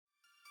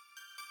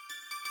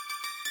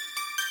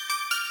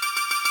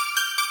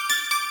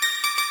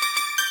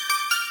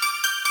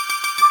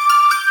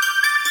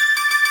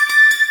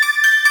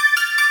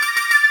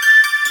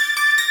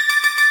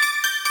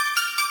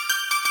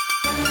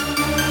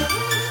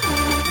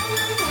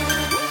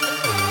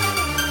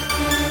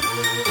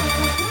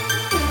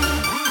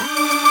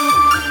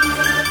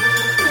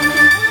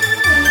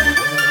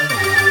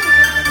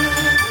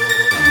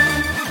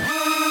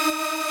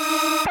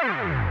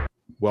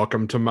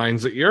Welcome to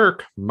Minds at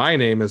Yerk. My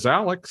name is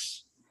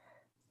Alex.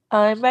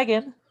 I'm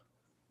Megan.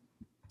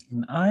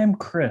 And I'm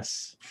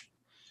Chris.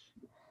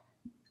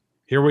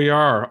 Here we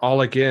are,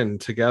 all again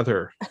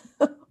together.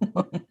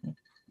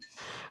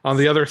 On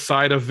the other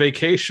side of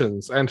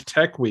vacations and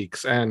tech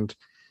weeks and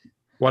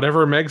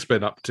whatever Meg's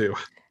been up to.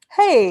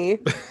 Hey.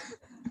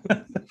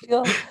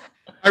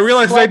 I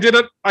realized I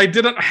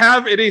didn't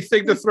have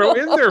anything to throw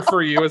in there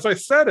for you as I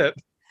said it.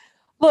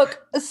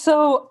 Look,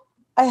 so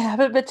I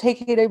haven't been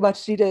taking a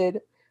much needed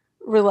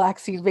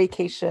relaxing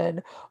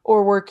vacation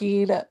or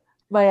working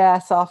my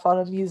ass off on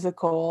a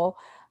musical.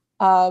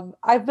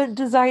 I've been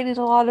designing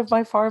a lot of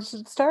my farms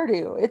in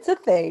Stardew. It's a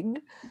thing.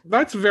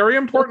 That's very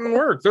important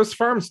work. Those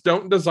farms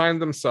don't design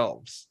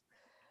themselves.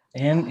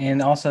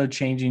 And also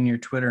changing your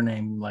Twitter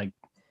name like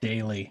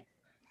daily.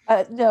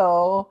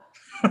 No.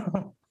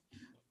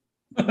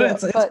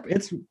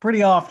 It's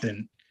pretty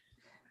often.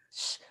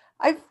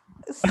 I'm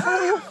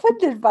slightly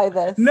offended by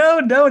this. No,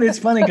 don't. It's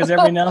funny because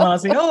every now and then I'll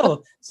say,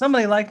 "Oh,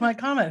 somebody liked my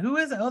comment. Who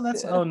is it? Oh,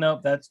 that's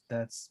nope,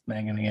 that's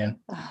Megan again."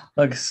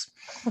 Look,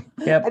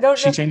 yep,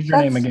 she changed her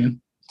name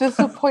again.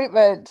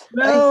 Disappointment.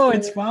 No,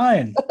 it's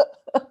fine.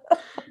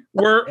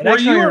 It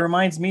actually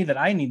reminds me that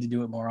I need to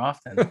do it more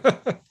often.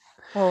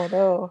 Oh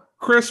no,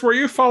 Chris, were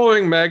you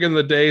following Meg in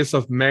the days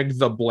of Meg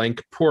the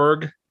Blank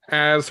Porg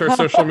as her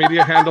social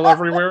media handle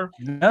everywhere?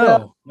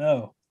 No.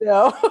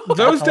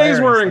 Those days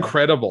were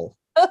incredible.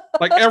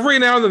 Like every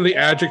now and then the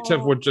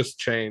adjective would just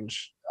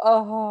change.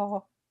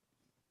 Oh,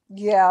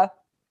 yeah.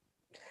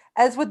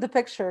 As with the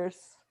pictures.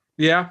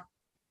 Yeah.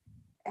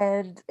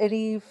 And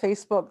any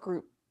Facebook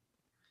group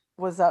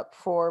was up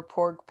for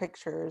Porg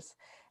pictures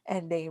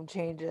and name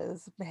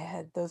changes.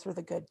 Man, those were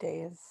the good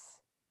days.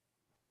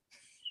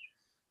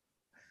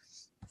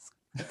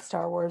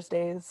 Star Wars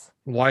days.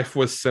 Life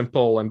was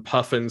simple and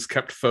Puffins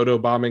kept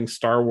photobombing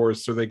Star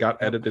Wars so they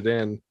got edited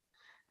in.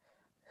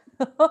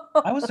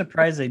 I was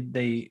surprised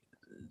they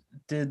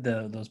did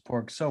those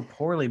porgs so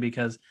poorly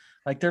because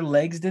like their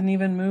legs didn't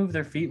even move,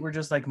 their feet were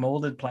just like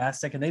molded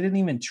plastic, and they didn't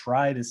even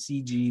try to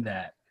CG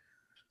that.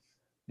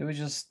 It was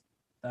just,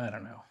 I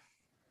don't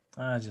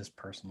know, just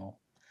personal.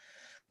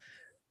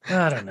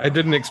 I don't know. I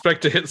didn't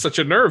expect to hit such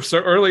a nerve so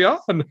early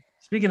on.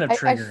 Speaking of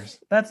triggers,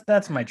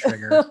 that's my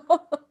trigger.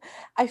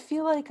 I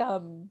feel like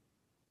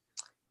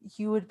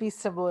you would be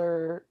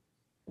similar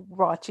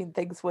watching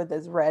things with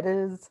as red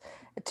is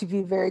to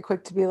be very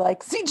quick to be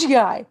like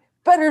CGI,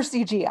 better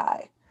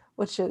CGI,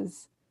 which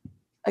is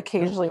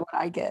occasionally what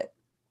I get.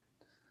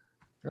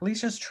 Or at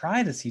least just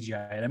try to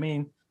CGI it. I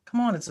mean,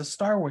 come on, it's a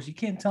Star Wars. You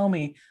can't tell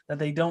me that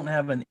they don't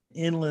have an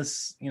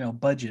endless,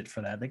 budget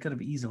for that. They could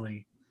have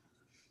easily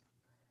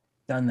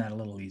done that a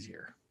little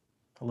easier,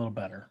 a little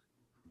better.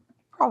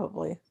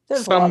 Probably.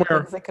 There's a lot of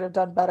things they could have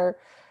done better,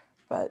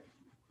 but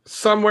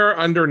somewhere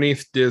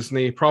underneath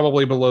Disney,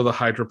 probably below the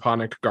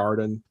hydroponic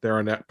garden there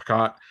in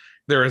Epcot,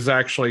 there is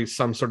actually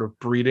some sort of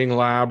breeding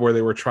lab where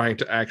they were trying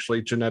to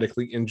actually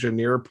genetically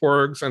engineer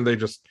porgs and they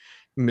just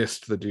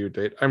missed the due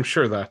date. I'm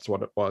sure that's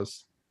what it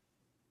was.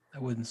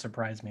 That wouldn't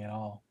surprise me at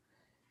all.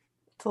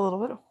 It's a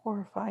little bit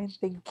horrifying.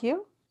 Thank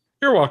you.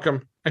 You're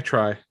welcome. I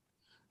try.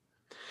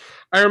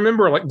 I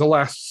remember like the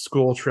last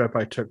school trip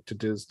I took to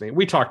Disney.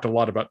 We talked a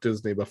lot about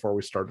Disney before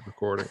we started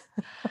recording.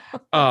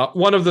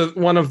 One of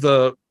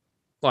the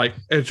like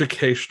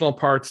educational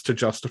parts to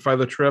justify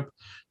the trip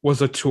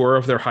was a tour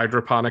of their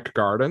hydroponic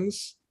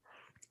gardens.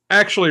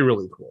 Actually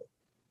really cool.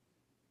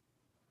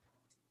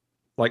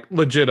 Like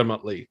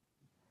legitimately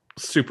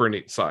super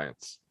neat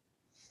science.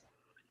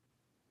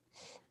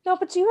 No,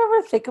 but do you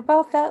ever think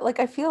about that?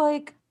 Like, I feel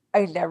like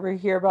I never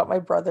hear about my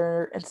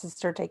brother and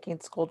sister taking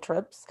school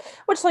trips,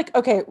 which like,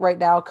 okay, right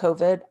now,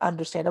 COVID,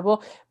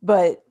 understandable,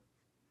 but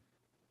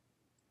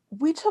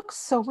we took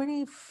so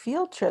many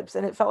field trips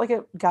and it felt like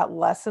it got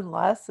less and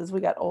less as we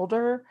got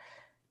older.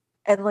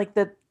 And like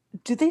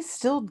do they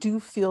still do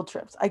field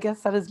trips? I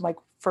guess that is my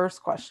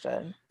first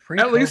question.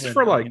 At least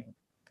for like,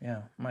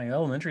 my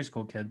elementary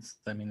school kids.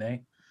 I mean, it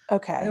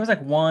was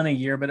like one a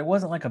year, but it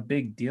wasn't like a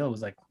big deal. It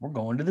was like, we're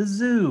going to the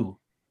zoo.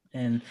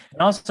 And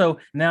also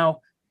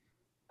now,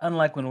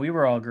 unlike when we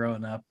were all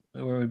growing up,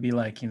 where it would be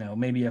like,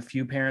 maybe a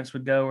few parents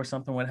would go or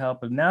something would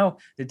help. But now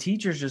the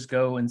teachers just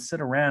go and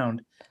sit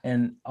around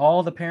and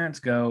all the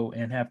parents go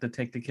and have to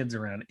take the kids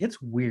around.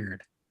 It's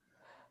weird.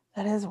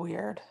 That is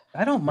weird.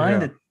 I don't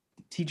mind that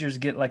teachers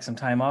get like some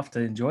time off to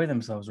enjoy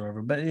themselves or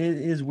whatever, but it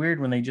is weird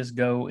when they just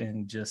go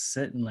and just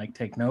sit and like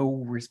take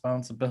no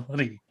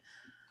responsibility.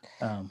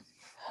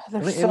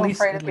 They're so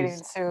afraid of getting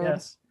sued.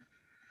 Yes.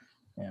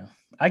 Yeah.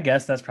 I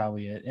guess that's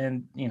probably it.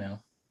 And,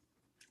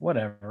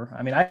 whatever.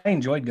 I mean, I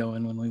enjoyed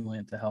going when we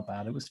went to help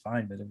out. It was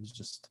fine, but it was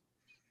just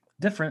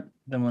different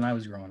than when I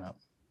was growing up.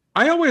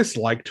 I always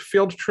liked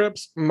field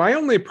trips. My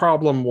only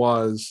problem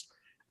was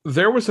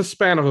there was a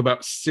span of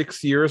about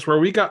 6 years where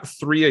we got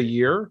 3 a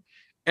year,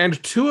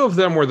 and 2 of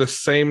them were the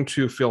same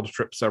 2 field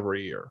trips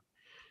every year.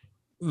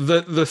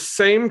 The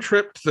same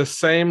trip to the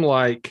same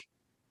like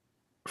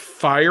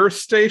fire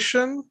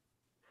station,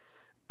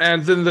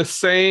 and then the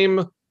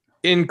same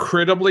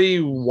incredibly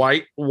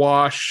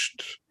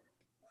whitewashed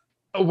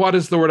what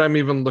is the word I'm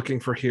even looking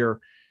for here?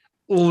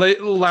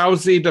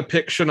 Lousy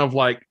depiction of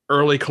like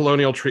early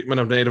colonial treatment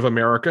of Native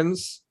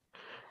Americans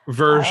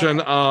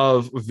version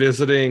of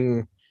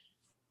visiting.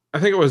 I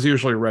think it was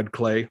usually Red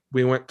Clay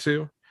we went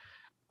to.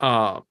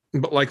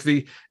 But like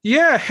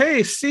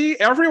hey, see,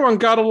 everyone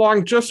got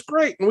along just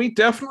great, and we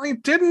definitely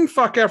didn't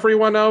fuck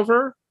everyone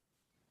over.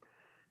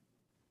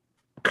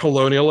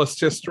 Colonialist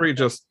history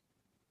just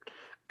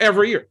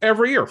every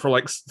year for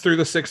like through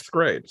the 6th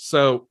grade.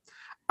 So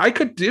I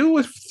could do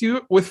with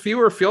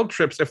fewer field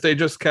trips if they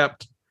just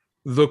kept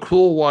the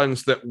cool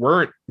ones that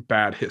weren't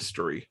bad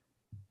history.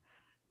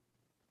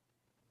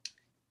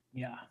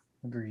 Yeah,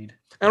 agreed.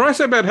 And when I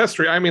say bad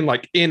history, I mean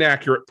like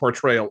inaccurate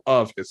portrayal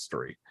of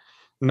history,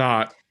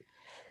 not.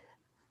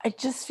 I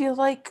just feel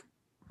like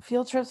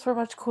field trips were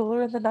much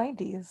cooler in the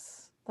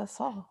 90s. That's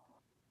all.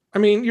 I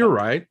mean, you're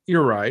right.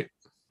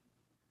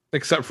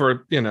 Except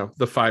for,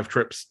 the 5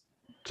 trips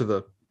to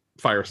the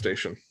fire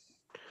station.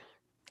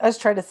 I was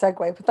trying to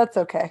segue, but that's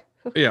okay.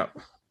 Yeah.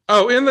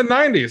 Oh, in the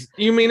 90s.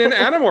 You mean in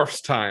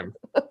Animorphs time?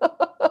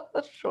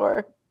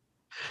 Sure.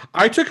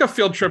 I took a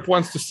field trip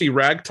once to see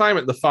Ragtime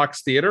at the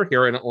Fox Theater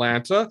here in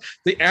Atlanta.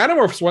 The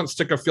Animorphs once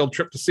took a field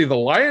trip to see The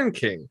Lion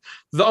King.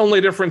 The only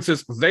difference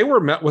is they were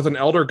met with an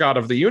elder god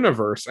of the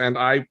universe, and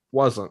I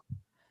wasn't.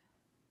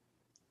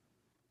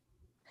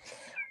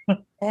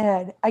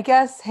 And I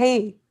guess,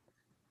 hey,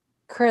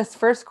 Chris,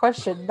 first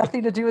question,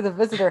 nothing to do with a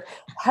visitor.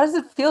 How does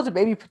it feel to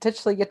maybe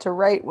potentially get to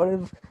write one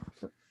of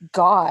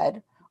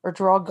God or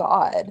draw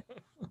God?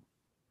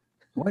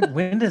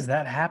 When does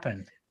that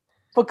happen?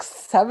 Book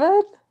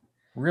 7?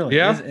 Really?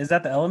 Yeah. Is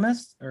that the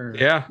Ellimist? Or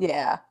Yeah.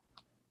 Yeah.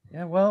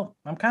 Yeah, well,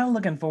 I'm kind of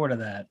looking forward to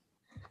that.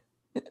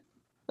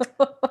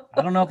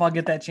 I don't know if I'll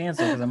get that chance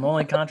because I'm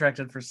only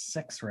contracted for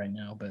 6 right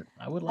now, but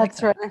I would like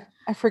That's that. right.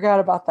 I forgot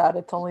about that.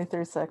 It's only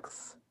through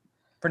 6.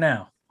 For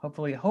now.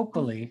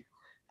 Hopefully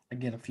I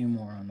get a few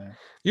more on there.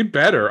 You'd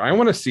better. I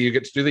want to see you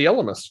get to do the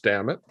Ellimist,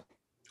 damn it.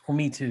 For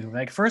me too.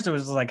 Like first it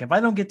was like if I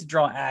don't get to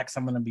draw Axe,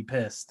 I'm gonna be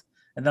pissed.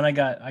 And then I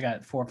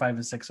got 4, 5,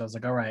 and 6. So I was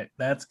like, all right,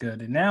 that's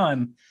good. And now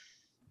I'm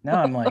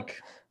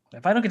like,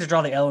 if I don't get to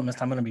draw the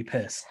Ellimist, I'm gonna be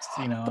pissed.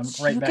 I'm But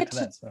right you back get to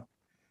to- that. So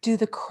Do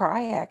the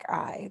Kryak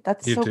eye.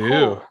 That's You so do.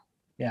 cool.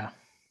 yeah.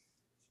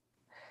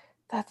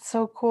 That's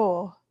so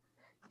cool.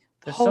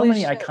 There's Holy so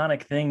many shit.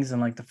 iconic things in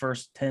like the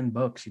first 10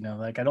 books,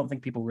 like I don't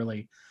think people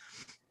really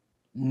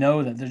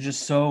know that there's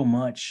just so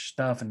much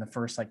stuff in the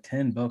first like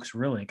 10 books.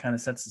 Really, it kind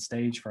of sets the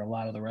stage for a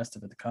lot of the rest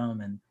of it to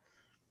come, and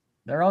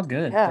they're all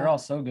good. Yeah. They're all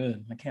so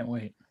good. I can't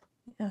wait.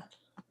 Yeah.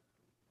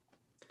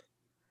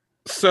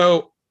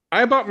 So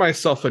I bought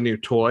myself a new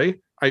toy.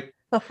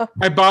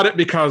 I bought it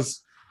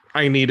because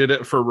I needed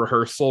it for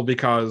rehearsal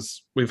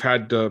because we've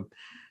had to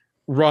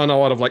run a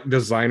lot of like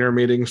designer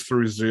meetings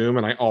through Zoom,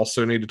 and I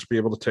also needed to be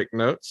able to take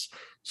notes.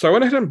 So I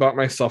went ahead and bought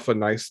myself a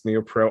nice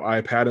Neo Pro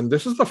iPad, and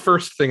this is the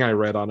first thing I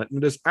read on it,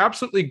 and it is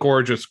absolutely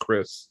gorgeous,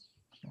 Chris.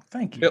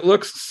 Thank you. It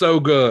looks so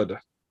good.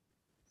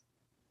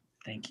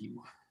 Thank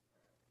you.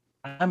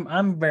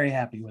 I'm very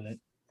happy with it.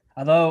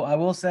 Although I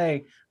will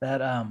say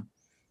that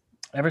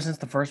ever since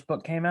the first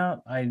book came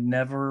out, I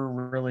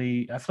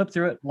flipped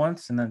through it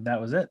once and then that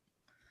was it.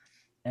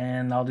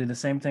 And I'll do the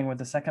same thing with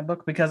the second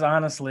book because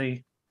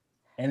honestly,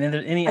 and then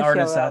any I feel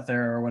artists that. out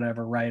there or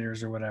whatever,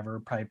 writers or whatever,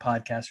 probably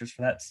podcasters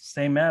for that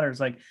same matter, it's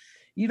like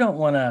you don't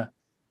want to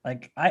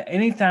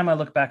anytime I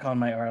look back on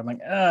my art, I'm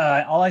like,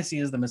 all I see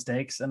is the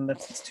mistakes, and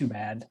it's too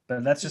bad.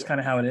 But that's just kind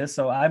of how it is.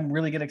 So I'm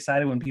really get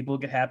excited when people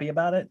get happy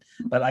about it,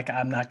 but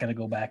I'm not going to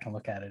go back and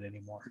look at it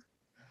anymore.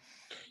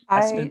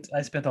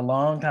 I spent a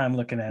long time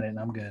looking at it, and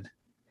I'm good.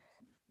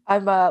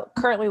 I'm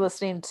currently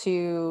listening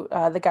to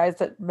the guys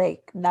that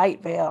make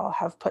Night Vale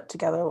have put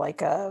together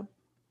like a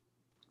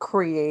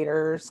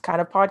creators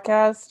kind of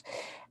podcast,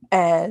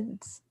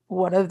 and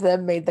one of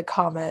them made the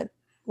comment,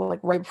 like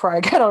right before I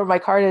got out of my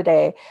car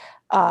today,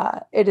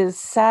 it is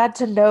sad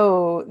to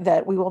know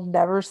that we will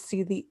never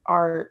see the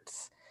art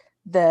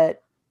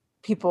that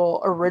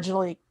people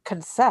originally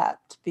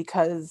concept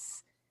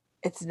because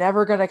it's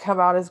never going to come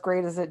out as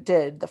great as it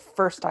did the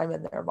first time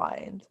in their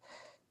mind.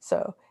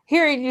 So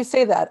hearing you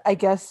say that, I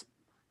guess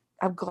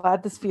I'm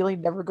glad this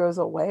feeling never goes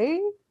away.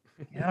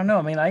 I don't know.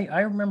 I mean,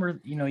 I remember,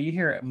 you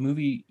hear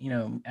movie,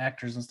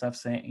 actors and stuff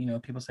saying,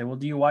 people say, well,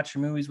 do you watch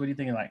your movies? What do you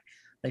think? And like,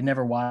 they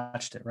never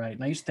watched it, right?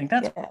 And I used to think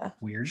that's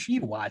weird.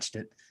 You watched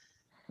it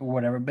or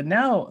whatever. But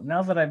now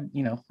that I've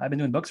been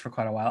doing books for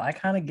quite a while, I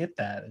kind of get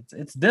that.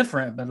 It's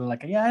different, but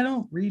like, yeah, I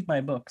don't read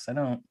my books. I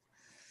don't,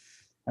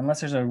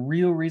 unless there's a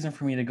real reason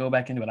for me to go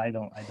back into it. I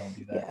don't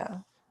do that. Yeah.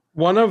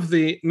 One of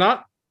the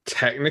not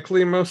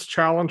technically most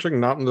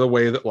challenging, not in the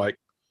way that like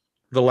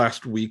the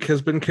last week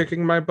has been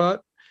kicking my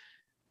butt,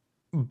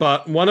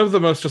 but one of the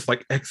most just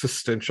like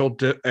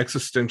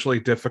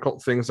existentially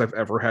difficult things I've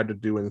ever had to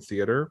do in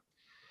theater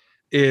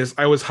is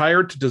I was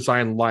hired to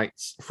design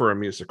lights for a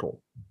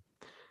musical.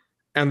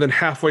 And then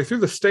halfway through,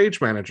 the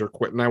stage manager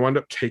quit, and I wound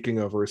up taking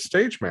over as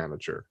stage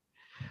manager.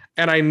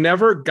 And I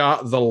never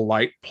got the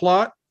light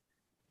plot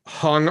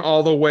hung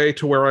all the way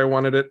to where I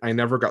wanted it. I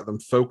never got them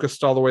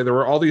focused all the way. There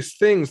were all these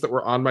things that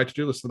were on my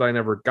to-do list that I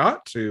never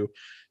got to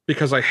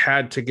because I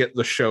had to get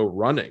the show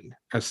running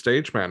as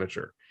stage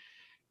manager.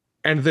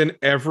 And then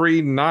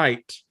every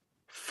night,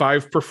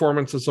 5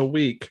 performances a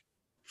week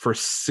for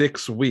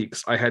 6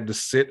 weeks, I had to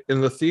sit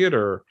in the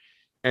theater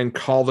and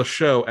call the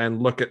show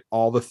and look at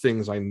all the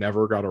things I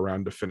never got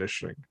around to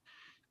finishing.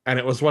 And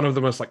it was one of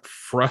the most like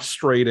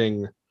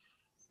frustrating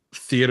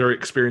theater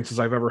experiences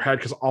I've ever had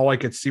because all I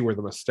could see were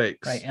the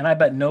mistakes. Right. And I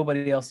bet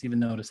nobody else even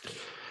noticed it.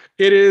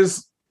 It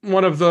is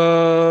one of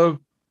the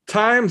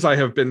times I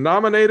have been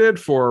nominated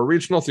for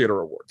regional theater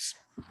awards.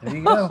 There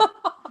you go.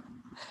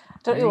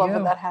 Don't you love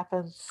when that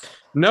happens?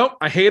 Nope,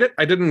 I hate it.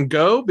 I didn't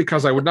go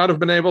because I would not have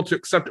been able to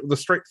accept it with a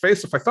straight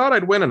face if I thought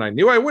I'd win, and I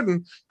knew I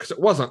wouldn't because it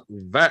wasn't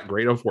that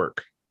great of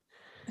work.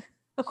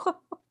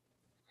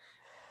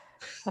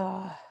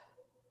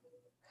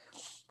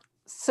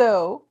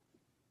 So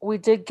we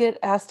did get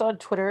asked on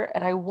Twitter,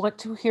 and I want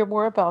to hear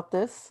more about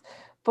this,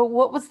 but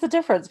what was the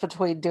difference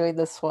between doing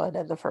this one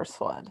and the first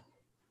one?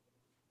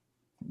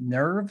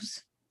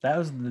 Nerves. That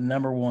was the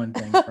number one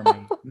thing for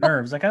me.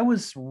 Nerves. Like I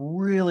was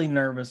really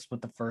nervous with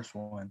the first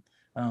one.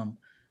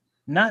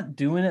 Not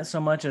doing it so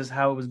much as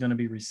how it was going to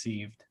be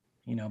received,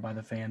 by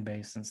the fan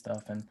base and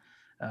stuff. And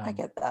I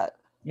get that.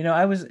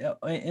 I was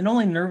and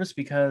only nervous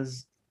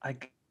because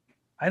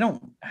I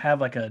don't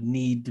have like a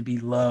need to be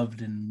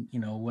loved and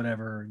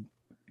whatever.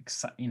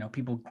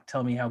 People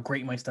tell me how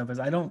great my stuff is.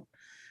 I don't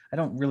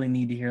really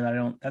need to hear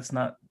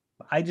that.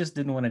 I just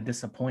didn't want to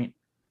disappoint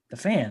the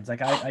fans.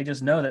 Like I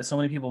just know that so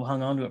many people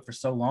hung on to it for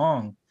so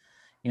long,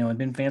 and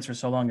been fans for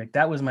so long. Like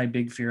that was my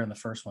big fear in the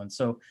first one.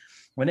 So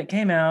when it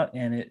came out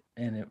and it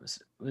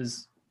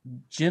was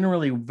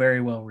generally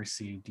very well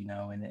received,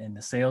 and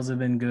the sales have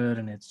been good,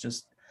 and it's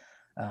just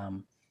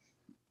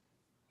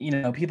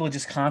people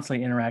just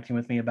constantly interacting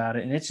with me about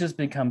it, and it's just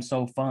become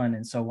so fun.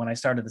 And so when I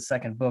started the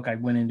second book, I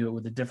went into it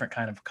with a different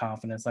kind of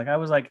confidence. Like I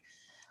was like,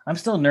 I'm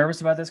still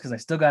nervous about this because I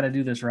still got to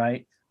do this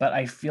right, but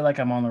I feel like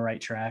I'm on the right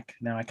track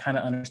now. I kind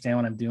of understand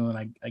what I'm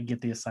doing. I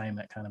get the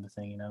assignment, kind of a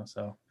thing,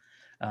 So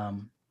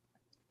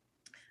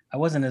I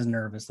wasn't as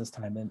nervous this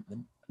time. And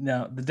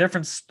now the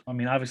difference,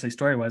 obviously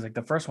story-wise, like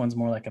the first one's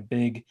more like a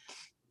big,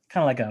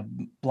 kind of like a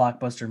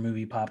blockbuster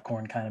movie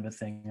popcorn kind of a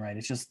thing, right?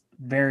 It's just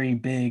very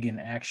big and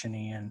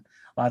actiony and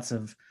lots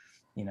of,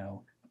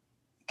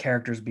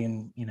 characters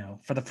being,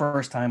 for the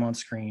first time on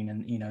screen.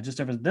 And,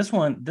 just over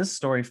this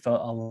story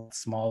felt a lot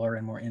smaller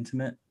and more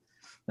intimate.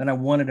 Then I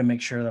wanted to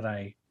make sure that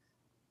I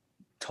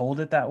told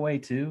it that way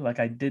too. Like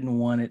I didn't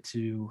want it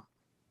to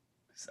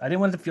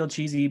feel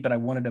cheesy, but I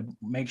wanted to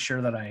make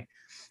sure that I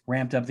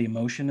ramped up the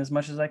emotion as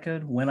much as I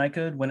could, when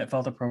it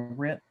felt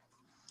appropriate.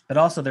 But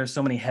also there's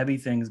so many heavy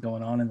things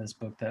going on in this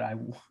book that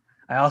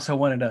I also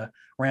wanted to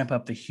ramp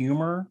up the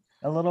humor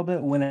a little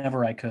bit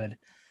whenever I could,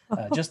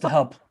 just to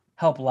help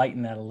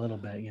lighten that a little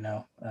bit,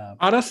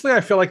 Honestly,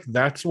 I feel like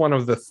that's one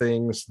of the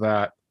things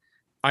that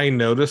I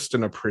noticed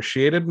and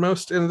appreciated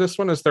most in this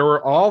one is there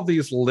were all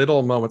these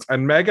little moments.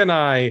 And Meg and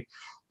I,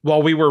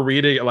 while we were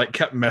reading it, like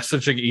kept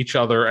messaging each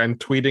other and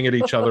tweeting at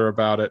each other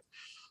about it.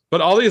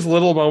 But all these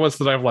little moments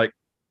that I've like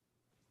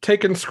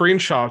taken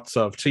screenshots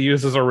of to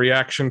use as a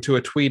reaction to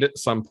a tweet at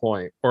some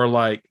point, or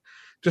like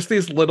just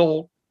these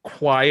little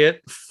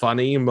quiet,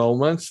 funny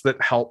moments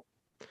that help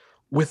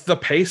with the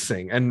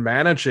pacing and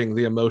managing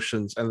the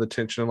emotions and the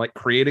tension and like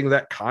creating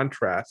that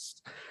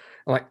contrast.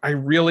 Like I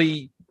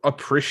really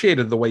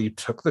appreciated the way you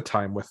took the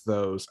time with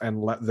those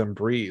and let them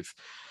breathe.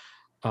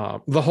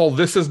 The whole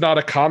 "this is not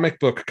a comic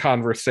book"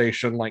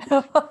 conversation, like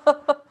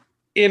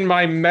in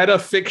my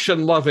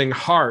metafiction loving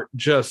heart,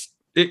 just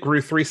it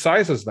grew 3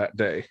 sizes that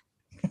day.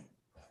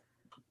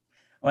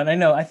 Well,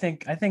 and I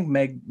think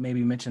Meg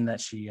maybe mentioned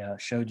that she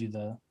showed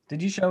you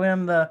did you show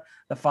him the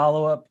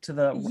follow-up to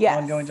the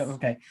ongoing job?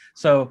 Okay.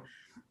 So,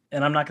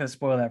 and I'm not going to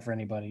spoil that for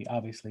anybody,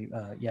 obviously.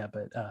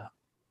 But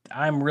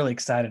I'm really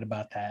excited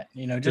about that.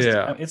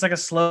 It's like a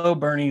slow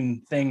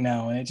burning thing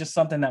now. And it's just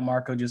something that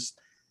Marco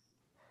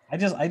I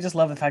just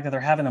love the fact that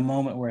they're having a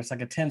moment where it's like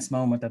a tense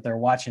moment that they're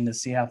watching to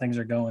see how things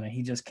are going. And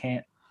he just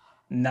can't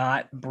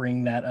not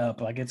bring that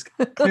up. Like it's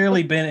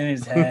clearly been in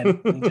his head.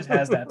 He just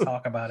has that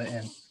talk about it.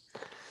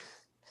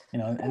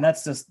 And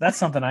that's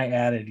something I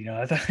added,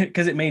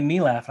 because it made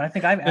me laugh. And I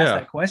think I've asked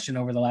that question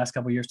over the last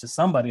couple of years to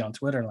somebody on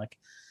Twitter, like,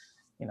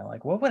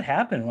 like what would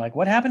happen? Like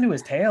what happened to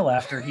his tail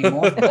after he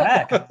morphed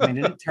back? Did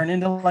it turn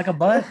into like a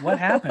butt? What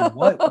happened?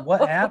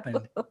 What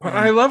happened?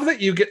 I love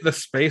that you get the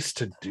space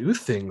to do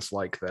things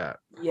like that.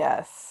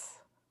 Yes.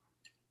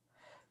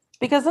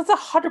 Because that's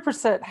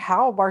 100%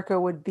 how Marco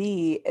would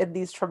be in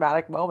these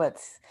traumatic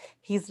moments.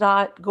 He's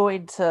not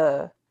going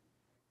to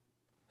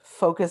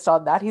focus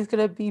on that. He's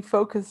going to be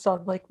focused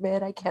on like,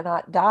 man, I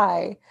cannot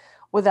die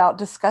without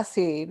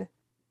discussing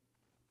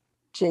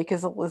Jake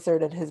is a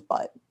lizard in his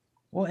butt.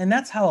 Well, and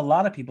that's how a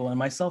lot of people, and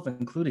myself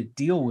included,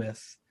 deal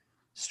with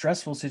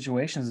stressful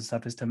situations and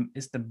stuff is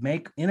to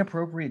make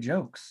inappropriate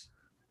jokes.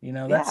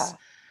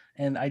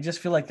 And I just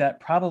feel like that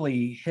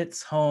probably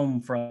hits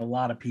home for a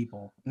lot of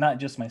people, not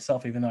just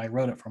myself, even though I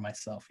wrote it for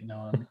myself,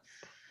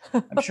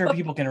 I'm sure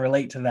people can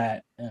relate to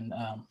that. And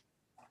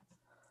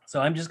so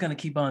I'm just going to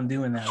keep on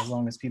doing that as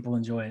long as people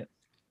enjoy it.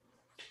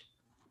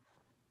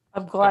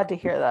 I'm glad to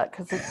hear that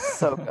because it's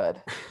so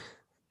good.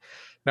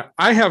 Now,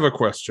 I have a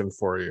question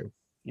for you.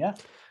 Yeah.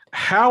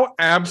 How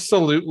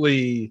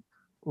absolutely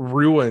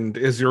ruined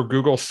is your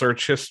Google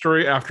search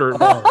history after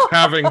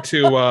having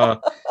to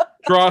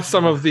draw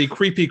some of the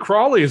creepy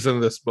crawlies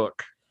in this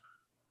book?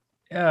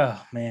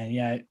 Oh man,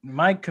 yeah.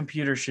 My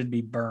computer should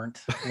be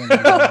burnt.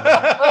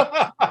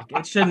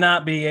 It should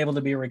not be able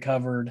to be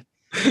recovered.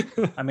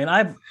 I mean,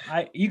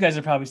 you guys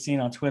have probably seen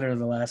on Twitter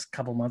the last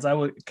couple months. I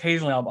would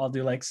occasionally I'll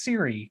do like,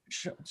 Siri,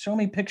 show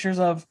me pictures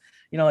of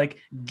like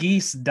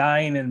geese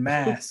dying in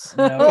mass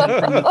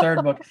from the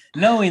third book,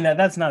 knowing that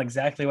that's not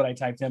exactly what I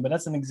typed in, but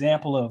that's an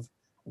example of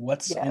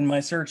what's in my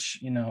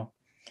search.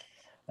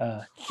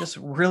 Just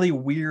really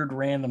weird,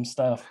 random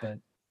stuff. But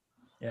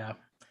yeah,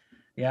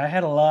 I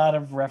had a lot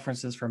of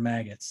references for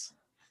maggots.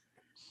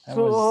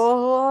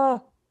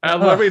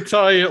 And let me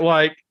tell you,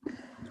 like,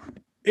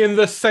 in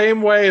the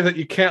same way that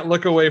you can't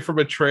look away from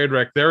a trade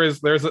wreck,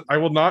 I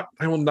will not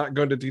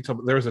go into detail,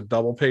 but there is a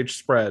double page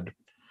spread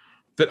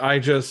that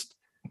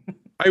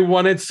I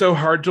wanted so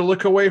hard to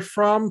look away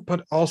from,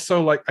 but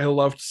also like I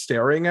loved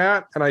staring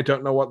at, and I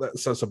don't know what that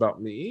says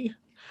about me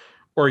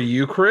or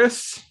you,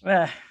 Chris.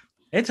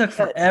 It took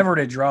forever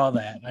to draw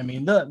that. I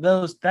mean, that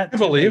I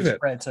believe it.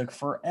 spread took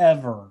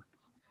forever.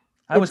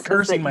 I was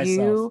cursing myself.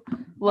 You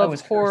love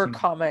horror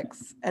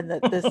comics, and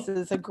that this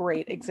is a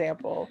great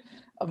example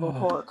of a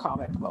horror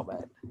comic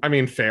moment. I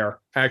mean, fair.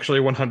 Actually,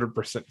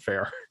 100%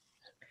 fair.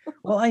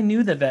 Well, I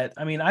knew that.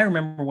 I mean, I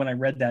remember when I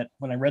read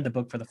the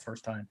book for the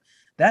first time,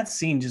 that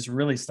scene just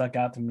really stuck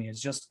out to me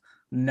as just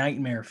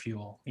nightmare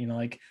fuel.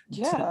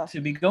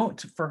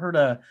 For her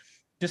to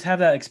just have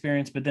that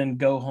experience, but then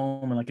go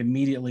home and like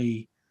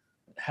immediately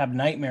have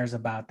nightmares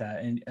about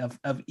that and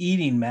of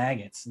eating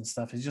maggots and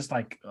stuff. It's just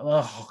like,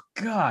 oh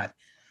God.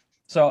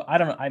 So I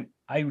don't know.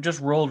 I just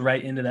rolled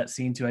right into that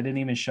scene too. I didn't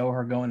even show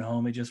her going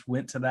home. It just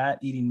went to that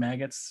eating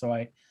maggots. So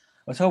I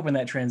was hoping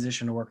that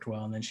transition worked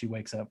well. And then she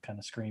wakes up kind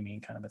of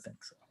screaming kind of a thing.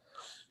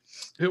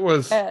 So it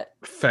was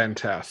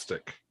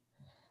fantastic.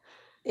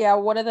 Yeah.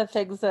 One of the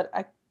things that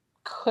I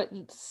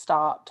couldn't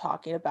stop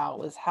talking about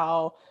was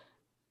how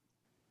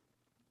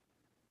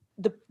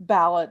the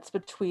balance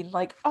between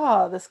like,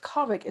 this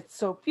comic, it's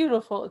so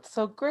beautiful, it's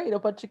so great, a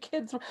bunch of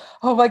kids,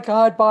 oh my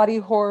God, body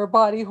horror.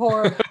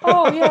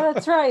 Oh yeah,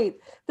 that's right,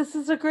 this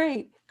is a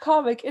great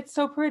comic, it's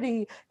so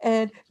pretty,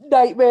 and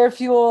nightmare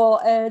fuel,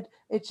 and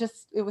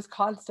it was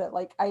constant.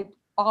 Like I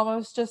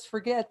almost just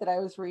forget that I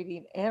was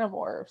reading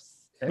Animorphs.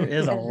 There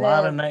is a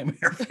lot of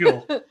nightmare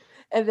fuel.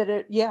 And then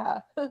it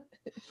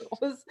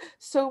was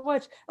so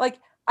much. Like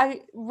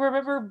I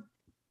remember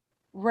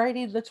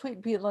writing the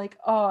tweet being like,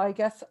 oh, I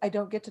guess I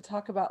don't get to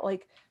talk about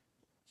like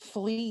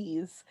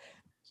fleas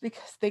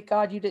because thank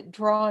God you didn't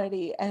draw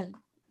any. And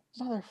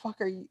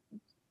motherfucker,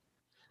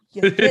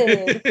 you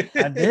did.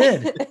 I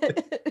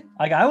did.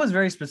 Like I was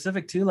very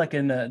specific too, like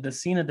in the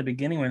scene at the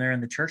beginning when they're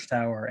in the church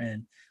tower,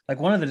 and like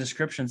one of the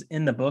descriptions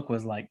in the book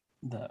was like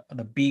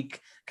the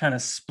beak kind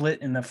of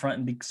split in the front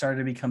and started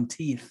to become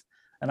teeth.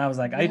 And I was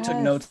like, I took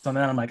notes on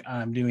that. I'm like,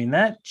 I'm doing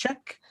that.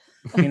 Check.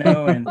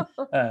 And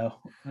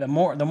the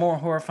more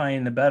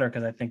horrifying the better,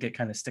 because I think it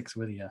kind of sticks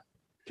with you.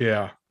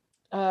 Yeah.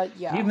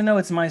 Even though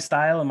it's my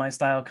style, and my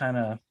style kind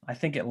of, I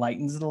think it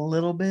lightens it a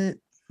little bit,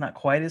 not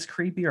quite as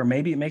creepy, or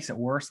maybe it makes it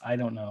worse. I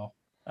don't know.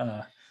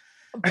 I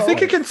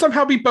think it can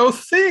somehow be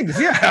both things.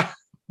 Yeah.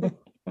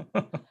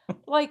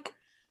 Like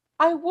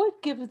I would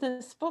give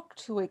this book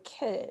to a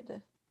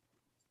kid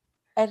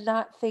and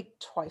not think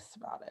twice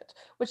about it,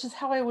 which is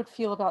how I would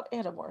feel about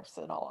Animorphs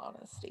in all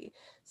honesty.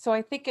 So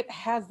I think it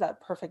has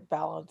that perfect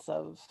balance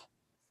of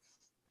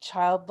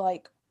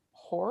childlike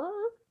horror.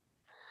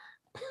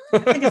 I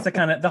think it's the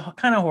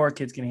kind of horror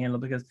kids can handle,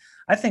 because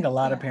I think a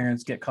lot of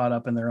parents get caught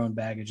up in their own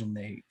baggage and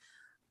they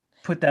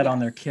put that on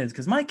their kids,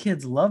 because my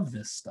kids love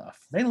this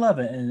stuff. They love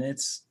it, and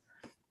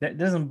it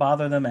doesn't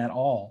bother them at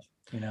all.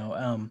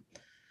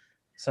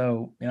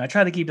 So, I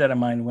try to keep that in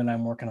mind when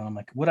I'm working on,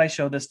 like, would I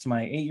show this to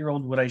my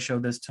 8-year-old? Would I show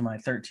this to my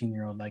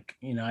 13-year-old? Like,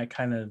 I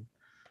kind of,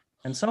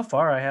 and so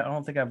far, I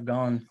don't think I've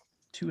gone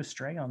too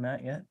astray on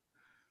that yet.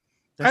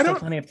 There's still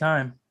plenty of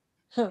time.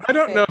 I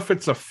don't know if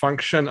it's a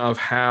function of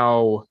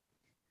how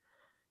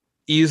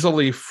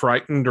easily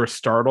frightened or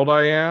startled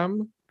I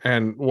am,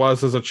 and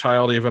was as a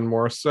child even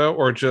more so,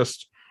 or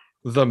just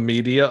the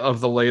media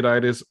of the late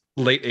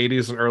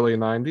 80s and early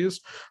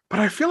 90s. But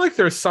I feel like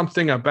there's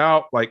something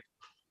about, like,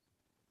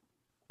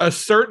 a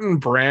certain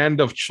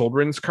brand of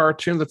children's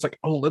cartoon that's like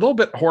a little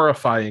bit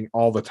horrifying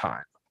all the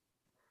time.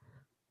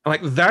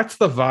 Like that's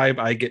the vibe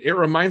I get. It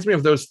reminds me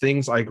of those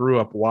things I grew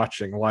up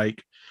watching.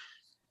 Like,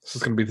 this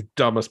is going to be the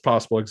dumbest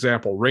possible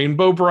example.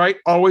 Rainbow Bright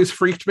always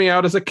freaked me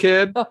out as a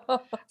kid.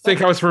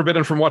 Think I was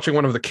forbidden from watching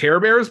one of the Care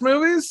Bears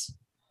movies.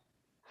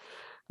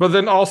 But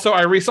then also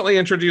I recently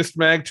introduced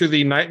Meg to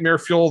the nightmare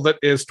fuel that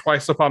is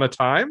Twice Upon a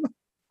Time.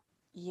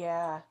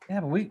 Yeah.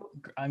 Yeah, but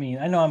I mean,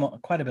 I know I'm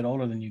quite a bit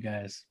older than you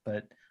guys,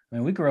 but I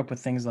mean, we grew up with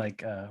things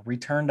like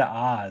Return to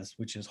Oz,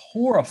 which is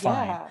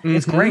horrifying. Yeah.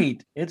 It's Mhm.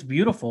 great, it's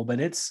beautiful, but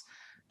it's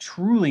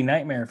truly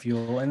nightmare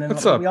fuel. And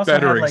That's then a we also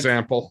better had like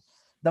example.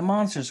 the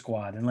Monster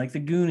Squad and like the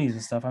Goonies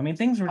and stuff. I mean,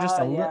 things were just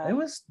a little.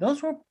 Yeah.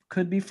 Those were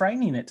could be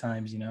frightening at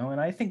times, you know.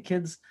 And I think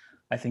kids,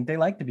 I think they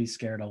like to be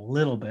scared a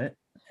little bit.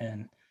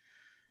 And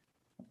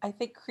I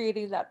think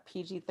creating that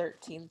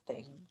PG-13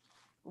 thing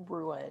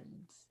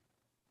ruined,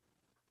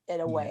 in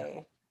a yeah,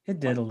 way, it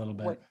did like a little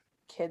bit. what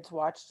kids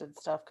watched and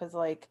stuff. Because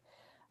like,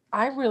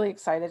 I'm really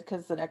excited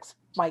because the next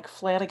Mike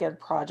Flanagan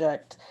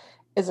project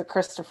is a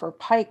Christopher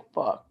Pike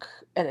book,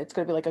 and it's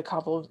going to be like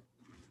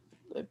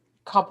a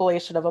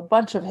compilation of a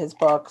bunch of his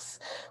books,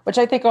 which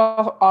I think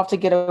often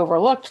get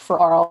overlooked for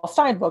R.L.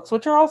 Stein books,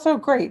 which are also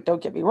great.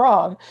 Don't get me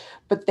wrong,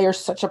 but they're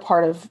such a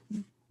part of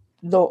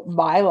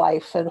my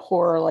life and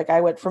horror. Like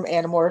I went from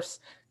Animorphs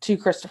to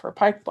Christopher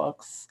Pike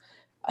books,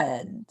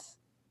 and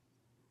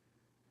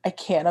I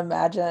can't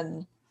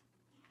imagine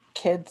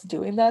kids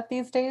doing that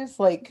these days.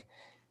 Like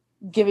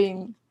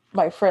giving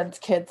my friend's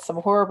kids some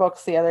horror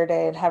books the other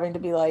day and having to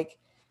be like,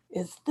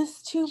 is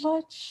this too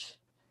much?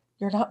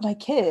 You're not my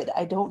kid.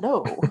 I don't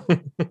know.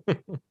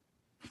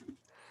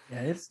 Yeah,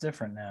 it's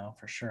different now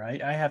for sure.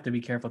 I have to be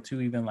careful too,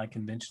 even like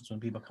conventions when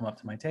people come up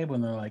to my table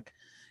and they're like,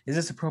 is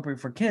this appropriate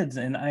for kids?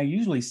 And I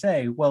usually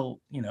say, well,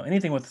 you know,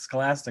 anything with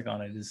Scholastic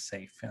on it is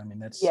safe. I mean,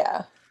 that's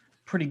Yeah.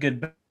 pretty good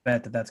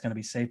bet that that's going to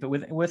be safe. But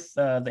with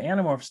the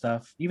Animorph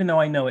stuff, even though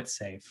I know it's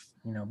safe,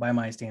 you know, by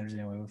my standards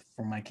anyway,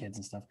 for my kids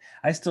and stuff,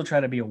 I still try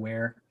to be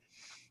aware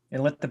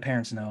and let the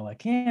parents know,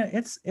 like, yeah,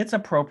 it's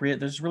appropriate.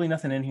 There's really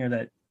nothing in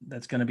here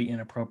that's going to be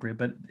inappropriate,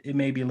 but it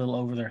may be a little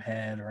over their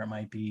head, or it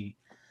might be,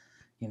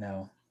 you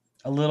know,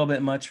 a little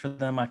bit much for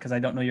them because I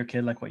don't know your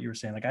kid, like what you were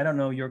saying. Like, I don't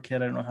know your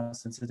kid. I don't know how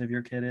sensitive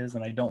your kid is,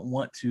 and I don't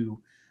want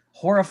to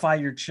horrify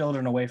your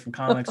children away from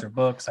comics or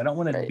books. I don't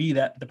want to Right. be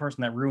the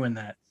person that ruined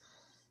that.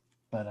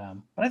 But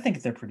I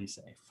think they're pretty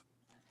safe.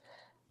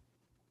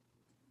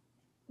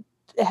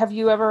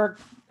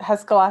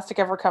 Has Scholastic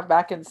ever come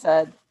back and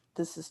said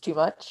this is too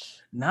much?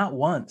 Not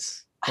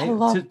once. I They,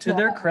 love to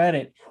their that.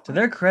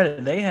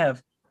 credit, they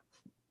have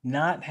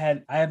not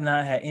had. I have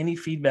not had any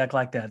feedback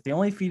like that. The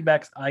only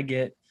feedbacks I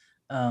get,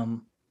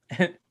 um,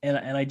 and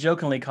I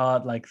jokingly call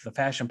it like the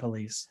fashion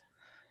police,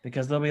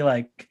 because they'll be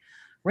like,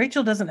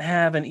 Rachel doesn't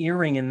have an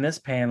earring in this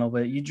panel,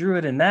 but you drew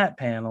it in that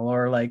panel,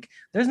 or like,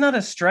 there's not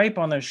a stripe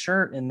on their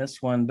shirt in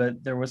this one,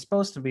 but there was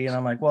supposed to be. And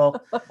I'm like,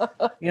 well,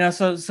 you know,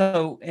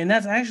 so and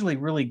that's actually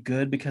really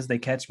good because they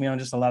catch me on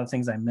just a lot of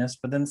things I missed.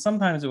 But then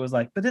sometimes it was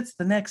like, but it's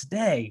the next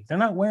day. They're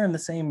not wearing the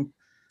same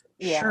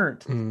Yeah.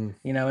 shirt, Mm.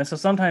 you know, and so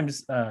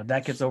sometimes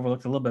that gets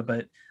overlooked a little bit.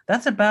 But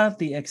that's about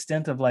the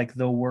extent of like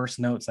the worst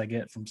notes I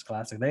get from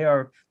Scholastic.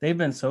 They've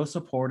been so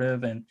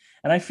supportive, and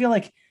I feel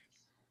like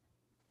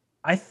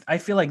I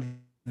feel like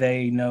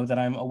they know that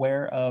I'm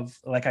aware of,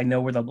 like, I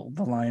know where the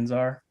lines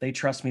are. They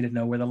trust me to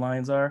know where the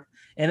lines are,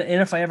 and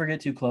if I ever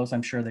get too close,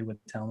 I'm sure they would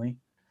tell me.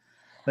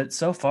 But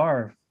so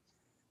far,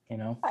 you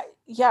know, I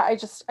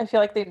feel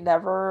like they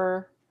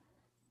never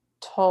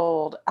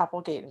told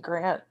Applegate and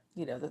Grant,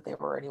 that they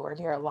were anywhere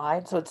near a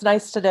line. So it's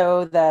nice to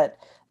know that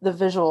the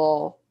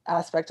visual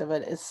aspect of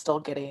it is still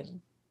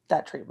getting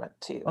that treatment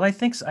too. well, I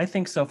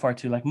think so far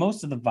too. Like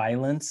most of the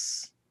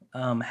violence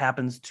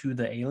happens to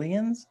the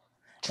aliens,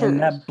 and True.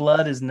 that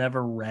blood is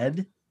never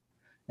red.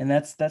 And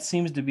that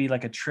seems to be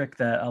like a trick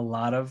that a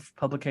lot of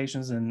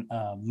publications and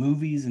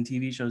movies and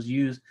TV shows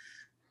use.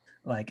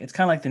 Like it's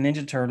kind of like the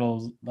Ninja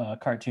Turtles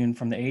cartoon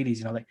from the 80s,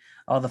 you know, like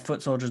all the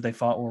foot soldiers they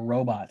fought were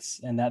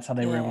robots, and that's how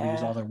they were able to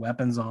use all Yeah. their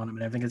weapons on them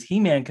and everything. Because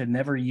He-Man could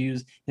never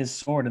use his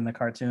sword in the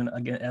cartoon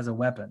again as a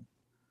weapon.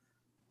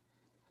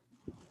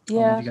 I don't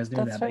know if Yeah, you guys knew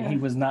that's that, but he fair.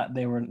 was not.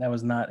 That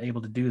was not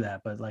able to do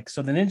that. But like,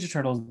 so the Ninja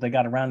Turtles, they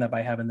got around that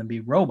by having them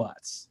be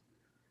robots,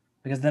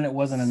 because then it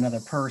wasn't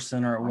another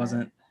person, or it Smart.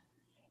 wasn't.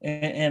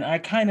 And I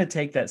kind of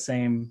take that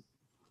same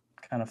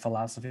kind of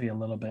philosophy a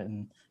little bit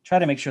and try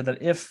to make sure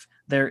that if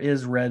there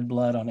is red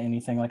blood on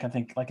anything, like I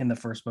think like in the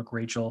first book,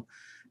 Rachel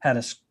got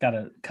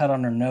a cut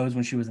on her nose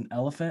when she was an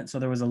elephant, so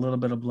there was a little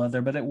bit of blood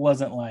there, but it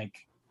wasn't like,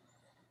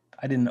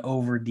 I didn't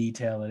over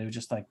detail it. It was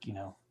just like, you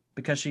know,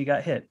 because she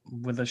got hit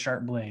with a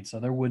sharp blade, so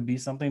there would be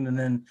something, and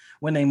then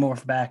when they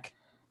morph back,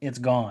 it's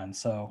gone.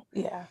 So,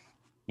 Yeah.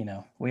 you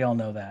know, we all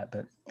know that,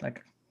 but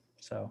like,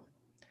 so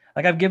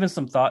like I've given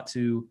some thought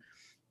to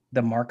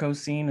the Marco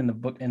scene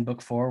in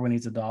book 4 when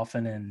he's a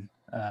dolphin and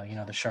you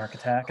know, the shark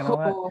attack and all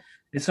that. Cool.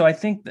 And so I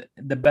think that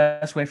the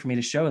best way for me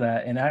to show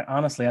that, and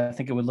honestly, I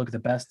think it would look the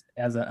best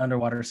as an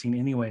underwater scene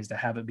anyways, to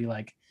have it be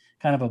like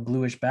kind of a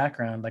bluish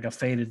background, like a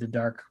faded to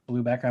dark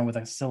blue background with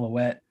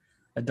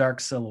a dark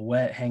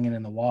silhouette hanging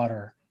in the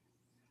water,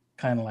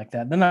 kind of like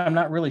that. Then I'm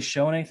not really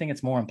showing anything;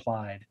 it's more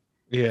implied.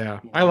 Yeah,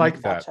 You I know,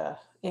 like that. Gotcha.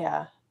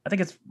 Yeah. I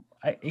think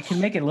it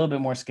can make it a little bit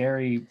more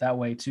scary that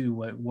way too.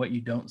 What you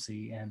don't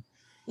see, and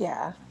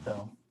Yeah.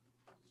 so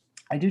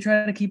I do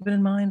try to keep it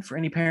in mind for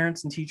any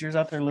parents and teachers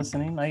out there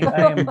listening. I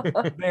am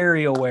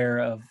very aware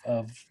of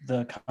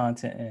the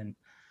content, and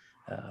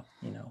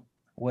you know,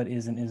 what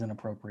is and isn't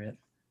appropriate.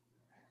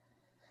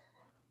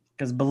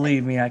 Because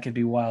believe me, I could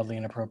be wildly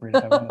inappropriate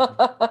if I wanted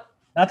to.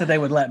 Not that they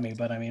would let me,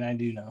 but I mean, I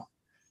do know.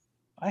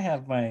 I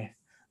have my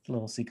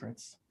little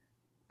secrets.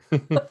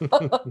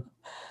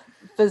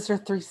 Visitor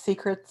 3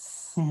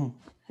 Secrets,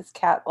 his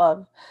cat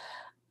love.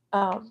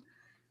 I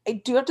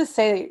do have to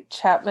say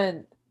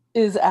Chapman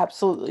is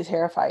absolutely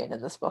terrifying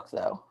in this book,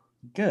 though.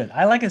 Good.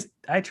 I like his.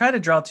 I try to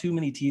draw too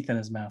many teeth in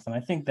his mouth, and I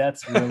think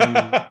that's really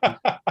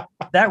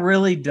that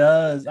really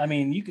does. I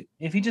mean, you could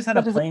if he just had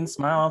a plain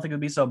smile, I don't think it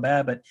would be so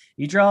bad. But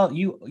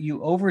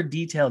you over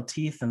detailed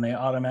teeth, and they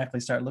automatically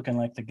start looking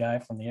like the guy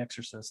from The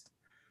Exorcist.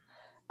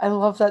 I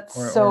love that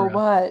so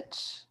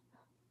much.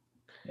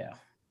 Yeah.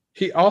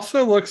 He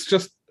also looks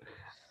just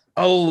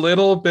a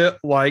little bit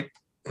like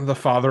the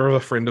father of a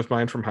friend of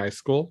mine from high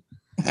school.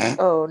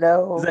 Oh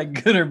no. Is that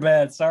good or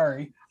bad?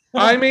 Sorry.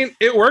 I mean,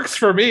 it works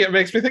for me. It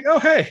makes me think, oh,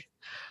 hey,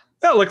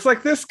 that looks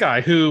like this guy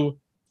who,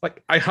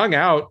 like, I hung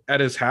out at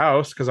his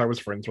house because I was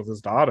friends with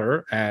his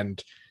daughter, and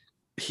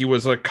he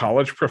was a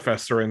college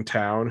professor in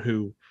town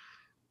who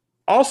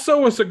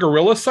also was a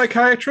gorilla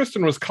psychiatrist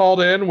and was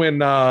called in when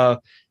the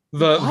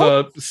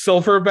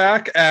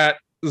silverback at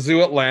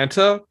Zoo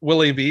Atlanta,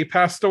 Willie B,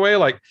 passed away.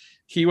 Like,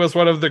 he was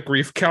one of the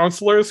grief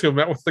counselors who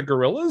met with the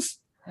gorillas.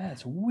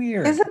 That's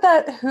weird. Isn't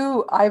that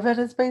who Ivan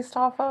is based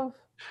off of?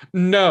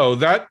 No,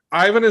 that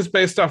Ivan is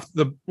based off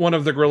one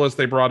of the gorillas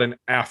they brought in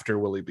after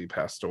Willie B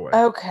passed away.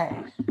 Okay.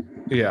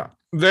 Yeah.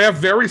 They have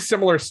very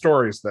similar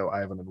stories though,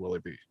 Ivan and Willie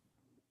B.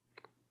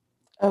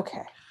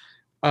 Okay.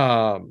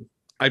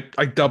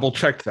 I double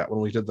checked that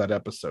when we did that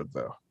episode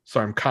though. So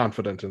I'm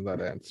confident in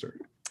that answer.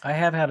 I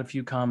have had a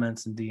few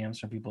comments and DMs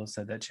from people who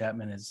said that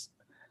Chapman is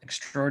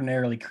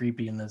extraordinarily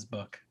creepy in this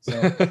book. So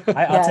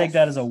I'll take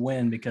that as a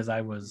win because I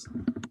was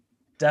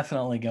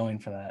definitely going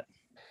for that.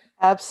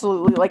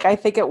 Absolutely. Like, I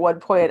think at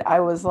one point I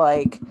was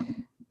like,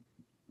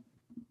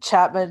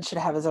 Chapman should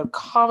have his own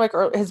comic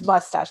or his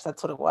mustache.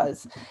 That's what it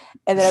was.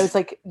 And then I was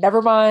like,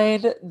 never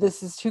mind.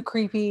 This is too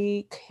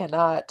creepy.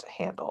 Cannot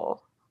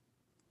handle.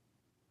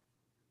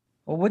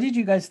 Well, what did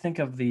you guys think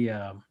of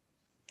the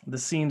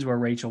scenes where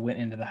Rachel went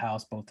into the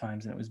house both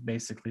times and it was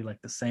basically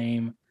like the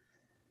same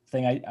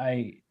thing?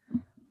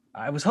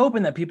 I was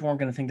hoping that people weren't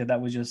going to think that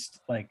was just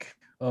like,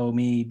 oh,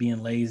 me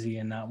being lazy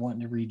and not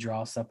wanting to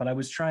redraw stuff, but I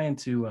was trying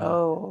to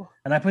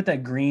and I put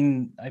I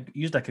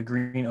used like a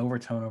green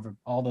overtone over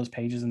all those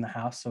pages in the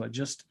house, so it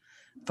just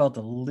felt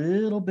a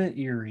little bit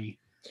eerie.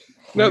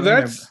 No,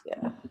 that's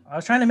I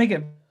was trying to make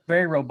it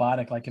very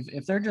robotic. Like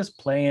if they're just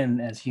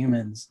playing as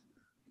humans,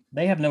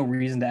 they have no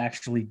reason to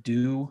actually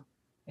do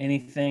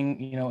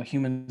anything, what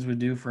humans would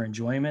do for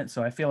enjoyment.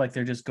 So I feel like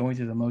they're just going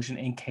through the motion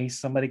in case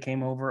somebody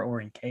came over or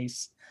in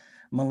case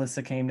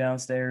Melissa came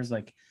downstairs,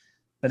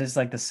 but it's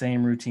like the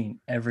same routine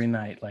every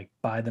night, like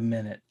by the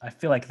minute. I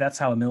feel like that's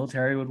how a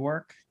military would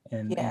work.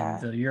 And the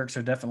Yeerks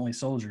are definitely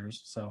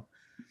soldiers. So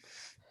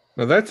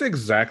no, that's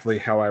exactly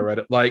how I read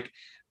it. Like,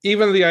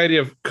 even the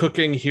idea of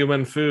cooking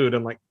human food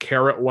and like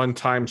carrot one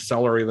time,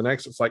 celery the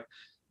next, it's like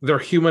their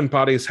human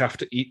bodies have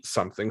to eat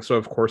something. So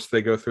of course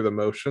they go through the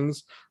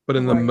motions, but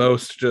in the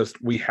most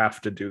just, we have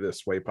to do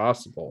this way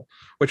possible,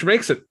 which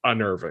makes it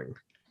unnerving.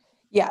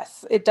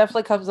 Yes, it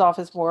definitely comes off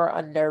as more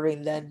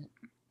unnerving than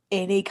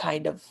any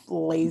kind of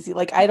lazy.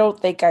 Like, I don't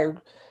think I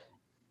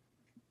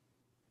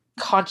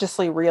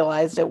consciously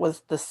realized it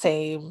was the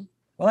same.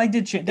 Well, I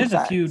did change. There's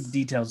a few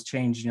details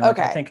changed. Okay. Like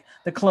I think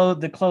the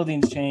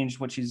clothing's changed.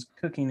 What she's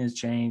cooking has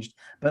changed.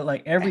 But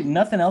like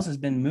nothing else has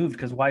been moved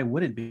because why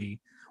would it be?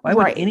 Why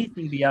would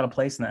anything be out of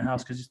place in that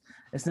house? Because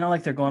it's not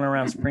like they're going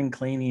around spring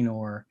cleaning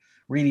or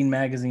reading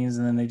magazines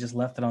and then they just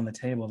left it on the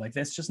table. Like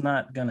that's just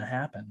not gonna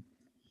happen.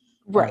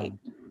 Right.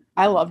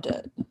 I loved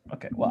it.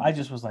 Okay. Well, I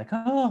just was like,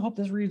 oh, I hope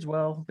this reads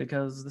well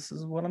because this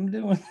is what I'm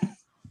doing.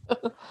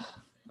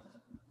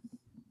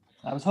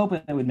 I was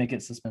hoping it would make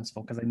it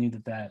suspenseful because I knew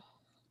that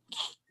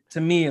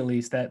to me at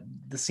least, that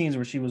the scenes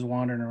where she was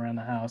wandering around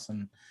the house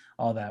and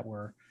all that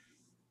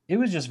it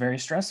was just very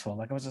stressful.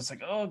 Like I was just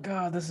like, oh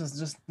God, this is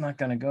just not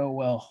going to go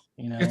well.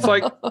 It's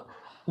like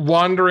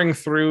wandering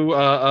through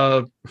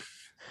a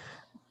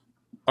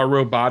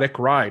robotic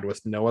ride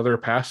with no other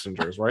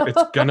passengers, right?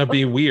 It's going to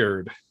be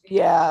weird.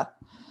 Yeah.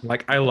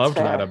 Like I loved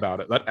that about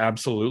it. That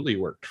absolutely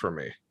worked for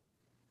me.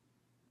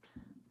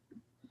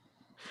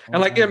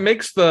 And like it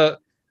makes the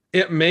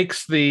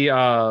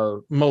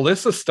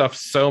Melissa stuff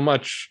so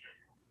much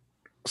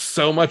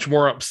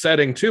more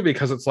upsetting too,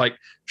 because it's like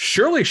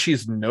surely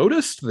she's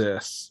noticed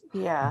this.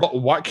 Yeah.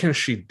 But what can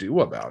she do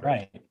about it?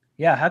 Right.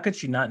 Yeah. How could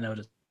she not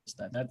notice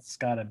that? That's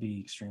gotta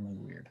be extremely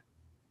weird.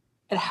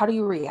 And how do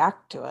you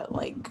react to it?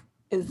 Like,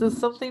 is this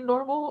something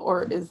normal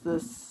or is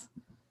this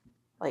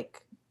like,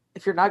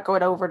 if you're not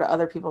going over to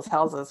other people's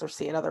houses or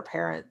seeing other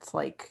parents,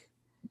 like,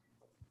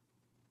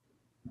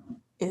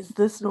 is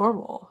this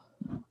normal?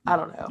 I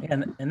don't know.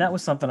 And that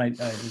was something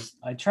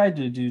I tried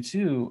to do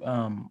too.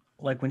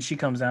 Like when she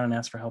comes down and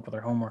asks for help with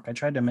her homework, I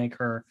tried to make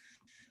her,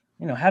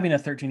 having a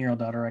 13-year-old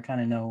daughter, I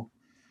kind of know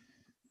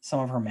some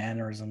of her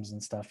mannerisms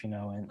and stuff,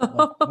 and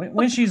like,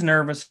 when she's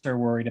nervous or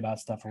worried about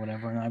stuff or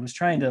whatever. And I was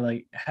trying to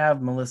like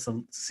have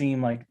Melissa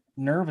seem like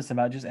nervous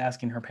about just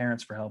asking her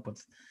parents for help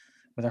with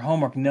her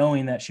homework,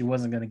 knowing that she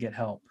wasn't going to get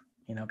help,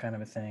 kind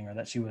of a thing, or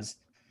that she was,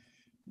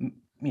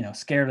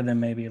 scared of them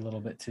maybe a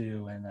little bit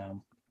too.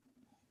 And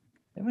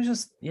it was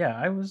just,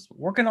 I was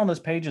working on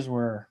those pages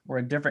were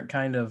a different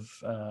kind of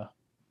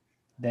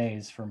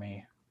days for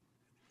me.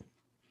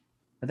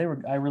 But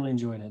I really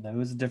enjoyed it. It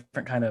was a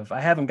different kind of,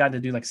 I haven't gotten to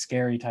do like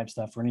scary type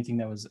stuff or anything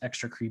that was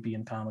extra creepy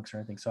in comics or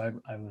anything. So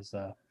I was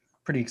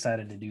pretty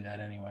excited to do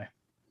that anyway.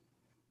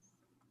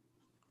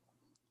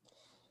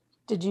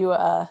 Did you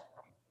have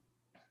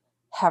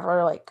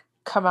her like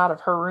come out of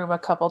her room a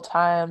couple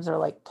times or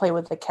like play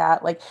with the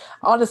cat? Like,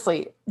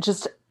 honestly,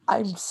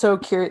 I'm so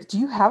curious. Do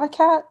you have a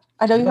cat?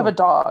 I know you have a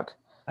dog.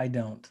 I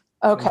don't.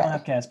 Okay. I don't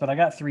have cats, but I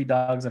got 3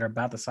 dogs that are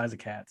about the size of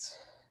cats.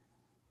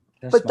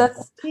 They're but small,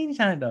 that's teeny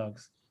tiny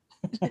dogs.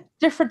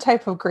 Different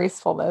type of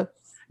gracefulness.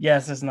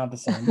 Yes, it's not the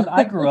same. But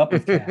I grew up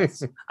with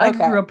cats. I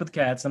grew up with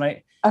cats, and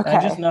I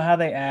just know how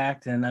they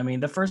act. And I mean,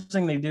 the first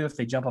thing they do if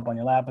they jump up on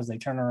your lap is they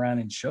turn around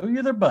and show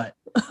you their butt.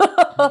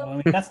 I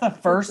mean, that's the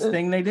first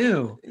thing they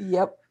do.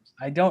 Yep.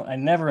 I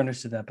never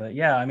understood that, but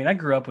yeah, I mean, I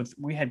grew up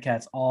we had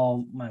cats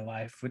all my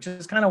life, which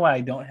is kind of why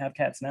I don't have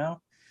cats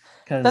now.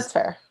 That's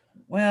fair.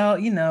 Well,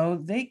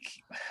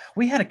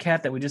 we had a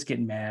cat that would just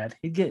get mad.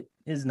 He'd get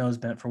his nose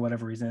bent for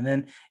whatever reason, and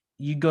then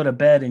you'd go to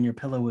bed and your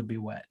pillow would be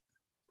wet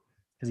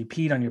because he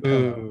peed on your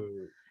pillow.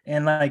 Ooh.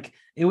 And like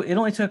it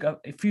only took a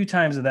few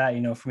times of that,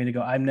 for me to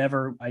go, I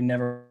never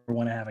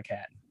want to have a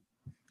cat.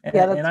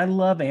 And I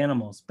love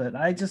animals, but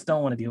I just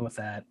don't want to deal with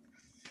that.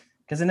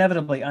 Because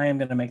inevitably I am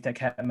going to make that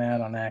cat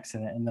mad on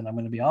accident, and then I'm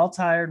going to be all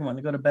tired and want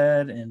to go to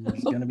bed, and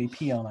there's going to be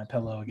pee on my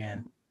pillow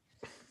again.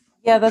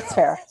 Yeah, that's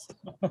fair.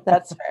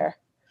 That's fair.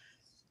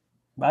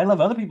 But I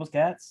love other people's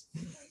cats.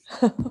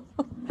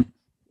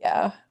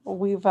 Yeah,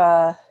 we've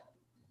got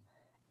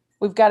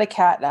a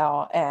cat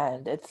now,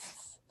 and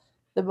it's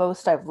the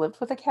most I've lived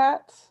with a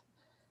cat.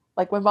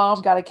 Like, my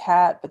mom got a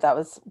cat, but that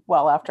was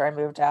well after I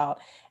moved out,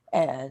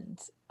 and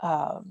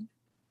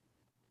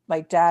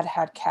my dad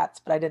had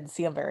cats, but I didn't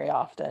see them very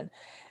often.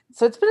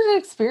 So it's been an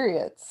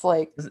experience.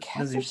 Like,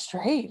 cats are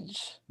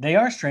strange. They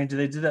are strange. Do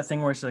they do that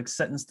thing where it's like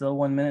sitting still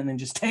 1 minute and then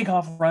just take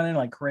off running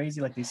like crazy,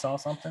 like they saw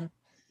something?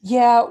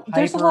 Yeah,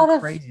 there's a lot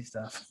of crazy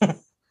stuff.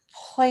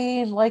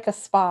 Playing like a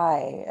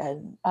spy,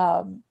 and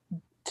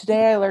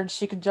today I learned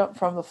she can jump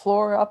from the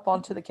floor up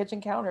onto the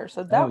kitchen counter.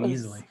 So that was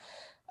easily.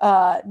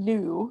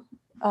 New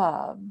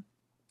and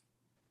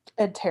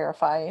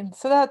terrifying.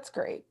 So that's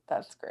great.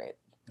 That's great.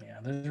 Yeah,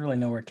 there's really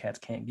nowhere cats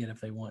can't get if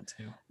they want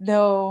to.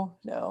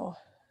 No.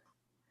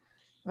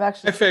 I'm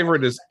actually My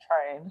favorite is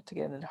trying to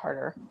get it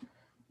harder.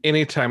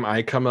 Anytime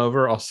I come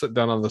over, I'll sit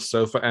down on the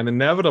sofa, and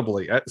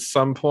inevitably at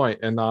some point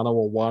Inanna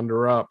will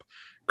wander up,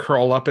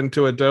 curl up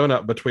into a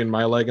donut between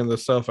my leg and the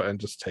sofa, and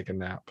just take a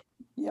nap.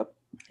 Yep.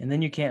 And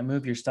then you can't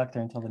move. You're stuck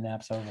there until the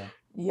nap's over.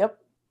 Yep.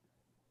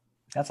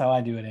 That's how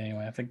I do it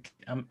anyway. I think,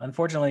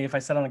 unfortunately, if I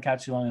sit on the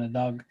couch too long and a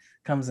dog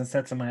comes and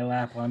sits in my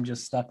lap, well, I'm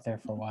just stuck there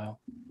for a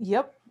while.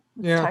 Yep.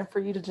 Yeah. Time for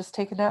you to just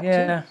take a nap.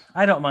 Yeah, too.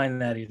 I don't mind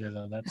that either,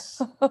 though.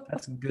 That's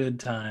good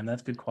time.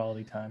 That's good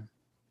quality time.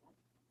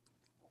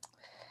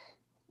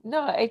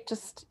 No,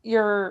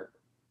 your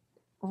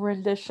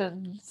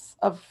renditions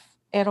of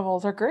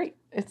animals are great.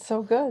 It's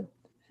so good.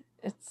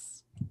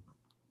 It's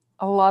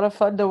a lot of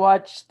fun to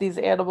watch these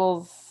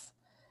animals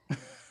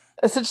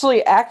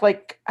essentially act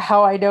like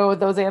how I know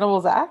those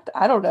animals act.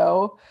 I don't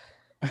know.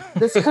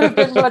 This could have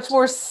been much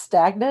more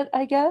stagnant,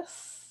 I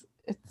guess.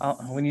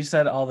 When you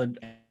said all the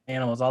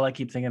animals, all I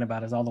keep thinking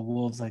about is all the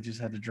wolves I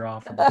just had to draw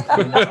from. That's all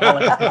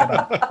I can think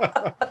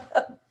about.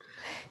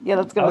 Yeah,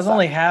 that's good. I was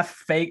only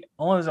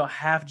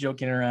half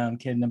joking around,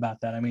 kidding about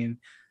that. I mean,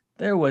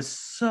 there was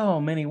so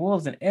many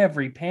wolves, and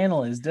every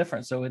panel is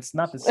different, so it's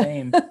not the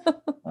same.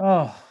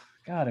 Oh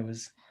God, it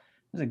was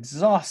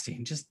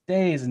exhausting. Just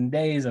days and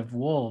days of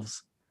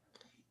wolves.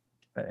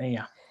 But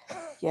yeah.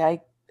 Yeah,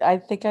 I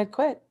think I'd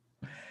quit.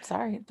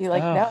 Sorry, be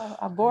like, no,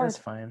 I'm bored. That's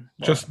fine.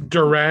 Just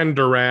Duran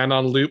Duran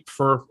on loop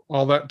for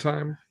all that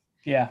time.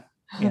 Yeah.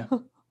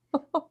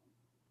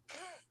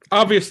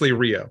 Obviously,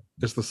 Rio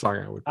is the song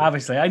I would pick.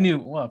 Obviously, I knew.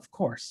 Well, of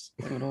course,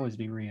 it would always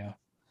be Rio.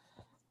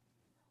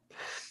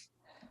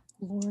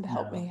 Lord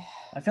help me.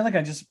 I feel like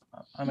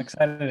I'm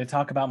excited to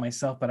talk about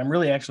myself, but I'm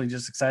really actually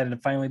just excited to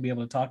finally be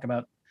able to talk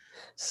about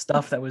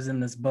stuff that was in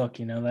this book.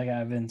 Like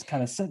I've been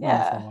kind of sitting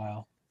on for a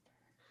while.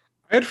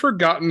 I had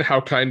forgotten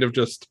how kind of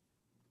just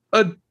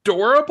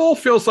adorable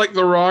feels like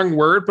the wrong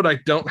word, but I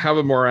don't have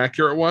a more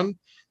accurate one.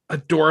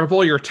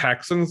 Adorable your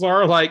Texans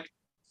are. Like,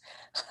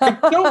 I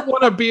don't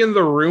want to be in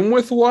the room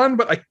with one,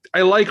 but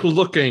I like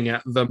looking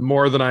at them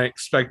more than I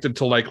expected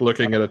to like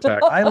looking at a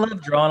Texan. I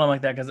love drawing them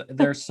like that because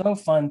they're so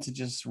fun to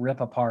just rip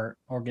apart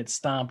or get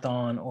stomped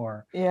on,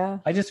 or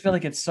I just feel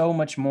like it's so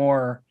much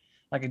more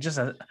like just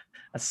a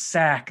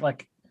sack,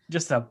 like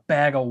just a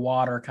bag of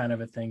water kind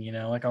of a thing,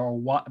 like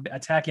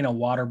attacking a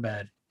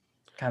waterbed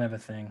kind of a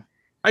thing.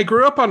 I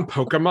grew up on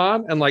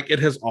Pokemon, and like it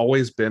has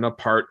always been a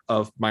part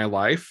of my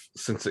life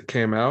since it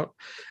came out.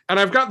 And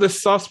I've got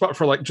this soft spot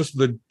for like just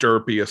the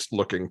derpiest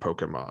looking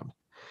Pokemon.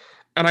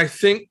 And I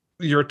think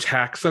your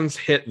Taxons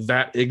hit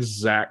that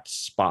exact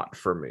spot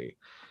for me.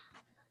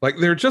 Like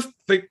they just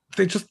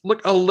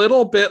look a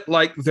little bit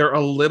like they're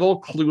a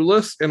little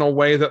clueless in a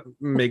way that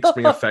makes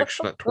me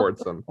affectionate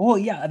towards them. Well,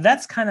 yeah,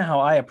 that's kind of how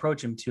I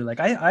approach him too. Like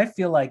I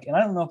feel like, and I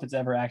don't know if it's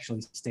ever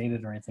actually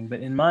stated or anything, but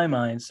in my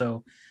mind,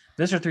 so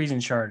Visser 3's in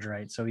charge,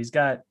 right? So he's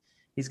got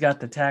the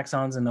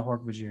Taxons and the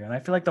Hork-Bajir, and I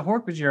feel like the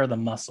Hork-Bajir are the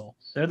muscle.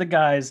 They're the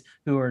guys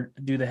who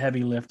do the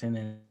heavy lifting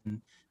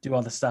and do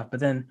all the stuff. But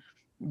then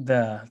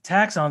the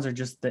Taxons are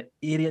just the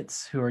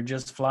idiots who are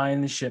just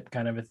flying the ship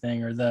kind of a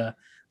thing, or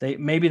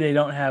they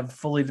don't have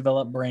fully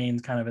developed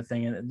brains kind of a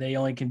thing, and they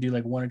only can do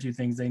like one or two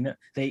things.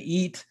 They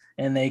eat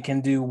and they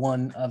can do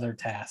one other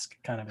task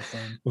kind of a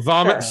thing.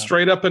 Vomit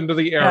straight up into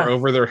the air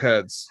over their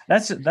heads.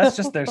 That's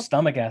just their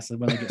stomach acid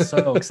when they get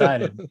so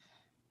excited.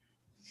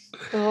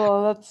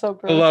 Oh, that's so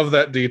gross. I love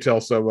that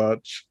detail so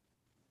much.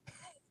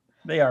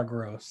 They are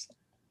gross,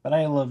 but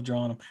I love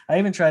drawing them. I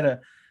even try to,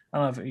 I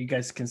don't know if you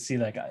guys can see,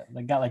 like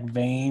they got like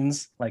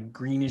veins, like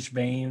greenish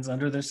veins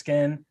under their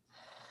skin.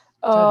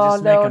 Oh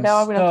no!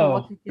 Now I'm gonna have to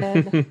look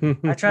again.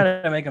 I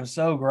try to make them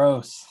so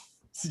gross.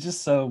 It's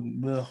just so.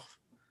 Ugh.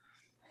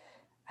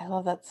 I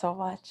love that so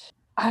much.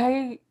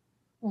 I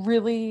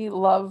really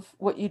love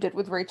what you did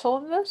with Rachel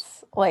in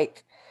this.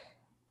 Like,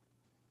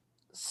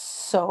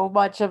 so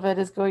much of it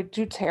is going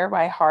to tear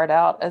my heart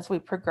out as we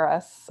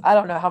progress. I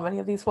don't know how many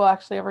of these we'll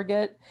actually ever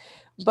get,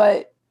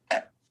 but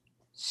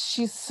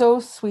she's so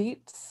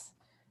sweet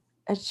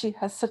and she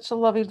has such a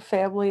loving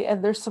family.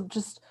 And there's some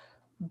just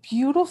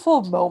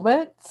beautiful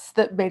moments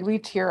that made me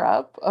tear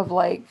up, of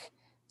like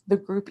the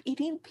group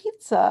eating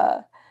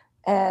pizza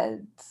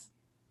and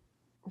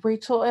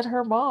Rachel and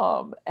her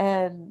mom,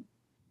 and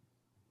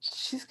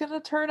she's gonna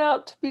turn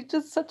out to be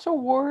just such a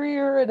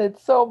warrior, and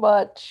it's so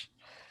much.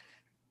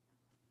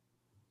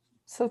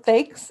 So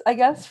thanks, I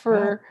guess,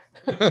 for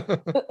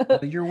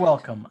You're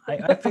welcome.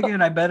 I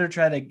figured I better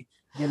try to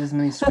get as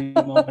many sweet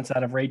moments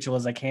out of Rachel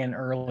as I can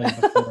early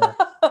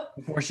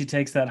before she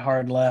takes that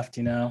hard left,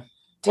 you know.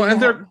 Well,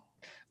 and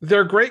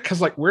they're great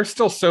because like we're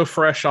still so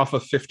fresh off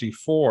of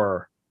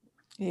 54.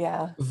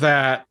 Yeah.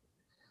 That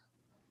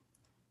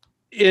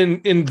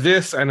in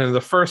this and in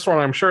the first one,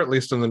 I'm sure at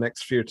least in the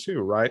next few too,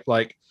 right?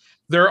 Like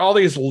there are all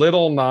these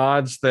little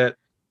nods that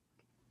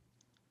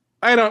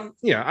I don't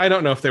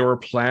know if they were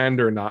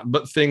planned or not,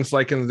 but things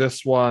like in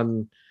this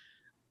one,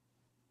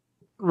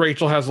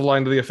 Rachel has a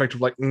line to the effect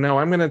of like, no,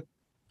 I'm going to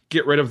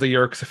get rid of the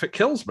Yeerks if it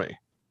kills me.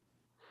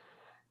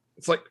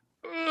 It's like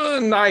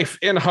knife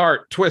in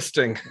heart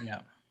twisting.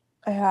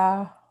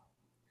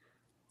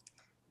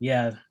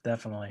 Yeah,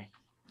 definitely.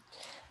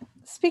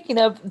 Speaking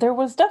of, there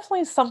was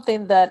definitely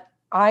something that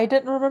I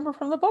didn't remember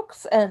from the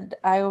books, and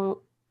I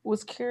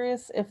was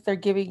curious if they're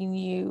giving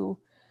you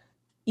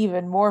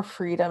even more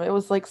freedom. It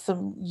was like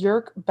some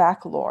Yeerk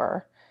back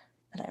lore,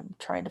 and I'm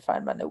trying to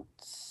find my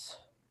notes.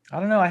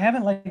 I don't know. I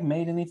haven't like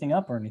made anything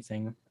up or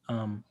anything.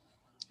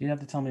 You'd have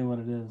to tell me what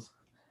it is.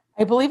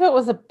 I believe it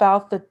was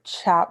about the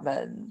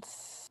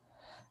Chapmans.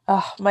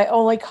 My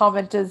only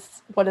comment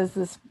is, what is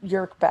this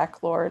Yeerk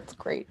back lore? It's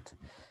great.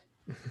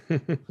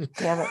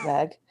 Damn it,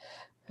 Meg.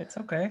 It's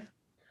okay.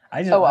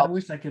 I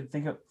wish I could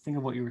think of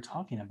what you were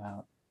talking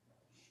about.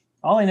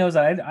 All I know is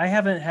that I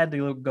haven't had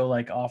to go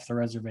like off the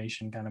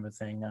reservation kind of a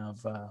thing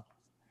of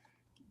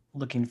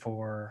looking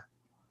for,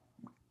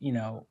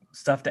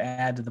 stuff to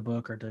add to the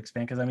book or to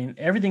expand. Because I mean,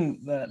 everything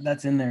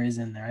that's in there is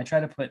in there. I try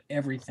to put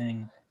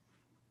everything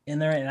in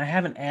there, and I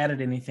haven't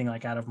added anything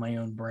like out of my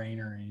own brain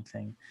or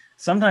anything.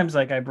 Sometimes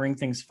like I bring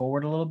things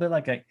forward a little bit.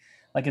 Like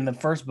in the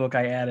first book,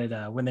 I added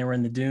when they were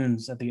in the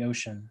dunes at the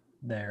ocean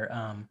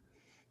there.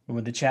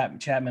 With the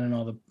Chapman and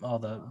all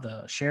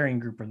the sharing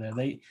group are there.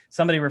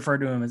 Somebody referred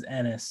to him as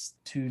Ennis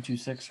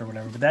 226 or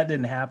whatever, but that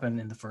didn't happen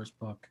in the first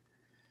book.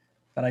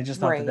 But I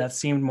just thought that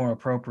seemed more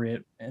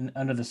appropriate, and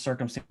under the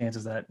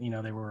circumstances that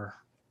they were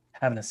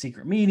having a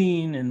secret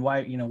meeting, and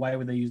why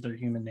would they use their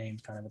human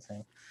names, kind of a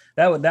thing.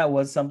 That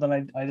was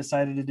something I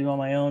decided to do on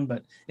my own,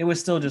 but it was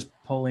still just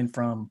pulling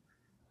from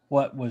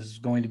what was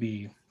going to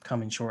be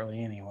coming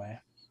shortly anyway.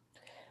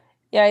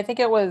 Yeah, I think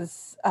it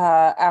was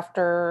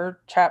after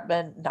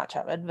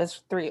Visser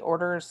 3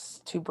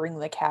 orders to bring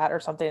the cat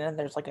or something, and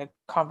there's like a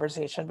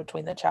conversation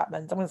between the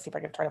Chapmans. I'm going to see if I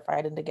can try to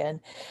find it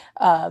again.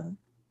 And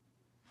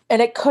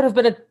it could have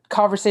been a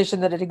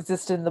conversation that had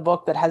existed in the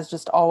book that has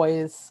just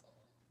always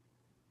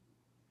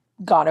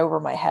gone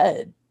over my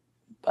head.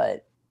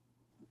 But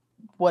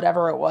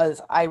whatever it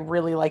was, I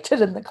really liked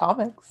it in the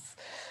comics.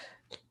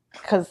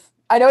 Because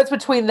I know it's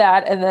between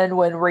that and then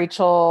when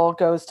Rachel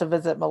goes to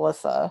visit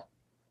Melissa.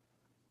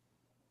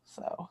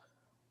 So,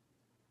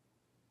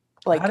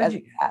 like,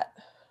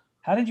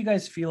 how did you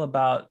guys feel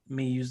about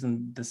me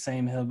using the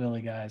same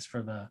hillbilly guys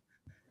for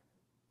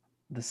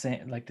the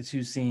same, like the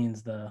two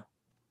scenes, the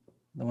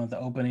one with the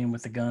opening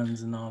with the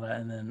guns and all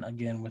that, and then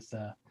again with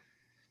the.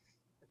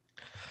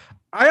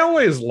 I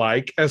always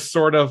like as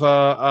sort of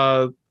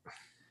a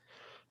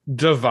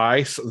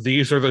device,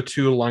 these are the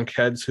two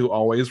lunkheads who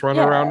always run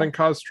Yeah. around and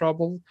cause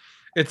trouble.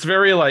 It's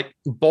very like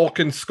Bulk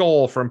and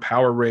Skull from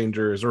Power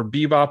Rangers or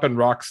Bebop and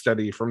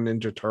Rocksteady from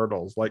Ninja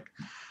Turtles. Like,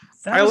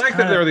 That I was like that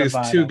kinda there are the these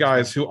vibe I two was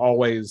guys going who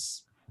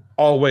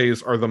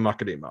always are the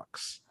muckety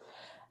mucks.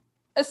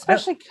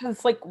 Especially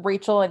because like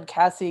Rachel and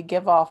Cassie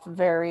give off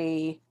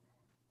very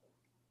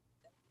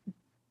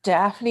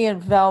Daphne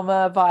and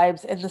Velma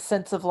vibes in the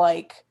sense of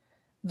like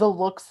the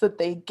looks that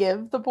they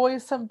give the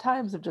boys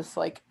sometimes of just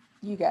like,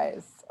 you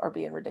guys are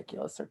being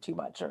ridiculous or too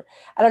much, or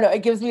I don't know.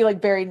 It gives me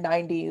like very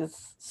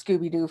 90s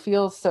Scooby Doo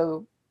feels.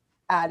 So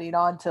adding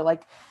on to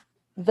like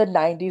the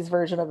 90s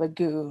version of a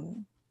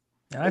goon.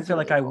 And I It's feel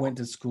like really I cool. went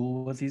to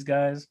school with these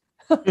guys.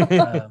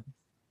 Uh,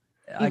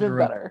 I Even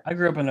grew up. better. I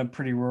grew up in a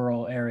pretty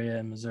rural area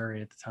in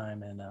Missouri at the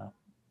time, and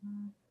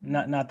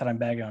not that I'm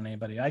bagging on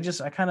anybody. I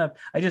just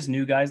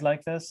knew guys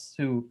like this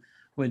who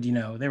would,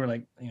 they were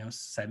like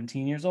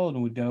 17 years old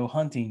and would go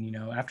hunting,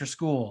 after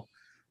school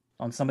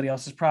on somebody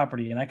else's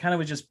property, and I kind of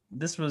was just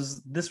this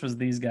was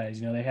these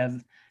guys.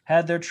 They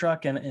had their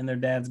truck and their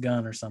dad's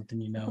gun or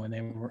something,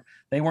 and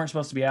they weren't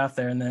supposed to be out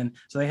there, and then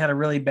so they had a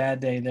really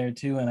bad day there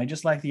too, and I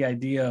just like the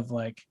idea of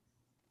like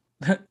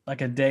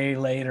like a day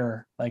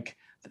later, like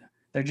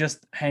they're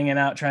just hanging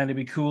out, trying to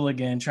be cool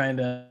again, trying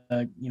to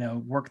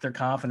work their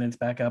confidence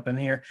back up. And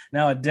here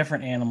now a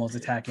different animal is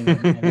attacking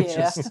them. And it's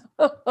Yeah. just,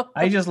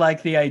 I just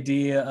like the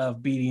idea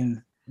of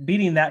beating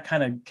that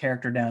kind of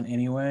character down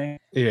anyway.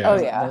 Yeah. Oh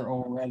yeah.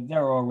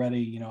 They're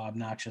already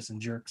obnoxious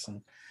and jerks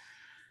and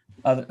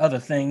other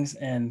things.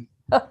 And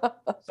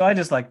so I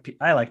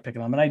like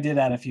picking them. And I did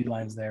add a few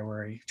lines there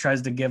where he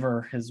tries to give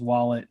her his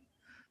wallet,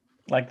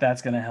 like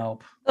that's going to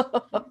help,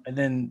 and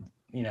then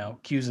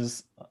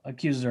accuses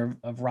her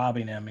of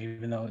robbing him,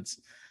 even though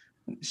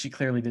she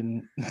clearly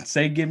didn't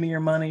say give me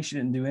your money. She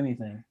didn't do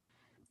anything.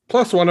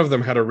 Plus, one of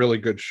them had a really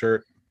good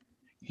shirt.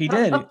 He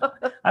did.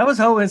 I was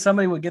hoping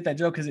somebody would get that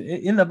joke because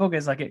in the book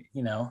it's like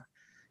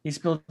he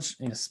spilled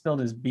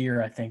his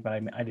beer, I think, but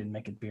I didn't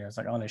make it beer. It's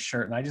like on his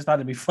shirt, and I just thought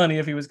it'd be funny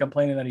if he was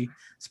complaining that he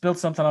spilled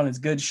something on his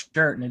good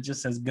shirt and it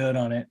just says good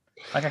on it.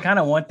 Like I kind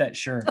of want that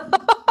shirt.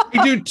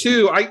 I do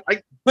too. I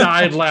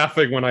died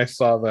laughing when I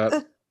saw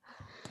that.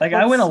 Like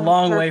I That's went a so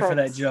long way for that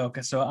perfect. joke,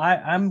 so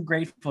I'm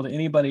grateful to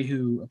anybody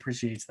who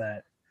appreciates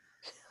that.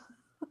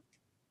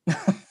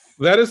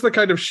 That is the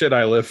kind of shit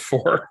I live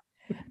for.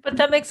 But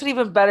that makes it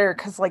even better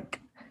because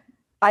like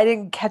I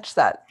didn't catch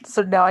that.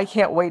 So now I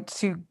can't wait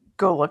to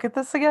go look at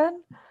this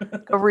again.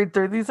 Go read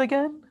through these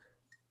again.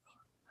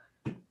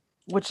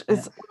 Which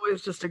is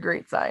always just a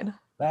great sign.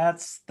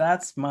 That's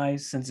my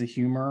sense of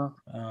humor.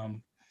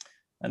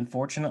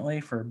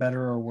 Unfortunately, for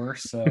better or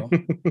worse. So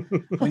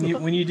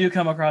when you do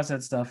come across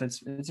that stuff,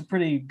 it's a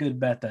pretty good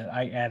bet that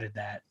I added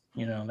that.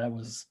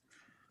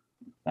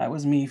 That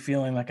was me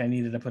feeling like I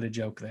needed to put a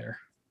joke there.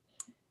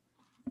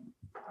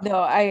 No,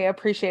 I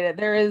appreciate it.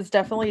 There is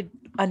definitely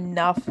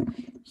enough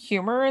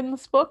humor in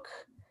this book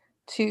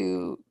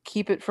to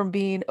keep it from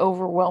being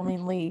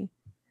overwhelmingly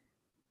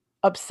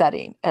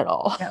upsetting at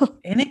all. Yeah,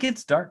 and it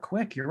gets dark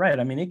quick. You're right.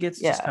 I mean, it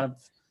gets just Yeah. kind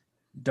of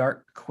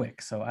dark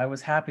quick. So I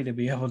was happy to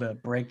be able to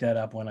break that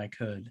up when I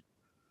could.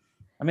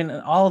 I mean,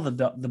 all of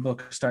the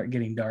books start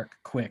getting dark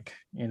quick,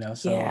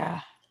 so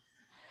Yeah.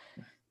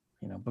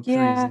 book 3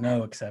 Yeah. is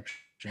no exception.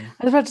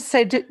 I was about to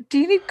say, do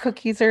you need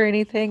cookies or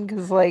anything?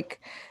 Because, like,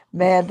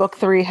 man, book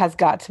 3 has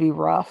got to be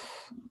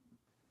rough.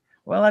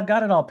 Well, I've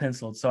got it all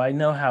penciled, so I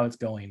know how it's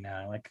going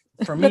now. Like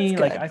for me,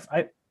 That's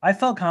like I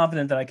felt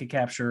confident that I could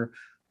capture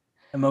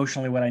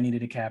emotionally what I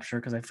needed to capture,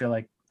 because I feel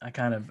like I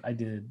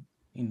did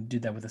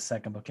that with the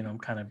second book. I'm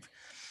kind of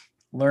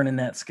learning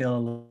that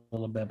skill a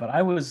little bit. But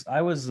I was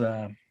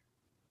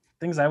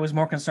things I was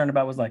more concerned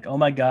about was like, oh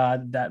my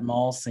God, that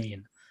mall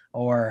scene,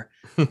 or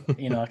because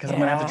I'm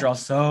gonna have to Yeah. draw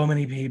so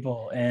many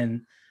people,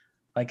 and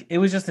like it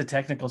was just the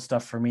technical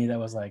stuff for me that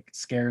was like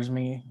scares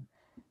me.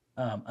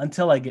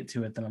 Until I get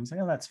to it, then I'm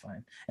like, oh, that's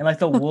fine. And like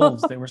the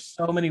wolves, there were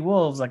so many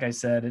wolves. Like I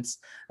said,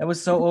 I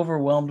was so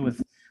overwhelmed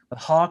with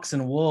hawks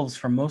and wolves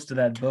for most of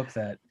that book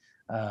that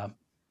I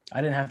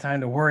didn't have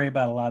time to worry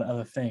about a lot of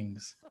other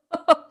things,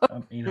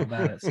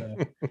 about it.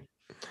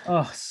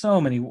 So,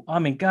 so many. I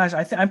mean, gosh,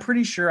 I'm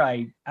pretty sure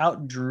I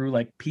outdrew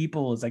like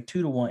people is like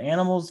 2-1.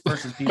 Animals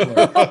versus people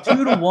are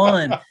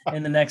 2-1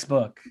 in the next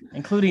book,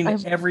 including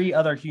every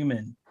other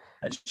human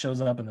that shows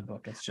up in the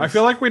book. It's just, I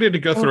feel like we need to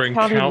go through and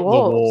count the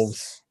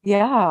wolves.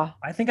 Yeah.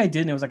 I think I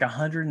did, and it was like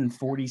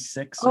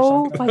 146 or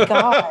Oh something. my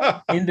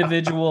God.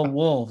 Individual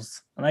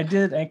wolves. And I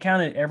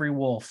counted every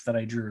wolf that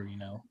I drew,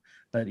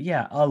 But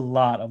yeah, a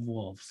lot of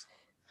wolves.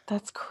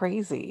 That's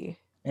crazy.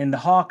 And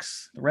the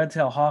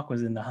red-tailed hawk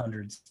was in the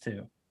hundreds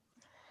too.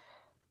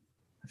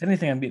 If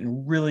anything, I'm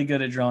getting really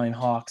good at drawing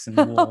hawks and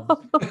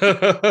wolves.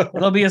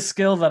 It'll be a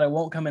skill that I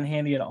won't come in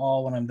handy at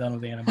all when I'm done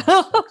with animals.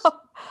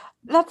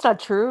 That's not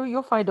true.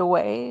 You'll find a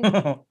way.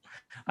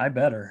 I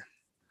better.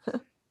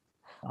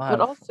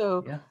 But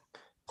also,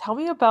 tell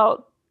me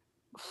about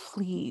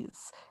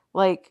fleas.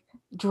 Like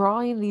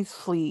drawing these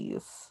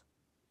fleas.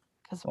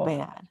 Because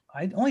man,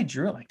 I only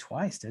drew it like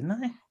twice, didn't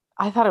I?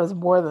 I thought it was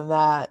more than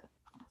that.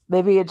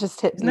 Maybe it just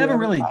hit He's me never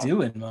every really time.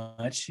 doing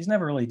much. He's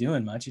never really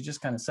doing much. He's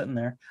just kind of sitting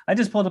there. I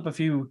just pulled up a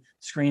few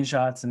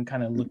screenshots and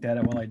kind of looked at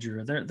it while I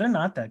drew. They're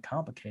not that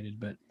complicated,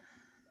 but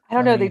I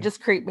don't I know. They mean, just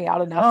creep me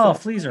out enough. oh, That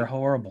fleas are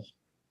horrible.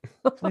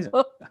 Fleas.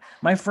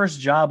 My first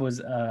job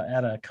was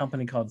at a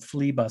company called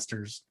Flea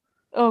Busters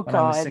oh when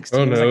I was God, 16.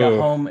 Oh, It was like a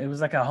no. home. It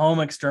was like a home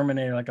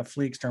exterminator, like a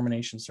flea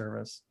extermination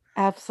service.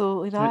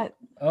 absolutely So not.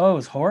 oh, it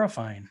was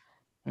horrifying.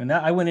 And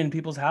that I went in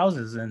people's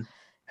houses and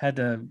had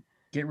to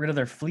get rid of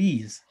their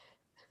fleas.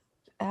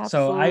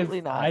 So Absolutely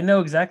I not. know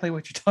exactly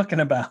what you're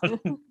talking about.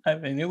 I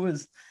mean, it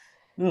was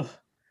ugh.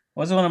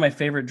 Wasn't one of my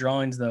favorite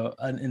drawings though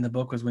in the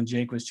book was when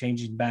Jake was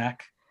changing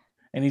back,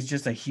 and he's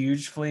just a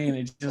huge flea,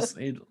 and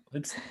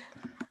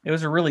it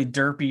was a really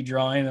derpy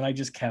drawing, and I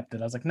just kept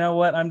it. I was like, no,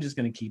 what? I'm just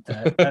gonna keep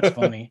that. That's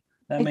funny.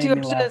 That I made do me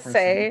have laugh to for a second.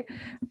 say,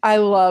 I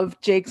love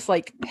Jake's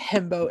like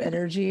himbo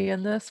energy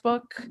in this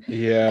book, and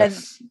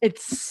Yes.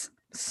 it's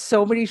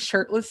so many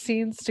shirtless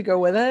scenes to go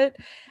with it.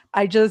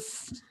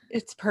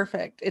 It's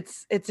perfect.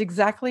 It's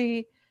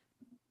exactly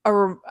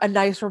a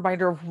nice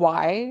reminder of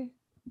why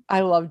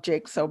I loved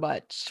Jake so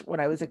much when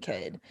I was a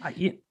kid.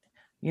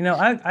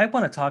 I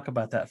want to talk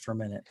about that for a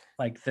minute,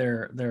 like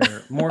their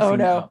Oh morphine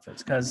no.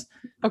 outfits, because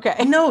Okay.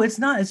 no, it's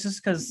not. It's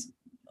just because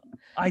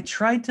I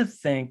tried to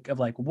think of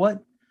like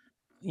what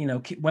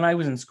when I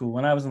was in school,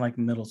 when I was in like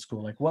middle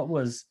school, like what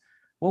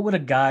would a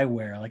guy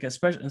wear? Like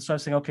especially, and so I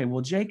was saying, okay,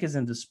 well, Jake is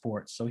into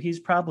sports, so he's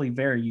probably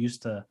very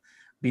used to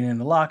being in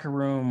the locker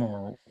room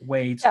or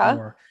weights Yeah.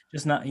 or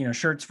just not,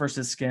 shirts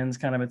versus skins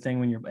kind of a thing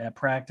when you're at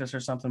practice or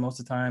something. Most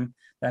of the time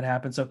that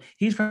happens. So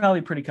he's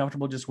probably pretty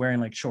comfortable just wearing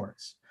like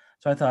shorts.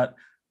 So I thought,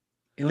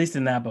 at least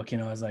in that book,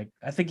 I was like,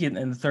 I think in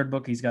the third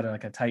book, he's got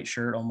like a tight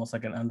shirt, almost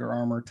like an Under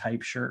Armour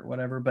type shirt,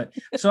 whatever. But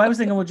so I was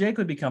thinking, well, Jake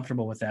would be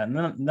comfortable with that. And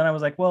then I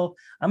was like, well,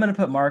 I'm going to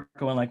put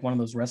Marco in like one of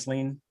those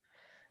wrestling,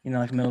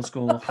 like middle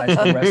school, high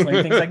school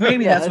wrestling things. Like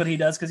maybe that's what he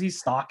does because he's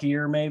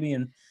stockier, maybe.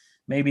 And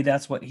maybe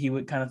that's what he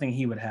would kind of think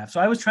he would have.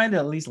 So I was trying to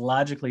at least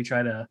logically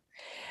try to,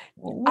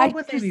 well, what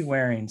would they be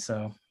wearing?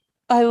 So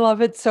I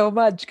love it so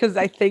much because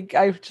I think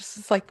I just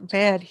was like,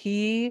 man,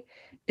 he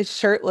is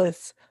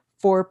shirtless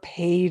for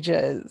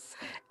pages.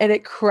 And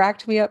it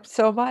cracked me up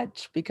so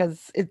much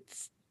because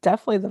it's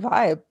definitely the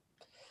vibe.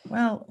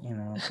 well,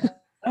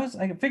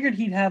 I figured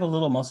he'd have a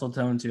little muscle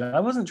tone too. I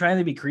wasn't trying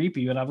to be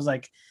creepy, but I was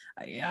like,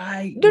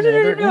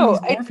 they're in No.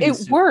 these morphine It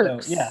suits.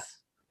 works. So, yeah.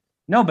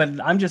 No,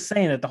 but I'm just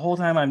saying that the whole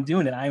time I'm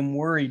doing it, I'm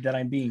worried that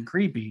I'm being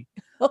creepy.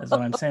 That's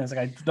what I'm saying. It's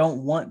like I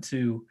don't want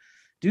to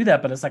do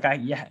that, but it's like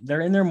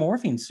they're in their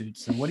morphine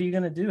suits. So what are you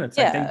gonna do? It's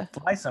like they Yeah.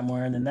 fly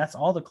somewhere and then that's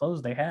all the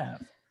clothes they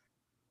have.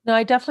 No,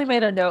 I definitely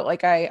made a note.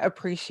 Like I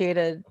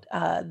appreciated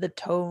the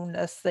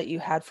toneness that you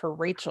had for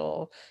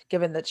Rachel,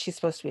 given that she's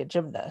supposed to be a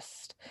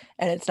gymnast.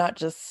 And it's not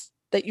just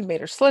that you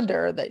made her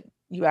slender, that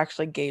you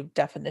actually gave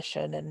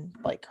definition in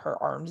like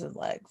her arms and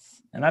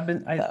legs. And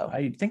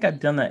I think I've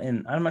done that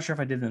I'm not sure if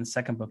I did it in the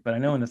second book, but I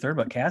know in the third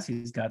book,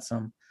 Cassie's got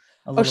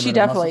a little she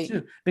bit of muscle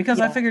definitely, too, because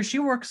I yeah. figure she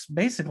works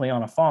basically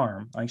on a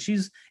farm. Like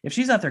if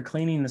she's out there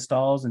cleaning the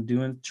stalls and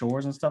doing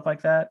chores and stuff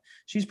like that,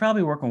 she's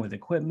probably working with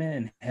equipment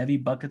and heavy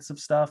buckets of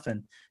stuff.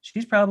 And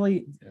she's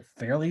probably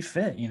fairly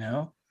fit,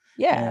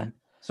 Yeah. And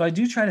so I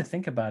do try to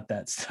think about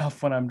that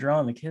stuff when I'm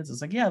drawing the kids.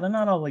 It's like, yeah, they're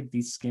not all like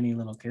these skinny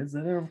little kids.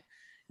 They're,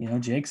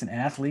 Jake's an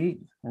athlete,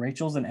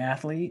 Rachel's an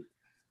athlete.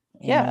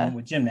 Yeah. And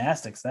with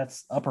gymnastics,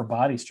 that's upper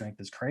body strength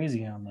is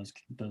crazy on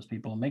those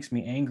people. It makes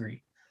me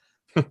angry.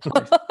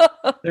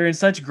 They're in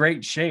such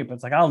great shape.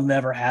 It's like I'll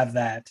never have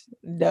that.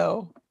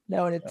 No,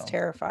 and it's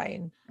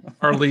terrifying.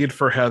 Our lead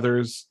for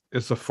Heathers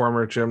is a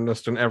former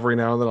gymnast, and every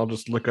now and then I'll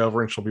just look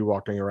over and she'll be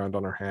walking around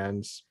on her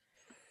hands.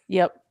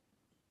 Yep.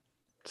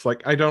 It's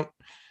like I don't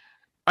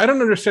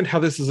understand how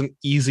this is an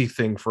easy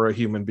thing for a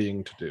human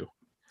being to do.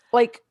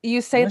 Like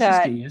you say Let's just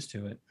that, get used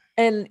to it.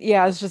 and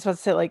yeah, I was just about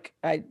to say, like,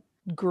 I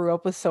grew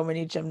up with so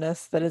many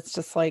gymnasts that it's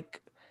just like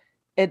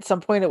at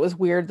some point it was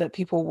weird that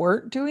people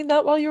weren't doing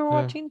that while you were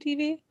watching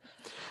TV.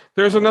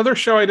 There's another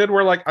show I did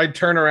where like I'd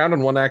turn around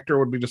and one actor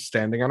would be just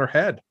standing on her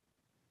head.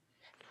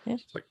 Yeah.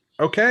 It's like,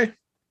 okay,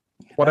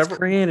 whatever, that's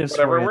creatives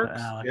whatever for you,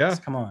 works. Alex. Yeah,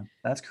 Come on,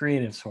 that's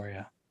creatives for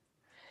you.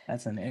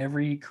 That's in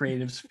every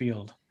creatives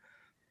field,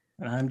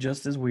 and I'm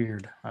just as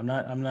weird. I'm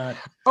not.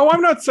 Oh,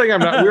 I'm not saying I'm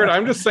not weird.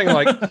 I'm just saying,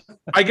 like,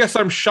 I guess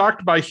I'm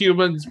shocked by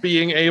humans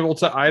being able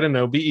to, I don't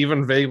know, be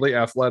even vaguely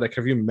athletic.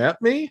 Have you met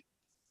me?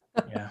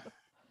 Yeah.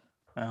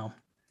 Well,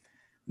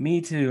 me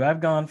too.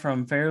 I've gone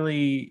from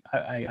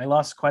I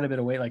lost quite a bit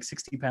of weight, like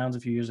 60 pounds a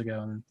few years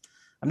ago, and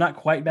I'm not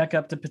quite back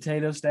up to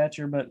potato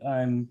stature, but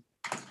I'm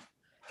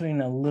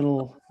putting a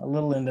little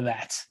into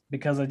that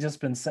because I've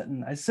just been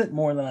sitting. I sit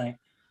more than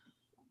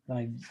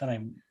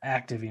I'm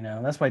active.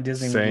 That's why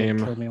Disney Same.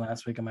 killed me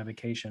last week on my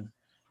vacation.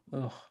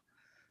 Ugh,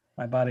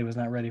 my body was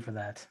not ready for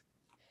that.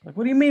 Like,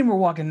 what do you mean we're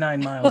walking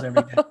 9 miles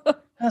every day?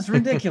 That's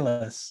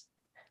ridiculous.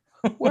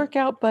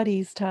 Workout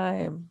buddies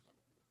time.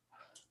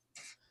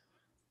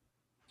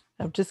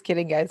 I'm just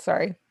kidding, guys.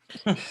 Sorry.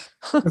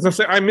 As I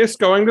say, I miss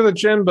going to the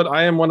gym, but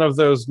I am one of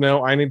those,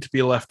 no, I need to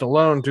be left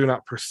alone. Do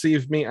not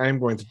perceive me. I am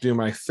going to do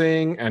my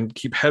thing and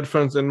keep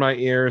headphones in my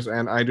ears,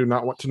 and I do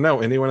not want to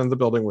know anyone in the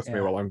building with me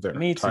Yeah, while I'm there.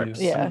 Me too.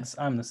 Types. Yeah.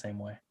 I'm the same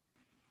way.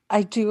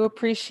 I do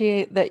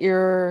appreciate that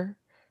your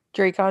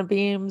Dracon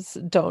beams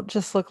don't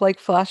just look like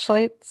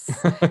flashlights.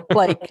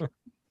 Like,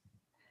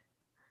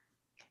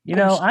 You I'm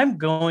know, sh- I'm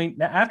going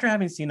after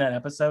having seen that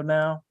episode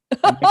now.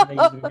 and maybe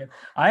they use it again,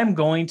 I am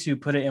going to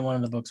put it in one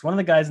of the books. One of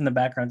the guys in the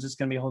background is just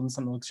going to be holding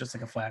something that looks just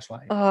like a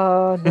flashlight.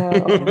 oh And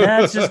no.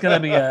 that's just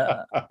going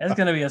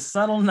to be a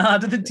subtle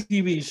nod to the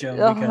TV show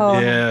because Oh.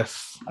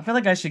 Yes. I feel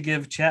like I should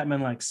give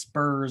Chapman like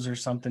spurs or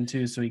something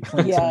too, so he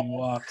clinks when he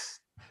walks.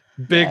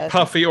 Big Yes.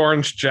 puffy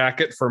orange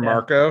jacket for Yeah.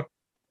 Marco.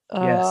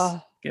 Yes,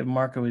 give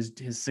Marco his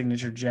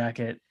signature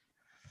jacket.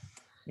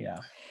 Yeah,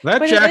 That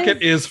But it jacket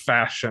is- is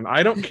fashion.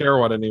 I don't care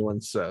what anyone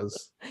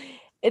says.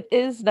 It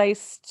is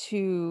nice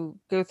to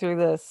go through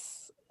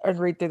this and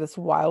read through this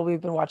while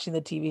we've been watching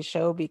the TV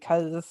show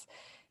because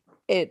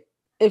it,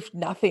 if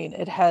nothing,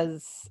 it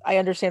has. I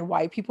understand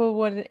why people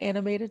want an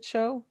animated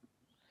show.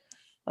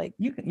 Like,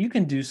 you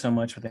can do so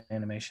much with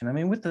animation. I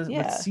mean, with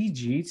Yeah.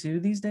 CG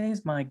too these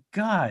days. My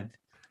God,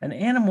 an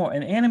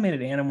animated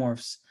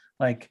Animorphs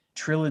like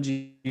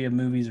trilogy of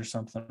movies or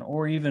something,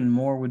 or even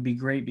more would be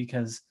great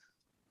because.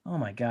 Oh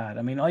my God.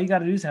 I mean, all you got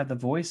to do is have the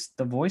voice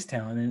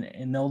talent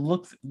and they'll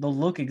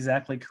look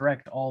exactly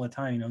correct all the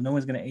time. You know, no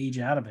one's going to age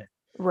out of it.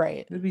 right.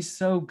 It would be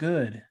so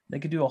good. They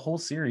could do a whole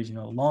series, a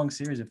long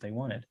series if they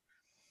wanted.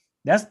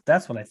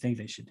 That's what I think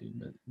they should do,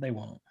 but they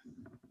won't.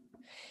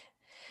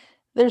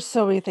 There's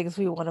so many things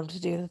we want them to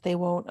do that they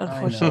won't, I know.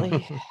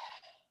 unfortunately.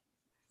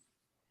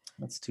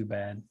 That's too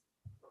bad.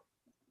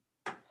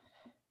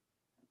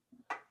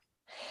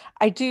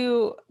 I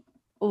do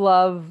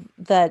love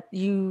that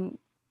you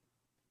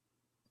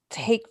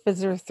take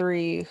Visitor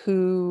 3,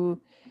 who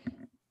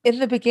in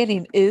the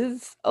beginning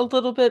is a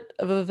little bit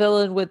of a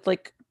villain with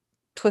like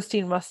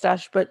twisting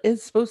mustache, but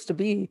is supposed to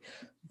be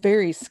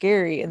very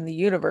scary in the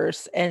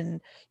universe.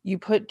 And you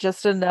put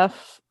just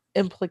enough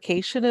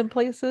implication in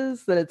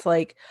places that it's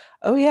like,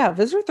 oh yeah,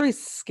 Visitor 3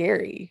 is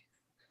scary.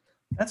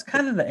 That's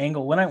kind of the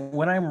angle when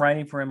I'm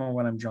writing for him or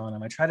when I'm drawing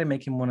him. I try to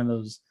make him one of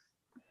those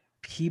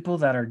people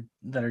that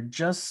are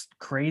just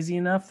crazy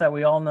enough that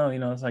we all know,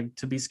 it's like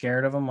to be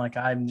scared of him. Like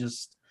I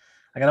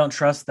don't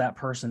trust that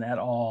person at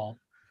all.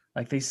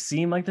 Like they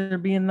seem like they're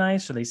being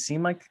nice or they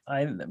seem like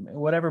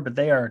whatever, but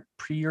they are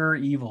pure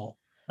evil,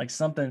 like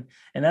something.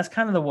 And that's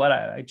kind of what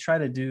I try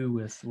to do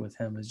with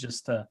him is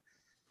just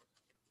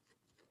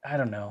I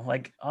don't know,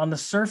 like on the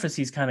surface,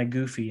 he's kind of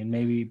goofy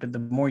and but the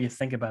more you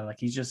think about it, like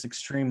he's just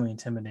extremely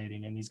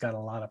intimidating and he's got a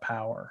lot of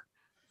power.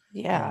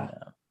 Yeah. And,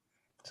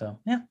 so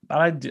yeah, but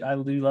I do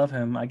love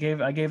him. I gave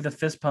the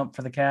fist pump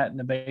for the cat in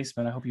the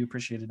basement. I hope you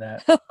appreciated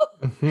that.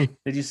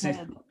 Did you see?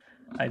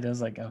 I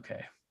was like,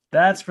 okay,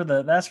 that's for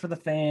the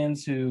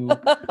fans who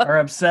are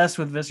obsessed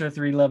with Visser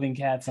 3 loving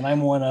cats, and I'm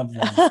one of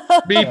them.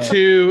 Me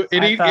too.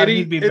 I thought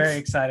he'd be very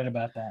excited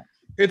about that.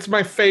 It's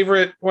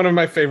one of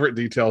my favorite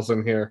details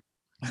in here.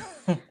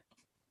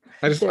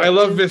 I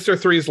love Visser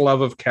 3's love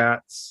of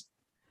cats.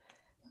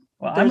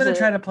 Well, I'm gonna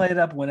try to play it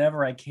up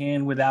whenever I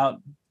can without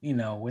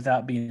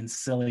being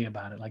silly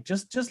about it. Like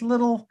just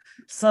little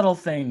subtle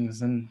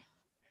things and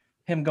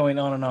him going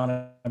on and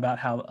on about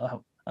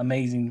how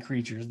amazing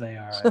creatures they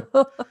are.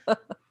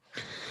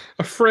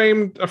 A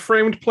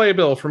framed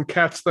playbill from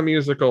Cats the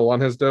Musical on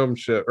his dome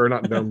ship, or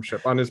not dome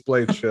ship, on his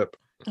blade ship.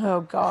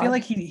 Oh God. I feel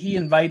like he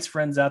invites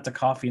friends out to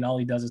coffee and all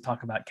he does is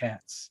talk about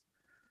cats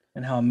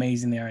and how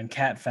amazing they are and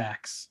cat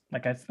facts.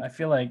 Like I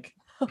feel like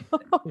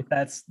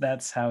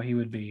that's how he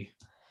would be.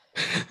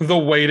 The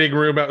waiting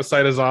room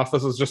outside his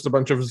office is just a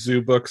bunch of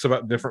zoo books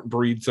about different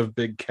breeds of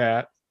big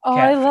cat. Oh,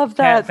 I love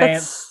that.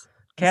 That's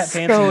Cat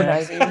so Fancy.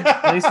 nice.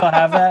 Do they still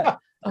have that?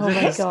 Oh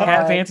my Is God.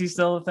 Cat Fancy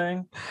still a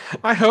thing?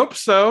 I hope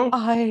so.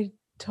 I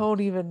don't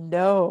even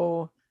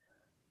know.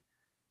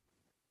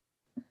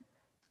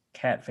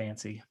 Cat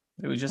Fancy.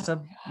 It was just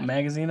a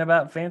magazine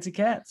about fancy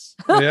cats.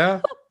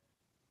 Yeah.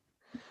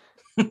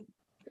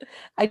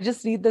 I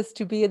just need this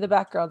to be in the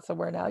background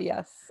somewhere now.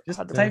 Yes. Just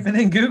 100%. type it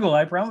in Google.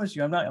 I promise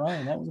you, I'm not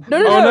lying. That was No,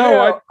 Oh,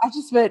 no, I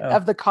just meant Oh.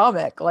 of the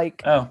comic.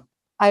 Like Oh,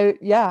 I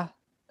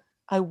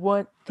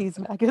want these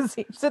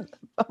magazines.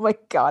 Oh my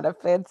God, a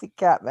fancy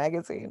cat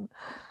magazine.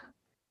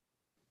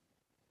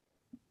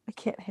 I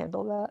can't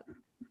handle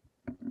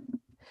that.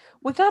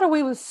 We got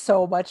away with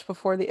so much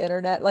before the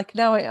internet. Like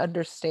now I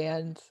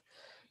understand.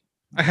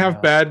 I have Yeah.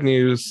 bad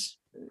news.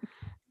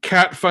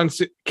 Cat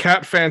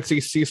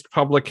Fancy ceased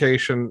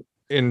publication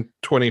in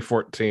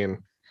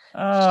 2014. Oh,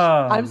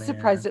 I'm man.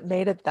 surprised it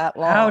made it that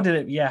long. How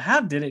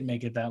did it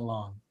make it that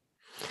long?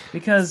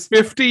 Because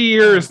 50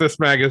 years this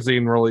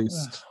magazine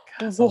released.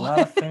 God, that's a lot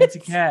of fancy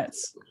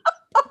cats.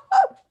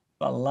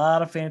 A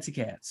lot of fancy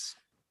cats.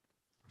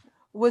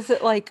 Was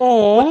it like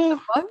Oh,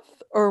 a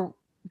month or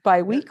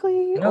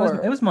bi-weekly? No,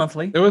 or it was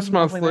monthly. It was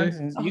monthly.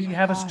 magazines. Oh You can my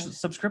have a God.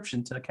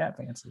 subscription to Cat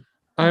Fancy.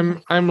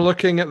 I'm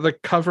looking at the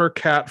cover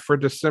cat for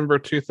December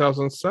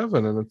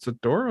 2007, and it's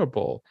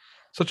adorable.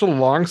 Such a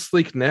long,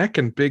 sleek neck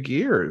and big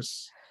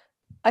ears.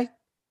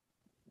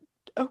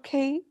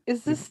 Okay,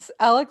 is this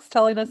Alex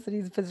telling us that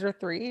he's Visitor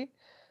 3?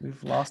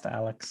 We've lost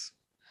Alex.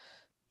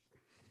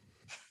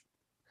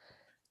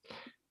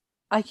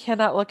 I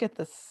cannot look at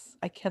this.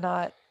 I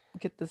cannot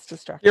get this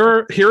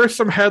distracted. Here are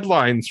some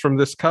headlines from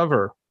this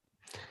cover.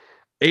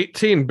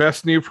 18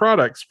 best new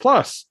products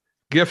plus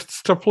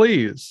gifts to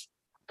please.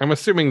 I'm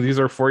assuming these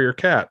are for your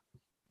cat.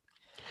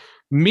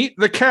 Meet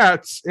the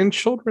cats in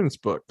children's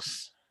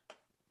books.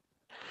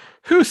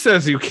 Who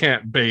says you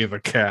can't bathe a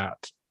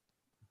cat?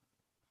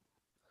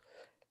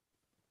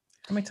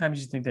 How many times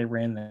do you think they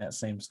ran that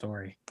same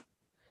story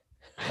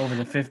over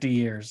the 50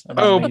 years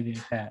about bathing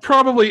a cat?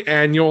 Probably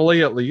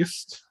annually at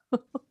least.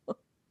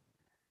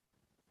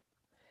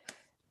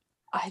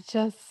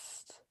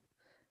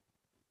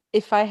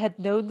 If I had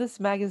known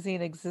this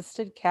magazine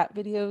existed, cat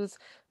videos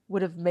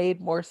would have made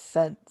more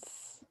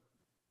sense.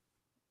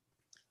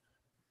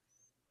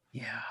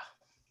 Yeah.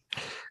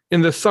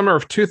 In the summer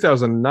of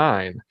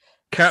 2009,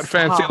 Cat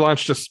Fancy Stop.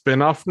 launched a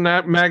spin-off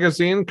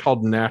magazine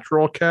called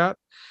Natural Cat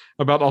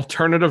about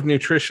alternative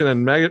nutrition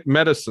and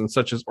medicine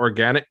such as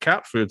organic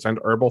cat foods and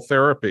herbal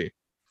therapy.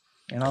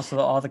 And also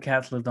all the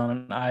cats lived on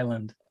an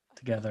island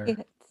together.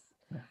 Yes.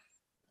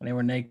 And they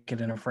were naked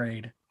and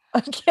afraid.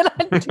 I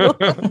cannot do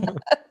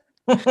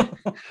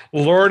it.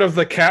 Lord of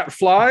the Cat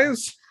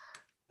Flies?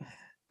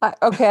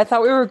 Okay, I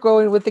thought we were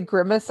going with the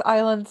Grimace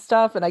Island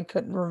stuff, and I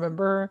couldn't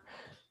remember.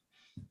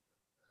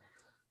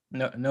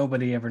 No,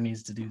 nobody ever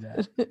needs to do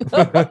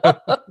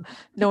that.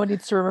 No one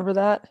needs to remember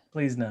that.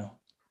 Please no.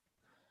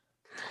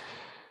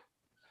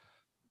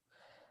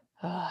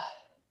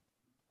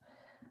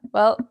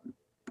 Well,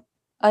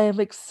 I am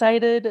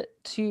excited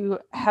to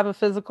have a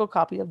physical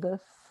copy of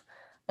this.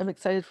 I'm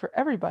excited for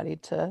everybody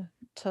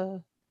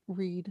to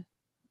read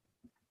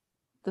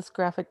this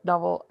graphic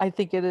novel. I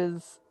think it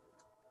is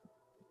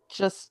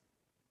just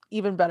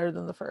even better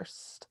than the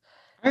first.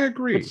 I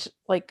agree. Which,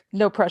 like,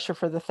 no pressure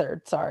for the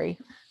third. Sorry.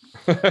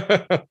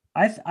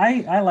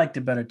 I liked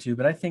it better too,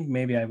 but I think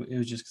maybe it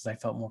was just because I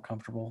felt more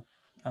comfortable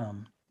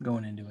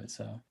going into it.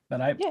 So,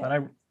 but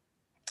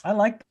I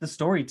liked the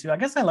story too. I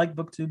guess I like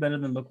book 2 better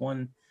than book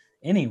 1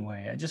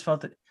 anyway. I just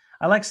felt that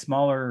I like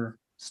smaller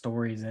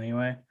stories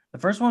anyway. The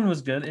first one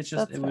was good. It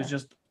was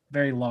just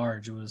very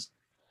large. It was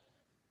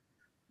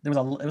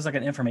like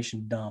an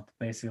information dump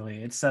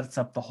basically. It sets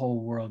up the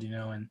whole world,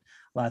 and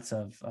lots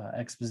of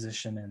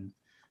exposition and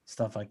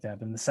stuff like that.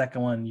 But in the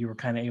second one, you were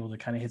kind of able to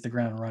kind of hit the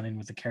ground running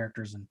with the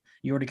characters, and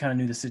you already kind of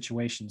knew the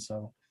situation.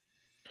 So,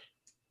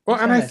 well,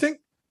 and I think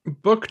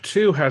book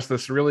 2 has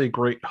this really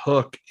great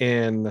hook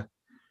in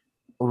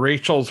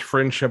Rachel's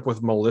friendship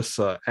with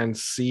Melissa and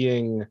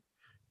seeing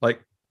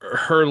like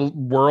her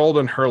world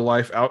and her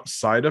life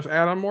outside of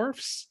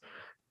Animorphs,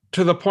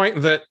 to the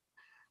point that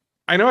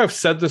I know I've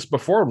said this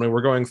before when we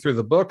were going through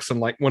the books, and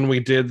like when we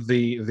did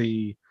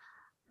the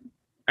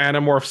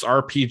Animorphs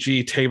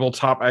RPG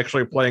tabletop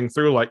actually playing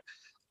through, like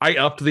I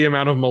upped the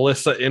amount of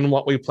Melissa in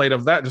what we played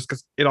of that, just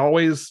because I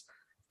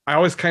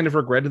always kind of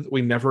regretted that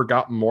we never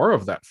got more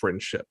of that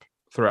friendship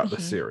throughout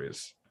the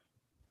series.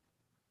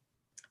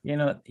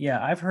 Yeah,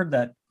 I've heard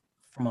that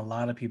from a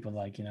lot of people.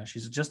 Like,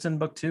 she's just in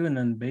book 2, and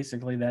then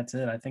basically that's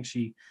it. I think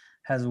she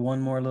has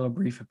one more little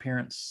brief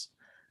appearance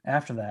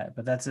after that,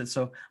 but that's it.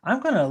 So I'm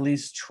going to at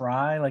least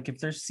try, like if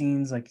there's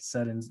scenes like you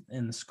said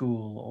in the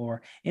school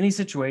or any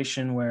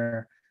situation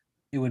where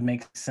it would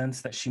make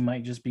sense that she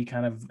might just be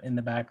kind of in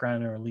the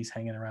background or at least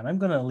hanging around, I'm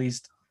going to at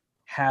least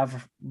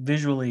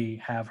visually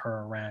have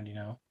her around,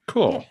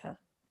 Cool. Yeah.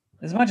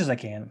 As much as I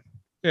can.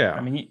 Yeah.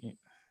 I mean,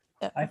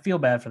 I feel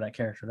bad for that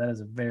character. That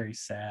is a very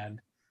sad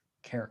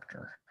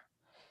character.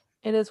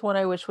 It is one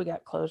I wish we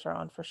got closure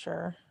on for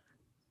sure.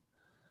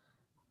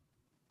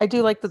 I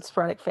do like that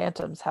Sporadic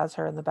Phantoms has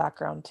her in the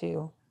background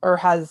too, or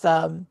has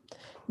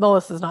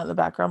Melissa's not in the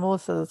background.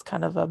 Melissa is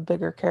kind of a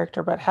bigger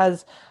character, but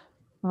has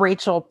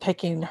Rachel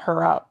picking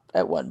her up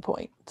at one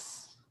point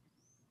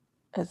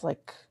as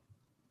like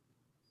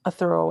a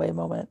throwaway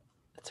moment.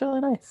 It's really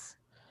nice.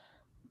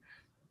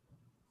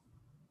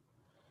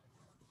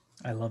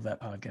 I love that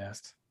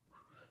podcast.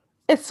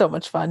 It's so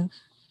much fun.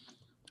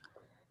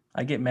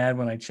 I get mad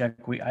when I check.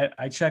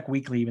 I check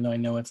weekly, even though I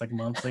know it's like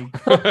monthly.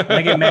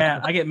 I get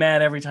mad. I get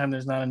mad every time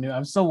there's not a new.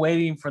 I'm still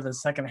waiting for the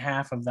second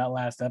half of that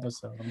last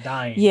episode. I'm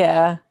dying.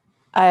 Yeah,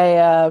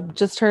 I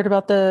just heard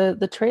about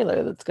the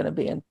trailer that's going to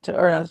be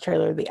or not the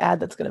trailer, the ad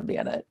that's going to be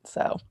in it.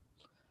 So,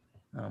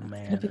 oh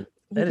man,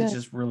 that is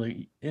just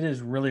really. It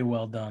is really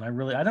well done.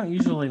 I don't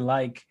usually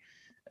like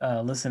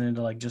listening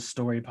to like just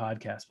story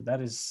podcasts, but that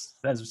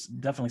has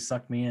definitely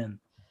sucked me in.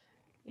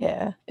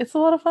 Yeah, it's a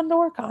lot of fun to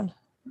work on.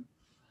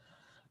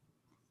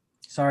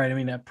 Sorry, I didn't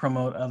mean to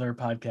promote other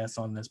podcasts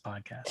on this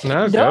podcast.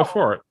 No, go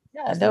for it.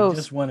 Yeah,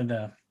 just wanted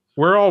to.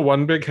 We're all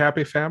one big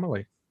happy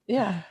family.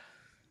 Yeah,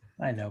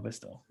 I know, but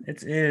still,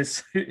 it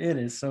is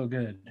so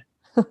good.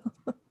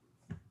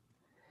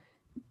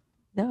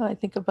 No, I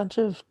think a bunch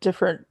of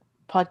different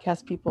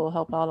podcast people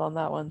help out on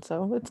that one,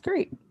 so it's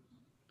great.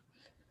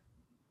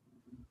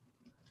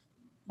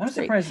 I'm It's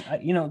great. surprised.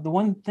 The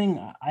one thing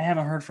I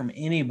haven't heard from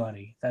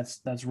anybody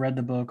that's read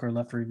the book or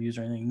left reviews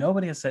or anything.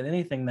 Nobody has said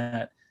anything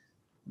that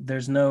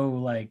there's no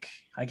like,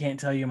 I can't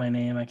tell you my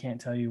name, I can't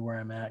tell you where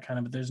I'm at, kind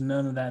of. But there's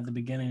none of that at the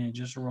beginning. It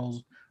just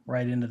rolls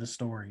right into the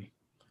story.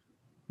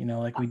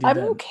 Like we did. I'm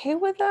that. okay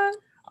with that.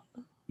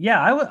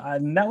 Yeah,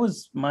 that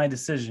was my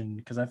decision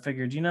because I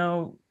figured,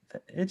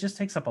 it just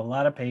takes up a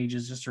lot of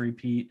pages just to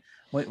repeat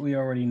what we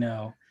already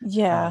know.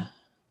 Yeah.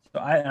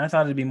 So I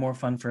thought it'd be more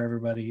fun for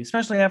everybody,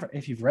 especially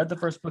if you've read the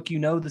first book,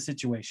 the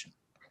situation.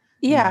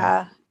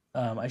 Yeah.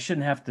 I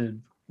shouldn't have to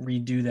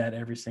redo that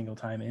every single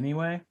time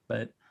anyway,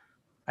 but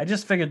I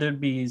just figured there'd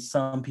be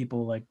some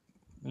people like,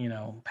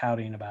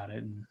 pouting about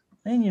it. And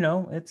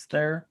it's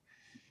there.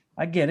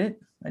 I get it.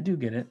 I do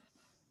get it.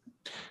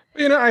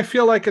 I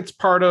feel like it's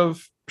part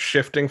of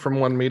shifting from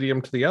one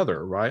medium to the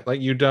other, right?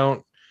 Like you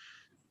don't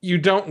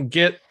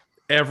get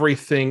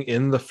everything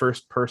in the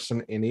first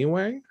person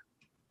anyway.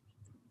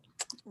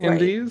 In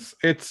these,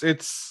 it's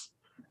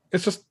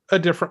just a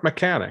different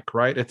mechanic,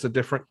 right? It's a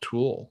different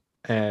tool,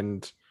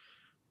 and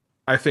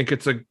I think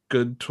it's a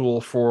good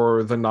tool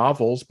for the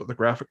novels, but the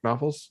graphic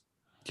novels,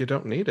 you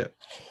don't need it.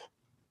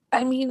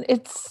 I mean,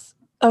 it's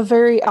a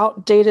very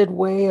outdated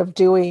way of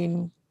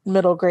doing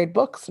middle grade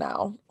books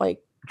now.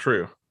 Like,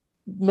 true.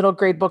 Middle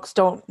grade books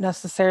don't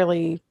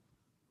necessarily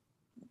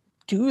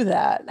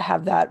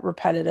have that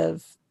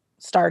repetitive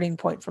starting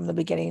point from the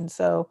beginning.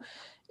 So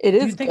it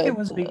is. Do you think it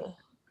was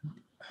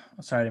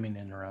Sorry, I didn't mean to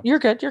interrupt. You're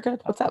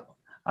good. What's up?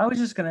 I was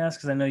just going to ask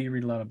because I know you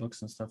read a lot of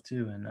books and stuff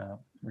too, and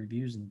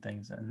reviews and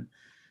things. And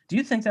do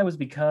you think that was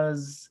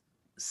because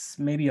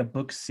maybe a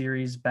book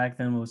series back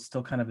then was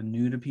still kind of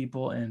new to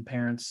people, and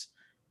parents,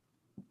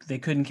 they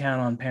couldn't count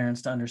on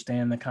parents to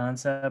understand the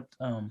concept,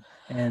 and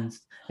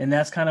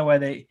that's kind of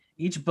why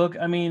each book,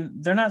 I mean,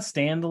 they're not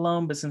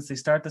standalone, but since they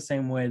start the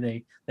same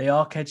way, they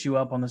all catch you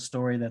up on the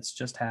story that's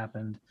just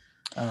happened,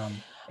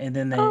 and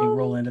then they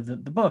roll into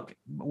the book.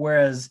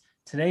 Whereas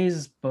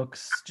today's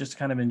books, just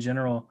kind of in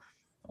general,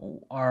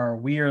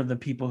 we are the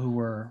people who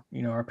were,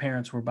 our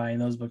parents were buying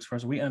those books for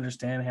us. We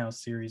understand how a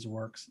series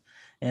works,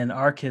 and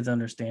our kids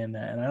understand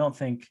that. And I don't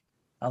think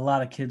a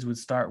lot of kids would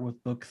start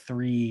with book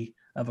 3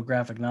 of a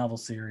graphic novel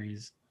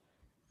series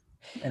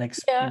and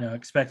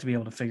expect to be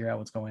able to figure out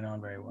what's going on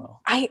very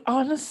well. I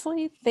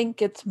honestly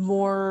think it's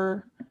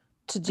more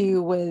to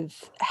do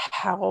with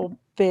how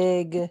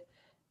big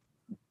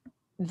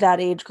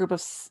that age group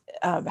of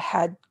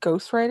had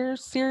ghostwriters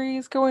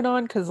series going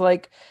on, because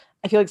like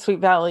I feel like Sweet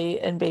Valley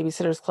and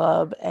Babysitter's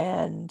Club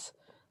and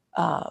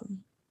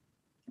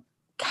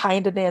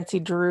kind of Nancy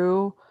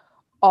Drew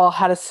all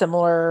had a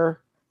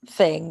similar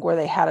thing where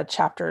they had a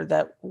chapter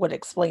that would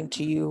explain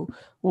to you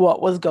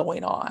what was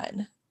going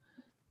on.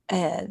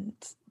 And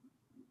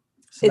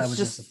so that was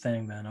just a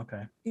thing then.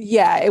 Okay.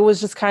 Yeah, it was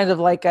just kind of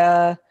like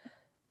a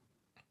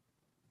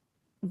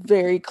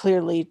very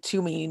clearly,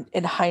 to me,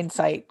 in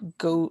hindsight,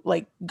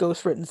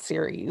 ghost written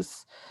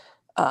series.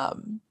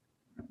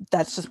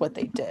 That's just what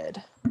they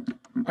did.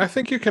 I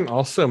think you can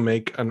also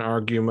make an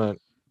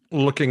argument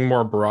looking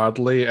more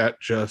broadly at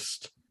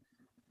just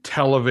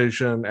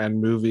television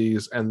and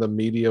movies and the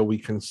media we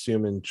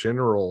consume in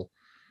general,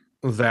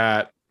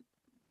 that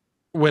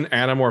when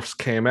Animorphs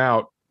came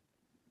out,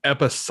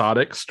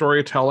 episodic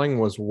storytelling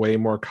was way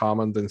more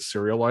common than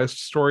serialized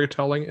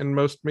storytelling in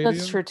most media.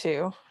 That's true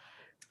too.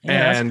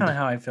 Yeah, that's kind of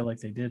how I feel like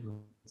they did with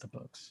the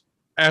books.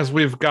 As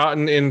we've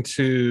gotten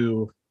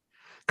into,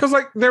 because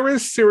like there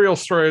is serial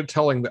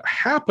storytelling that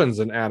happens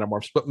in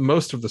Animorphs, but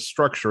most of the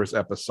structure is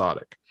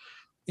episodic.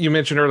 You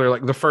mentioned earlier,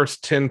 like the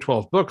first 10,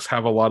 12 books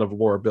have a lot of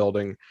lore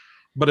building,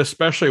 but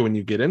especially when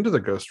you get into the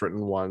ghost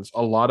written ones,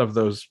 a lot of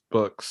those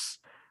books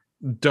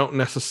don't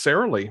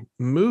necessarily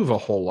move a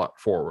whole lot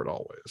forward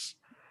always.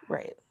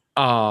 Right.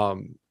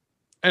 And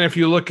if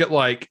you look at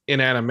like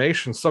in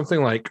animation,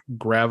 something like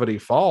Gravity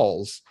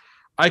Falls,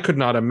 I could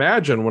not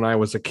imagine when I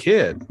was a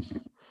kid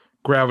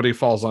Gravity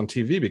Falls on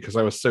TV, because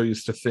I was so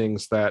used to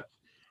things that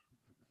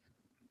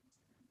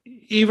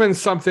even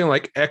something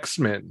like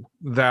X-Men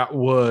that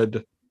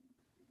would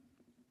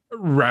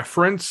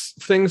reference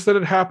things that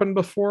had happened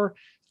before,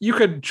 you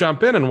could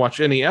jump in and watch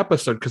any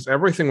episode because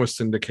everything was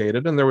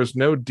syndicated and there was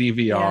no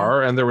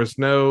DVR and there was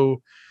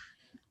no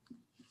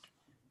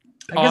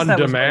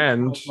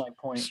on-demand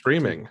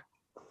streaming.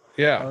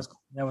 Yeah,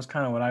 that was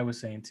kind of what I was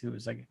saying too.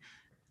 Is like,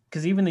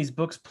 because even these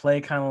books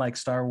play kind of like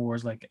Star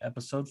Wars, like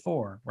Episode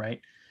 4, right?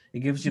 It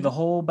gives you the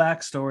whole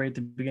backstory at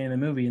the beginning of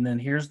the movie, and then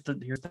here's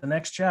the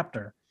next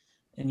chapter,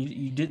 and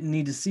you didn't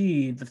need to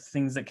see the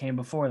things that came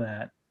before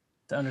that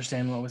to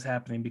understand what was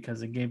happening,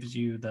 because it gives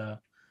you the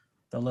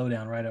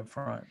lowdown right up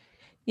front.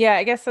 Yeah,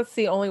 I guess that's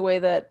the only way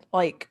that,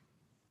 like,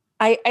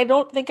 I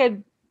don't think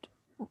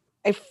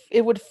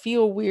it would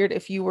feel weird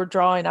if you were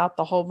drawing out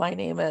the whole My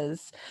Name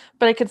Is,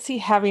 but I could see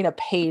having a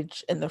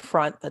page in the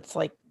front that's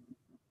like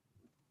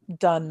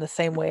done the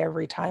same way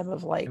every time,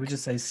 of like, we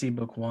just say see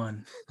book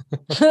 1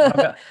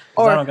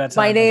 or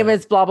my name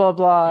is blah blah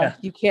blah. Yeah.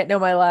 You can't know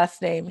my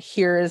last name.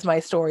 Here is my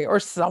story, or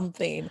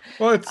something.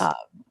 Well,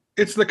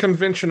 it's the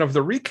convention of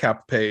the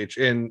recap page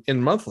in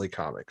monthly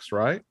comics,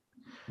 right?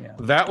 Yeah.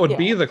 That would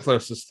be Yeah. the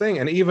closest thing.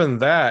 And even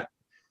that,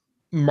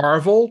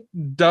 Marvel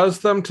does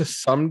them to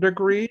some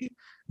degree.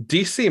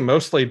 DC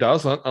mostly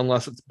doesn't,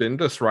 unless it's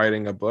Bendis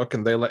writing a book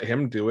and they let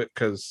him do it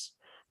because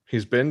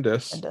he's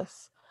Bendis.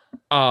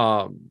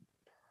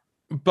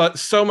 But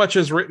so much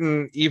is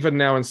written even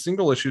now in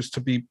single issues to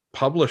be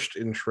published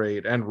in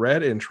trade and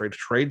read in trade.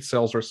 Trade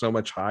sales are so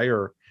much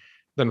higher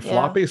than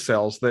floppy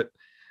sales that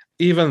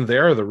even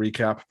there, the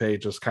recap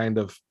page is kind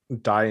of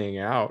dying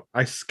out.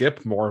 I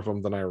skip more of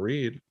them than I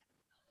read.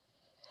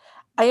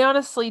 I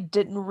honestly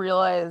didn't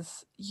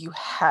realize you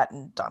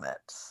hadn't done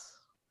it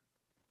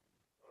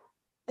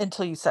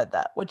until you said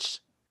that, which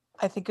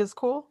I think is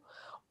cool,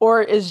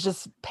 or is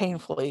just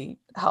painfully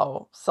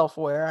how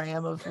self-aware I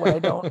am of what I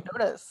don't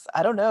notice.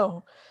 I don't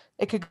know.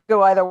 It could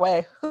go either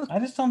way. I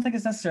just don't think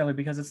it's necessarily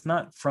because it's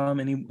not from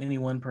any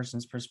one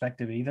person's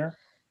perspective either.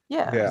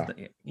 Yeah.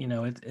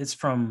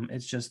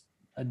 It's just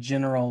a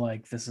general,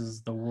 like, this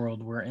is the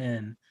world we're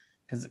in,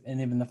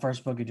 and even the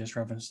first book it just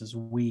references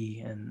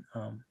we, and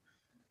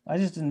I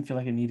just didn't feel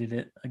like it needed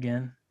it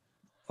again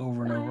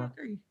over and I over.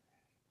 agree.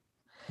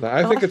 No,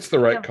 I think it's the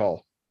right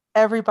call.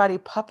 Everybody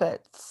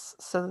puppets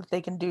so that they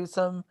can do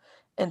some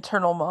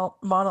internal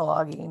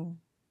monologuing.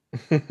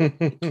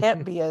 It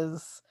can't be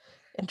as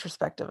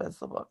introspective as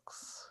the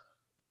books.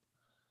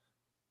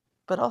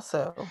 But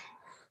also,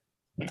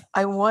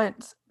 I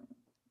want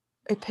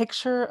a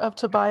picture of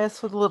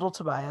Tobias with little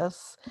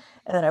Tobias,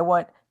 and then I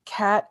want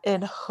cat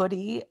in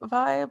hoodie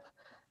vibe.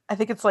 I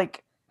think it's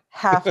like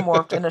half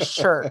morphed in a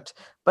shirt,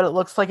 but it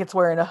looks like it's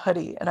wearing a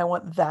hoodie, and I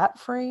want that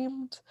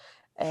framed.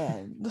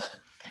 And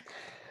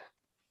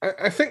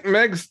I think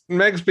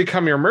Meg's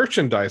become your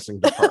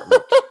merchandising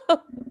department.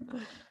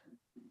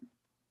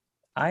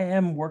 I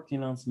am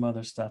working on some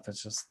other stuff.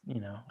 It's just,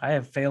 I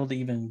have failed to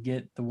even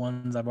get the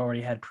ones I've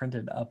already had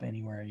printed up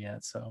anywhere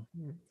yet. So,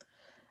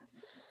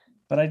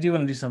 but I do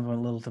want to do something with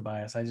little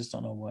Tobias. I just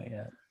don't know what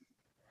yet.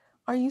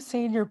 Are you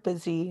saying you're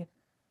busy?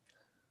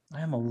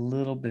 I am a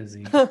little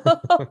busy.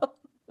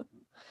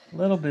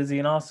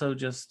 And also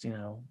just,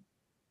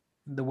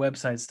 the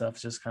website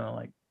stuff's just kind of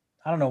like,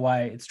 I don't know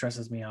why it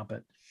stresses me out,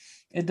 but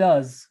it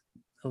does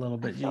a little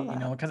bit,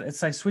 because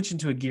it's like switching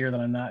to a gear that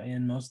I'm not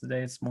in most of the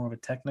day. It's more of a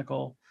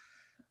technical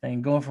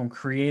thing. Going from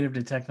creative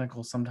to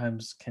technical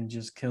sometimes can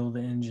just kill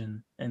the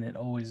engine, and it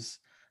always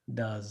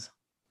does.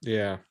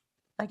 Yeah.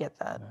 I get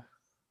that.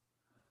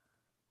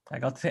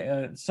 Like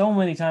so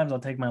many times I'll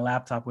take my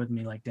laptop with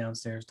me, like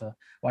downstairs, to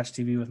watch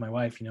TV with my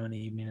wife, in the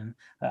evening, and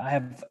I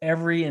have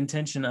every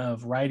intention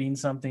of writing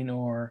something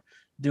or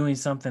doing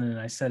something, and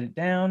I set it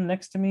down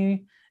next to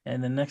me,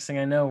 and the next thing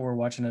I know, we're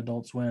watching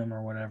Adult Swim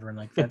or whatever, and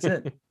like that's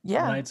it.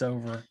 Yeah, the night's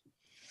over.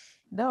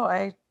 No,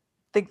 I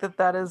think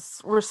that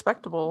is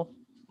respectable.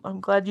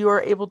 I'm glad you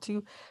are able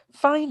to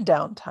find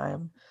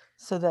downtime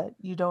so that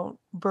you don't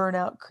burn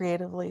out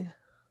creatively,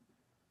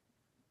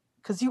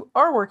 because you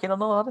are working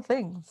on a lot of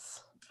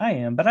things. I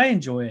am, but I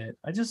enjoy it.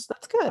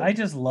 That's good. I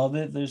just love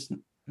it. There's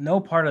no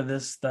part of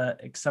this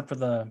that, except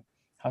for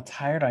how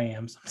tired I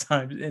am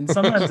sometimes, and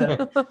sometimes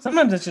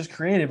it's just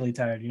creatively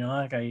tired.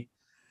 Like I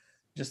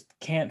just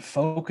can't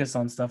focus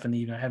on stuff in the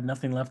evening. I have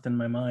nothing left in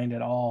my mind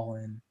at all,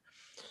 and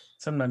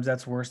sometimes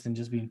that's worse than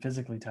just being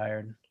physically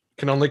tired.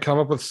 Can only come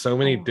up with so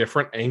many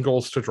different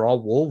angles to draw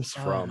wolves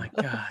from. Oh my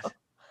god!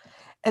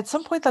 At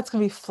some point, that's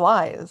gonna be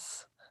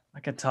flies. I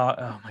could talk.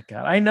 Oh my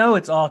god! I know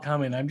it's all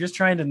coming. I'm just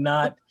trying to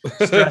not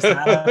stress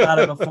out about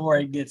it before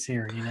it gets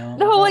here.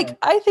 No,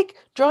 I think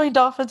drawing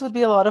dolphins would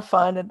be a lot of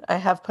fun, and I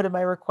have put in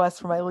my request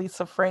for my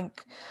Lisa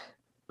Frank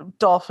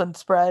dolphin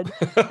spread,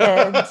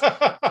 and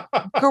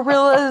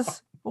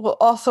gorillas will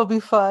also be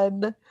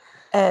fun.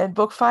 And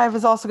book 5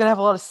 is also going to have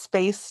a lot of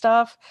space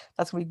stuff.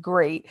 That's going to be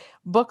great.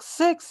 Book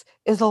 6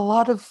 is a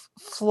lot of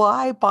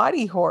fly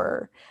body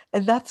horror,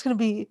 and that's going to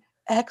be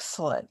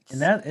excellent.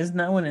 And isn't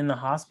that one in the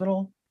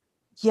hospital?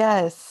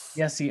 Yes.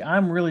 Yeah, see,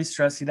 I'm really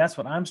stressed. See, that's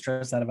what I'm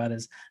stressed out about,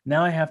 is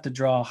now I have to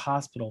draw a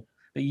hospital.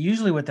 But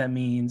usually what that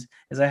means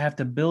is I have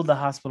to build the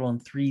hospital in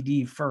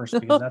 3D first,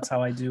 because that's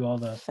how I do all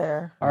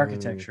the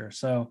architecture.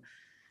 So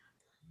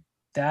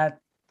that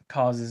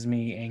causes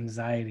me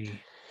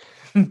anxiety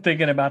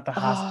thinking about the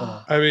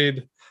hospital. I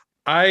mean,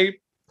 I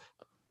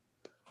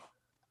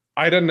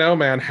don't know,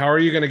 man. How are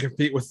you going to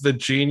compete with the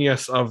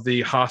genius of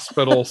the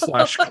hospital /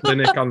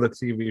 clinic on the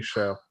TV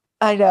show?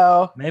 I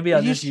know. Maybe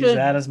I'll just use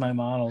that as my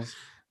models.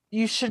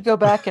 You should go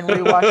back and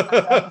rewatch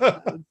that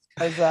episode,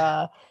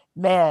 because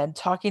man,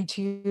 talking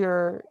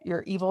to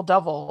your evil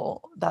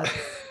devil, that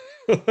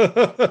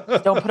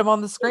don't put him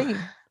on the screen,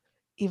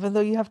 even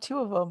though you have 2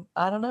 of them.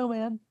 I don't know,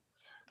 man.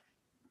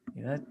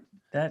 Yeah,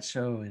 that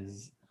show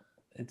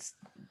it's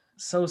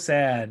so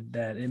sad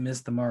that it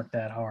missed the mark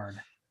that hard.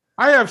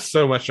 I have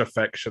so much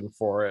affection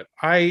for it.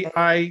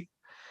 I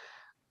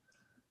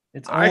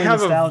have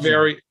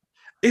nostalgia.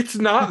 It's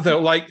not though.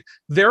 Like,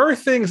 there are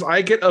things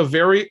I get a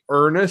very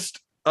earnest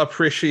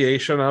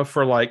appreciation of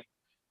for, like,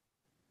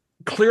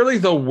 clearly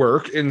the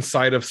work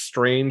inside of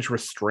Strange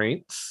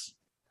Restraints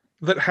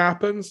that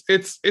happens.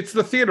 It's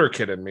the theater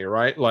kid in me,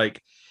 right?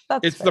 Like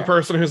That's it's fair. the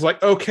person who's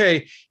like,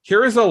 okay,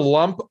 here is a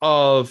lump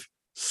of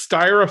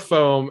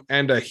styrofoam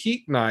and a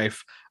heat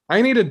knife.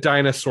 I need a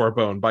dinosaur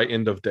bone by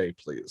end of day,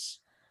 please.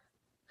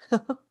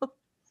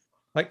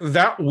 Like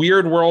that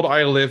weird world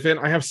I live in,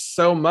 I have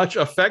so much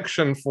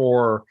affection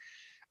for.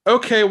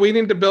 Okay, we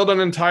need to build an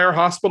entire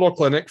hospital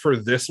clinic for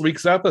this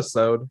week's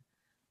episode.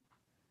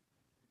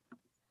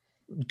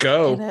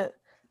 Go. And it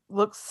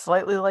looks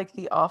slightly like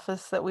the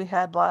office that we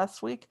had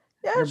last week.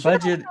 Yeah, Your sure.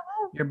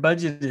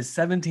 budget is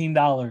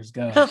 $17.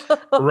 Go.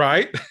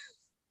 Right?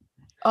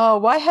 Oh,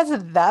 why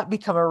hasn't that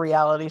become a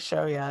reality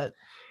show yet?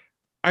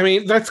 I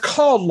mean, that's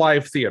called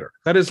live theater.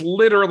 That is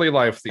literally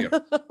live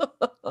theater.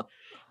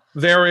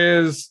 There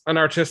is an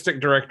artistic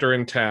director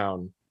in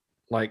town,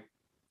 like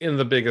in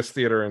the biggest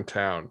theater in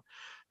town,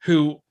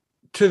 who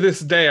to this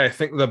day, I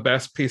think the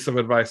best piece of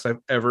advice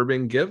I've ever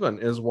been given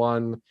is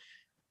one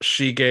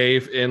she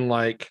gave in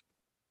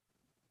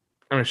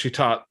she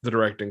taught the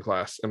directing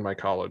class in my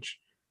college,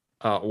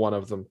 one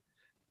of them.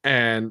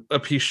 And a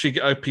piece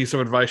of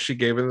advice she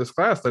gave in this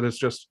class that is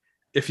just,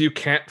 if you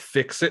can't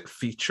fix it,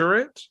 feature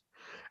it.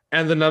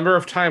 And the number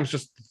of times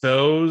just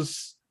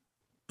those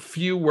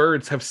few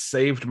words have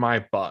saved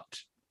my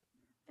butt.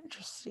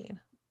 Interesting.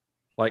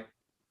 Like,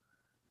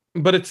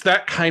 but it's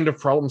that kind of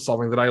problem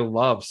solving that I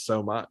love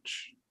so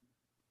much.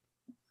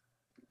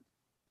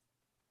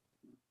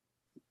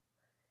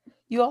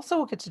 You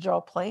also get to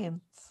draw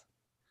planes.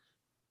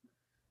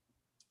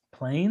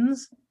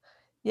 Planes?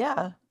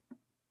 Yeah.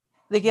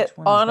 They get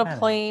one is on a that at?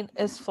 plane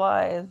as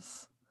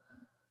flies.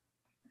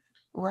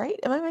 Right?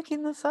 Am I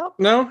making this up?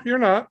 No, you're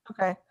not.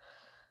 Okay.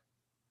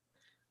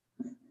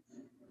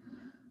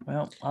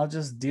 Well, I'll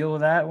just deal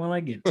with that when I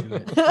get to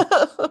it.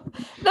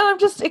 No, I'm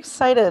just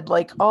excited.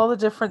 Like all the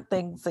different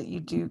things that you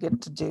do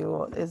get to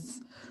do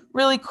is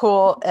really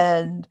cool.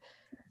 And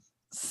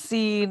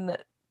seeing,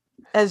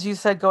 as you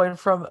said, going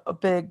from a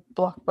big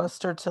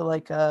blockbuster to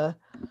like a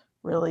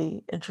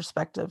really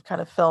introspective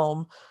kind of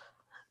film,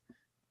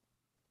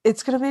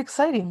 it's going to be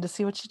exciting to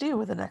see what you do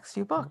with the next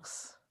few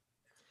books.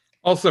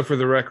 Also, for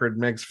the record,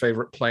 Meg's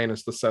favorite plane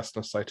is the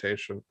Cessna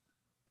Citation.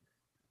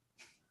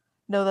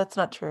 No, that's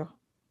not true.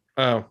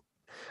 Oh,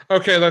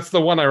 okay. That's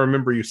the one I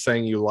remember you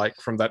saying you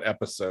liked from that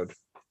episode.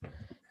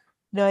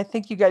 No, I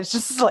think you guys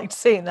just liked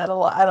saying that a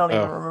lot. I don't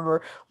even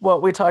remember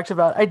what we talked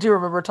about. I do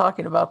remember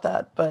talking about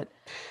that, but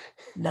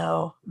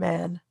no,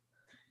 man.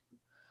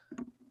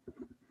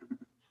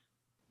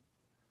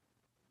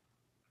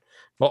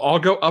 Well, I'll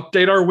go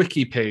update our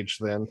wiki page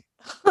then.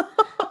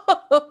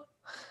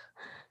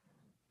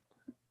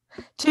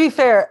 To be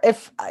fair,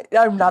 if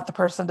I'm not the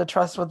person to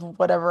trust with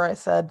whatever I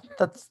said,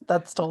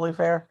 that's totally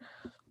fair.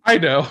 I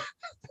know.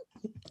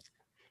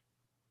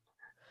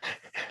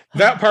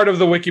 That part of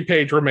the wiki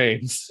page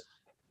remains.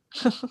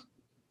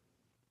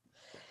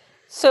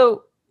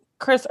 So,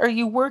 Chris, are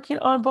you working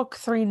on book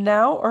 3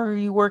 now, or are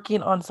you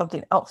working on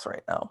something else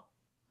right now?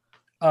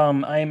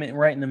 I'm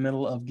right in the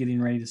middle of getting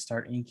ready to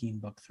start inking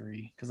book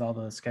 3 because all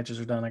the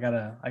sketches are done. I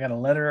gotta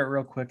letter it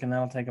real quick, and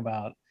that'll take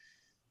about,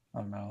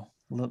 I don't know,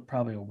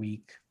 probably a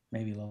week,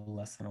 maybe a little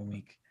less than a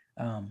week.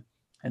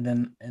 And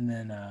then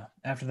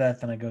after that,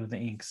 then I go to the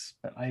inks.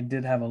 But I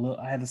did have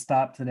I had to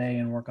stop today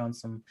and work on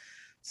some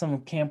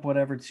Camp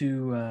Whatever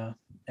 2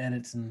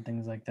 edits and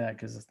things like that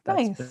because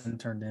that's Nice. been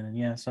turned in. And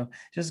yeah, so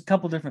just a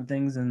couple different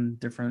things in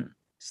different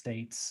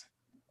states.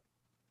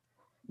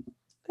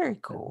 Very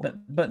cool.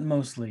 But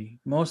mostly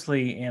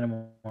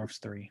Animorphs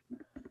 3.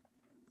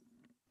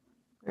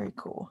 Very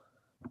cool.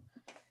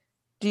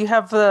 Do you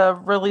have the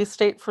release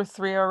date for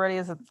 3 already?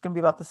 Is it going to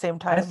be about the same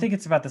time? I think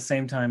it's about the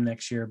same time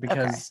next year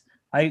because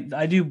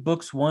I do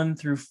books 1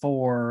 through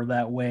 4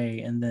 that way,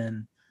 and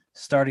then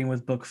starting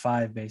with book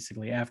 5,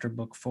 basically after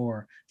book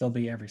 4, they'll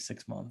be every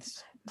 6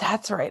 months.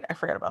 That's right. I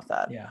forgot about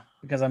that. Yeah,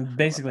 because I'm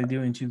basically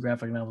doing 2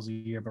 graphic novels a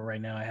year, but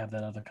right now I have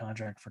that other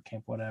contract for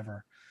Camp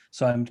Whatever,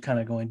 so I'm kind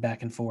of going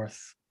back and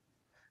forth.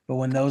 But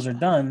when those are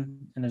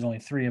done, and there's only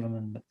 3 of them,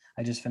 and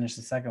I just finished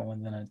the second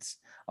one, then it's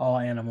all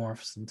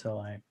Animorphs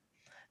until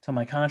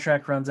my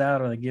contract runs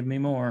out or they give me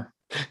more.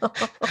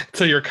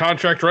 Till your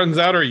contract runs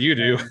out, or you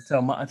do.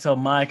 Until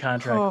my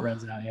contract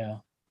runs out. Yeah,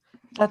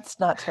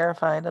 that's not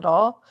terrifying at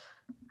all.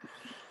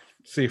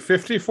 See,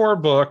 54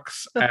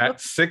 books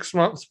at 6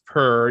 months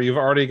per. You've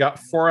already got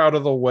 4 out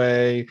of the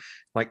way,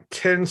 like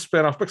 10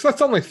 spinoff books.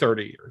 That's only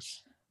 30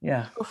 years.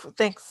 Yeah. Oof,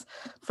 thanks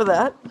for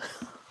that.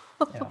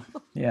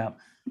 Yeah.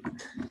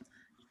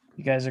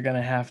 You guys are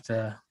gonna have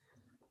to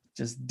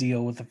just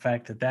deal with the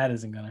fact that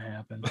isn't gonna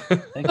happen.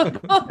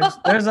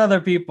 There's other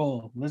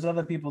people. There's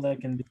other people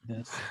that can do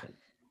this.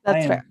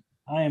 That's fair.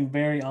 I am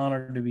very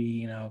honored to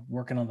be,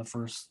 working on the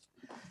first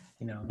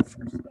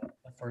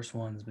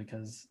ones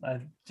because I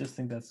just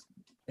think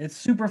it's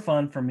super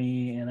fun for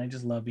me, and I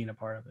just love being a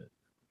part of it.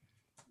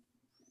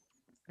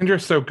 And you're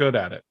so good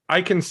at it.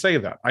 I can say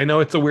that. I know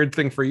it's a weird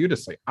thing for you to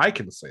say. I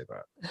can say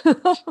that.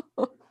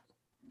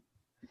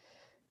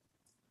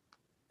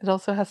 It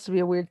also has to be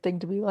a weird thing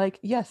to be like,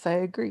 yes, I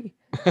agree.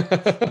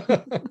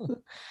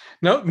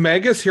 No,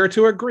 Meg is here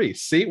to agree.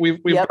 See, we've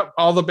Yep. got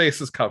all the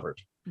bases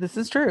covered. This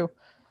is true.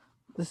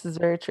 This is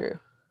very true.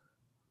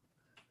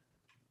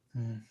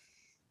 You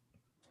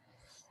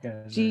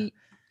guys Gee,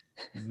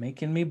 are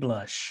making me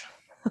blush.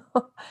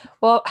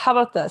 well, how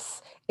about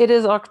this? It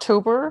is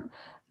October.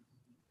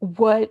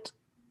 What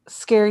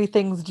scary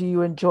things do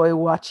you enjoy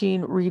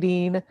watching,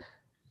 reading,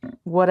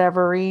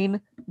 whatevering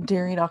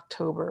during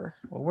October?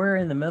 Well, we're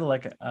in the middle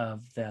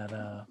of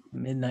that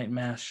Midnight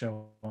Mass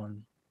show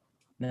on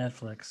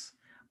Netflix.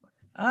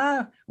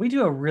 We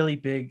do a really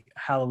big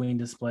Halloween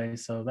display,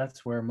 so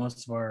that's where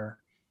most of our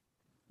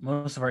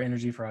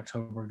energy for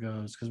October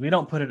goes, because we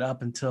don't put it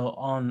up until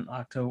on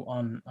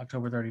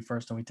October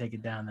 31st, and we take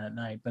it down that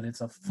night. But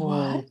it's a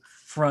full What?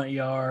 front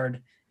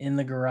yard in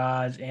the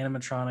garage,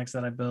 animatronics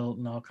that I built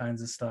and all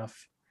kinds of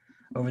stuff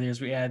over the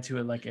years. We add to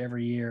it like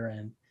every year,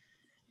 and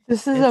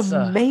This is It's,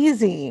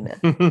 amazing.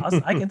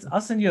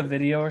 I'll send you a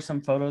video or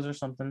some photos or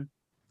something.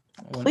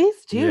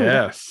 Please do.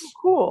 That's Yes. so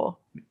cool.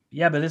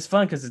 Yeah, but it's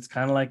fun because it's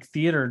kind of like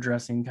theater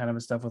dressing kind of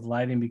a stuff with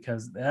lighting,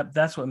 because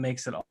that's what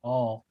makes it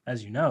all,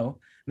 as you know,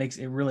 makes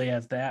it really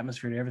adds the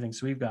atmosphere to everything.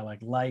 So we've got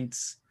like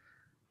lights,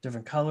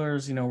 different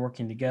colors,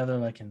 working together,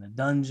 like in the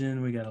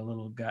dungeon. We got a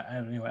little guy.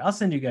 Anyway, I'll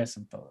send you guys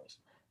some photos.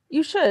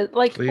 You should.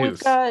 Like, we've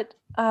Please. got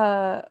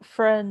a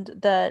friend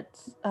that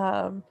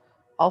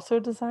also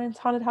designs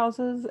haunted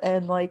houses,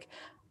 and like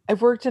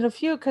I've worked in a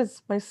few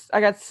because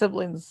I got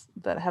siblings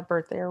that have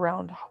birthday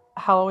around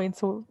Halloween,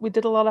 so we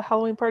did a lot of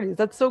Halloween parties.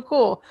 That's so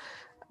cool.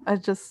 I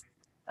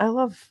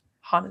love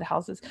haunted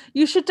houses.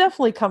 You should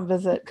definitely come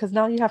visit, because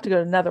now you have to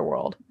go to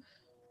Netherworld.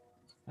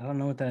 I don't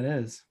know what that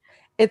is.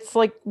 It's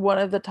like one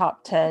of the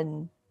top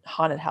 10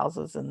 haunted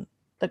houses in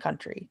the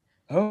country.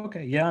 Oh,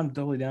 okay. Yeah, I'm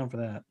totally down for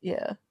that.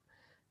 Yeah.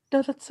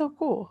 No, that's so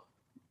cool.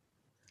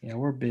 Yeah,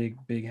 we're big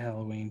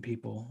Halloween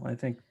people. I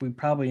think we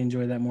probably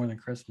enjoy that more than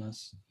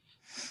Christmas,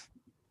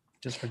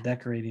 just for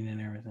decorating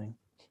and everything.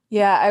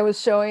 Yeah, I was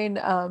showing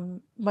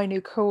my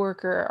new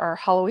coworker our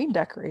Halloween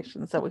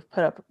decorations that we've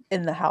put up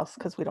in the house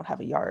because we don't have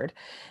a yard.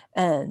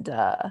 And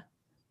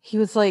he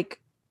was like,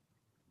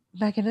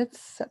 Megan, it's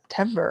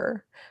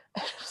September.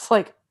 And I was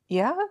like,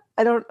 yeah,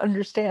 I don't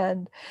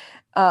understand.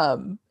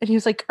 And he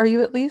was like, are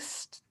you at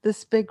least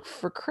this big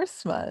for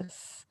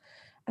Christmas?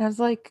 And I was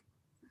like,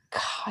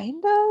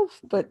 kind of,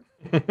 but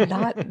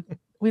not.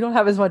 We don't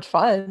have as much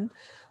fun.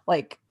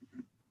 Like,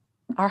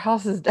 our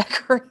house is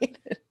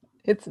decorated.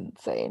 It's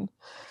insane.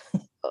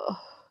 Ugh.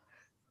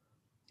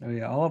 Oh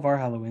yeah, all of our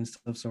Halloween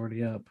stuff's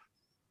already up.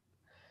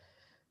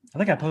 I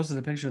think I posted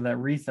a picture of that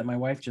wreath that my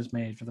wife just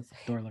made for the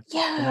front door, like the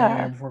Nightmare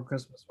Yeah, Before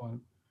Christmas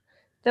one.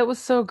 that was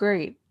so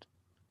great.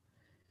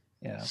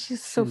 Yeah,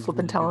 She's so she's flippin' really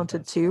good at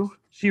talented that too. stuff.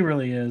 She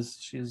really is.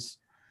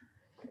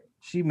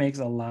 She makes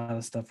a lot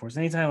of stuff for us.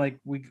 Anytime like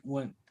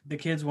the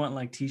kids want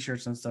like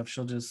t-shirts and stuff,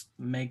 she'll just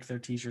make their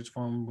t-shirts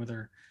for them with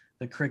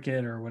the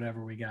cricket or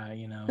whatever we got,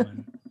 and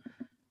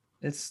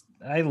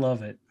I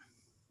love it.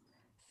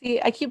 See,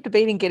 I keep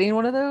debating getting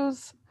one of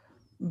those,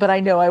 but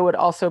I know I would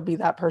also be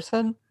that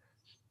person.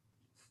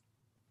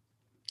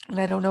 And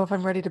I don't know if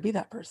I'm ready to be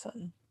that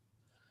person.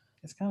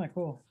 It's kind of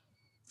cool.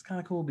 It's kind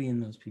of cool being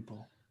those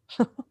people.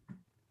 I don't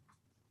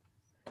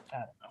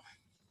know.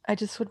 I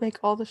just would make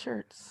all the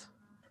shirts.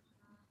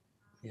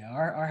 Yeah,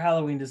 our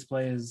Halloween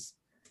display is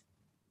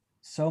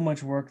so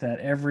much work that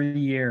every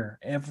year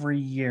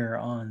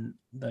on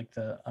like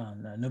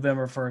on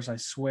November 1st, I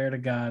swear to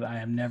God, I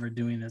am never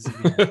doing this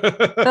again.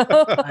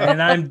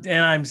 and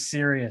I'm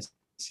serious.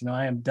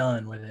 I am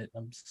done with it.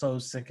 I'm so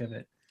sick of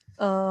it.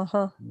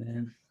 Uh-huh. And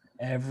then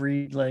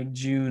every like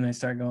June, I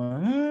start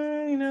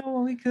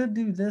going, we could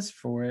do this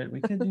for it.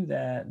 We could do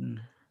that. And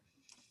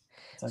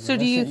it's like, So well,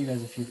 do I you sent you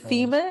guys a few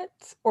theme photos.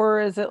 it,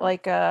 or is it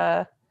like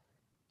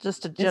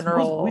just a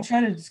general? We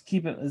try to just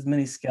keep it as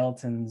many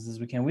skeletons as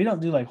we can. We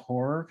don't do like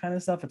horror kind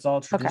of stuff. It's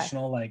all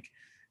traditional, like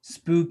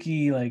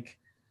spooky, like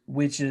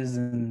witches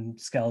and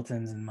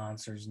skeletons and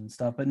monsters and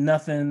stuff, but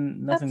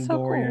nothing That's so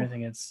gory or cool.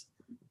 anything. It's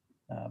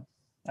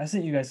I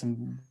sent you guys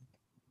some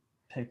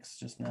pics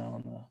just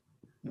now on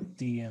the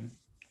DM.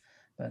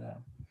 But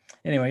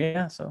anyway,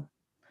 yeah, so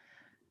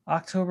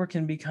October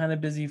can be kind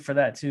of busy for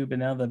that too. But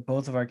now that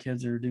both of our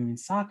kids are doing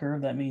soccer,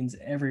 that means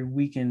every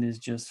weekend is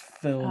just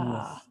filled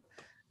with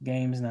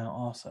games now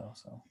also.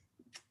 So,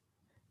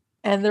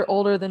 and they're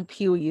older than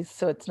Pee-wees,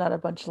 so it's not a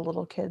bunch of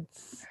little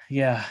kids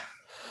yeah,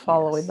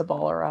 following the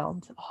ball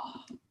around.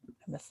 Oh, I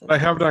miss it. I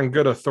have it on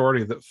good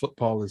authority that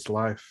football is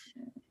life.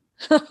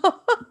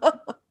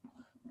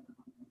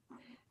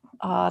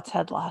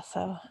 Ted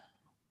Lasso.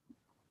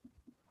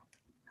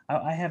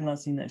 I have not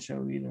seen that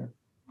show either.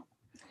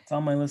 It's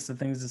on my list of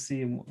things to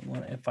see if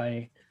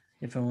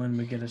and when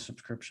we get a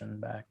subscription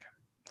back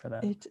for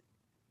that. It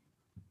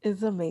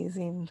is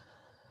amazing.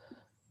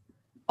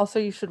 Also,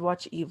 you should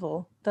watch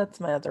Evil. That's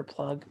my other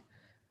plug.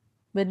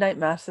 Midnight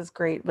Mass is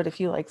great, but if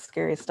you like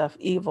scary stuff,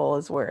 Evil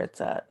is where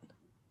it's at.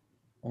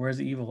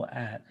 Where's Evil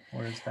at?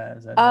 Where is that?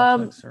 Is that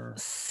Um, Netflix or?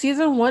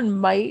 Season 1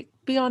 might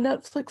be on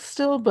Netflix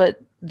still, but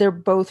they're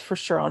both for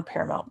sure on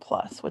Paramount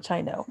Plus, which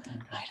I know.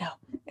 I know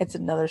it's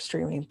another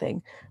streaming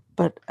thing,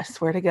 but I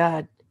swear to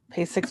God,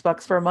 pay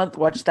 $6 for a month,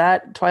 watch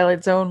that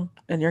Twilight Zone,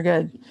 and you're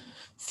good.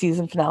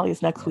 Season finale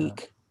is next Yeah.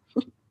 week.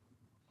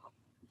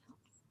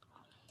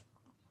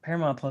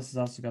 Paramount Plus has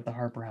also got the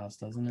Harper House,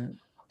 doesn't it? Do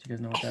you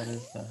guys know what that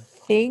is? The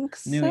Think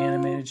new so?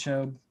 animated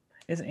show.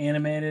 It's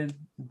animated.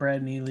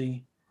 Brad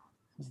Neely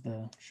is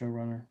the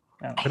showrunner.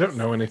 I don't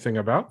know anything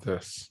about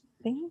this.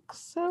 Think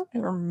so. I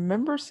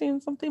remember seeing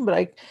something, but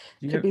I could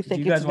be Do thinking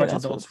you guys something watch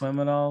else Adult was- Swim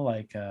at all?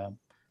 Like I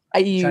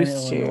China,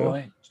 used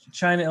to.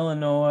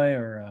 Illinois,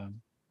 or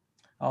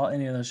all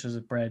any of those shows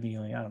with Brad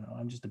Neely. I don't know.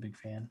 I'm just a big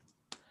fan.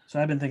 So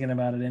I've been thinking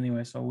about it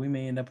anyway. So we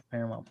may end up with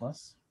Paramount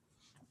Plus.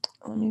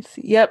 Let me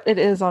see. Yep, it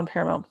is on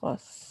Paramount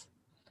Plus.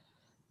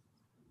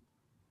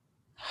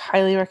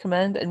 Highly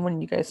recommend. And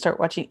when you guys start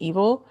watching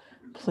Evil,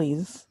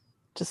 please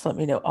just let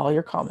me know all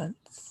your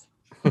comments.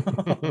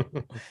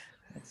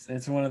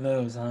 It's one of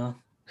those, huh?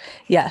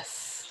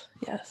 Yes.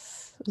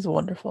 Yes. It was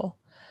wonderful.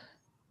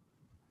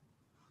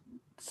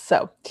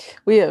 So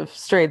we have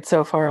strayed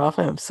so far off.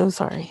 I am so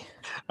sorry.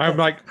 I'm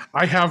like,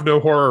 I have no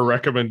horror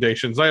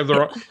recommendations. I have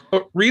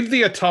read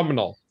the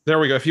autumnal. There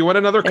we go. If you want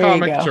another There you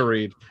comic go. to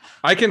read,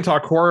 I can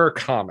talk horror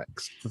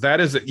comics. That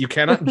is it. You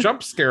cannot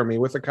jump scare me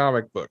with a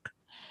comic book.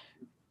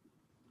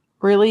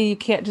 Really? You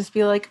can't just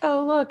be like,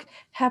 oh, look,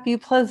 Happy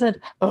Pleasant.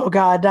 Oh,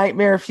 God,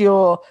 Nightmare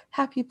Fuel.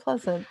 Happy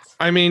Pleasant.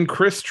 I mean,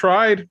 Chris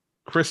tried.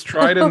 Chris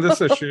tried in this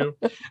issue,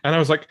 and I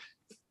was like,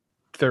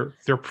 they're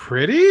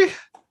pretty.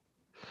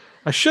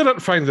 I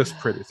shouldn't find this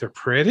pretty. They're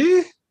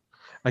pretty.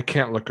 I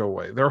can't look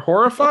away. They're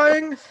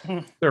horrifying.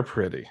 They're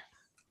pretty.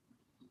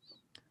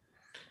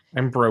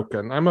 I'm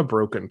broken. I'm a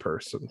broken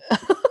person.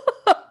 That's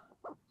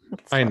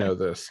I fine. know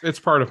this. It's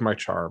part of my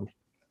charm.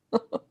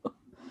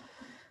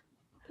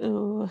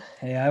 Ooh.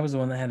 Hey, I was the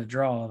one that had to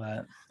draw all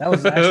that. That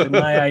was actually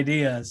my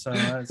idea. So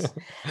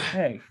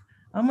hey,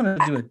 I'm gonna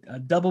do a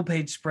double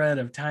page spread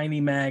of tiny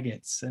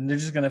maggots, and they're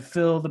just gonna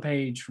fill the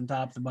page from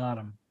top to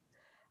bottom.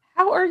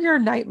 How are your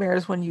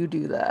nightmares when you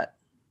do that?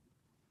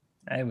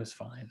 It was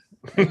fine.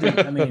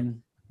 I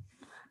mean,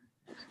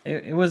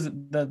 it was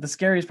the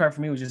scariest part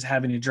for me was just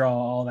having to draw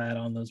all that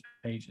on those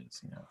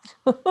pages. You know.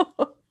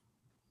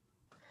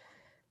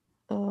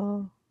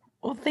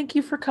 Well, thank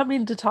you for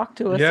coming to talk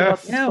to us Yes.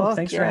 about this Yeah. Well, book.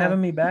 thanks for having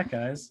me back,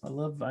 guys. I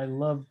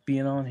love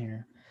being on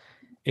here.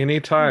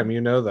 Anytime,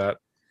 you know that.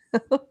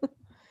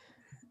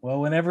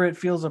 Well, whenever it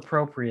feels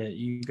appropriate,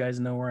 you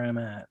guys know where I'm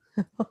at.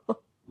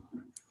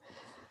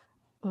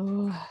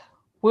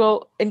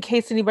 Well, in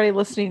case anybody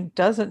listening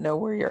doesn't know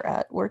where you're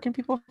at, where can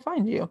people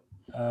find you?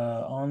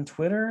 On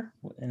Twitter,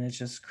 and it's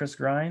just Chris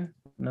Grind,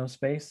 no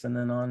space, and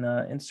then on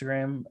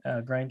Instagram,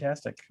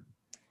 Grindtastic.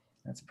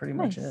 That's pretty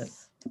much it.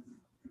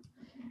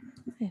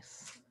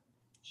 Nice.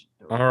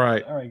 All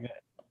right. All right, good.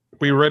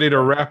 We ready to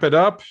wrap it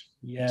up?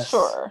 Yes.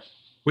 Sure.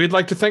 We'd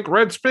like to thank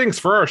Red Spinks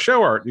for our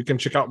show art. You can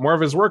check out more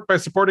of his work by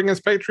supporting his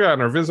Patreon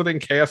or visiting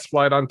KS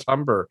Flight on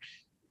Tumblr.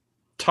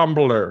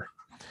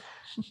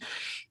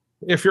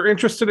 If you're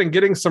interested in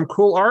getting some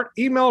cool art,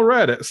 email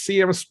Red at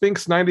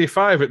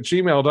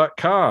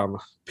cmspinks95@gmail.com.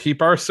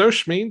 Peep our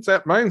social means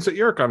at Minds at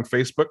Yerk on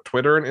Facebook,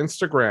 Twitter, and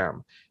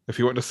Instagram. If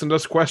you want to send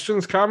us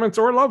questions, comments,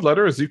 or love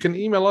letters, you can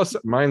email us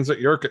at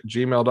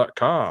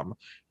mindsatyerk@gmail.com.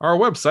 Our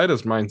website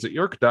is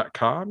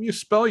mindsatyerk.com. You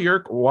spell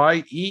Yerk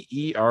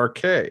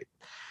YEERK.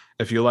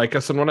 If you like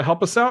us and want to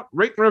help us out,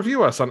 rate and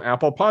review us on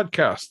Apple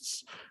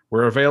Podcasts.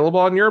 We're available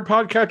on your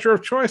podcatcher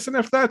of choice, and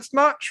if that's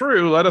not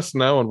true, let us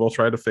know and we'll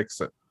try to fix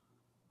it.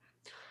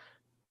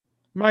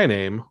 My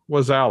name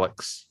was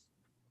Alex.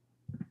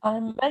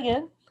 I'm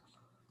Megan.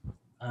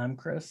 I'm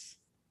Chris.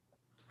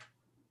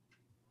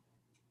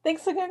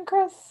 Thanks again,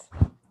 Chris.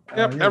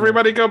 Yep, you're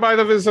everybody go buy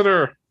The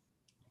Visitor.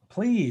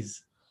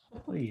 Please.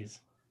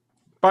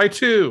 Buy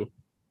 2.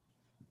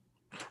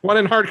 One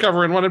in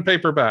hardcover and one in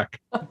paperback.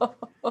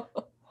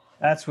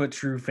 That's what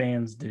true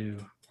fans do.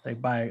 They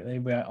buy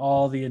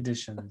all the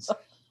editions.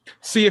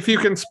 See if you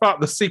can spot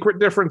the secret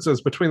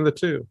differences between the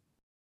two.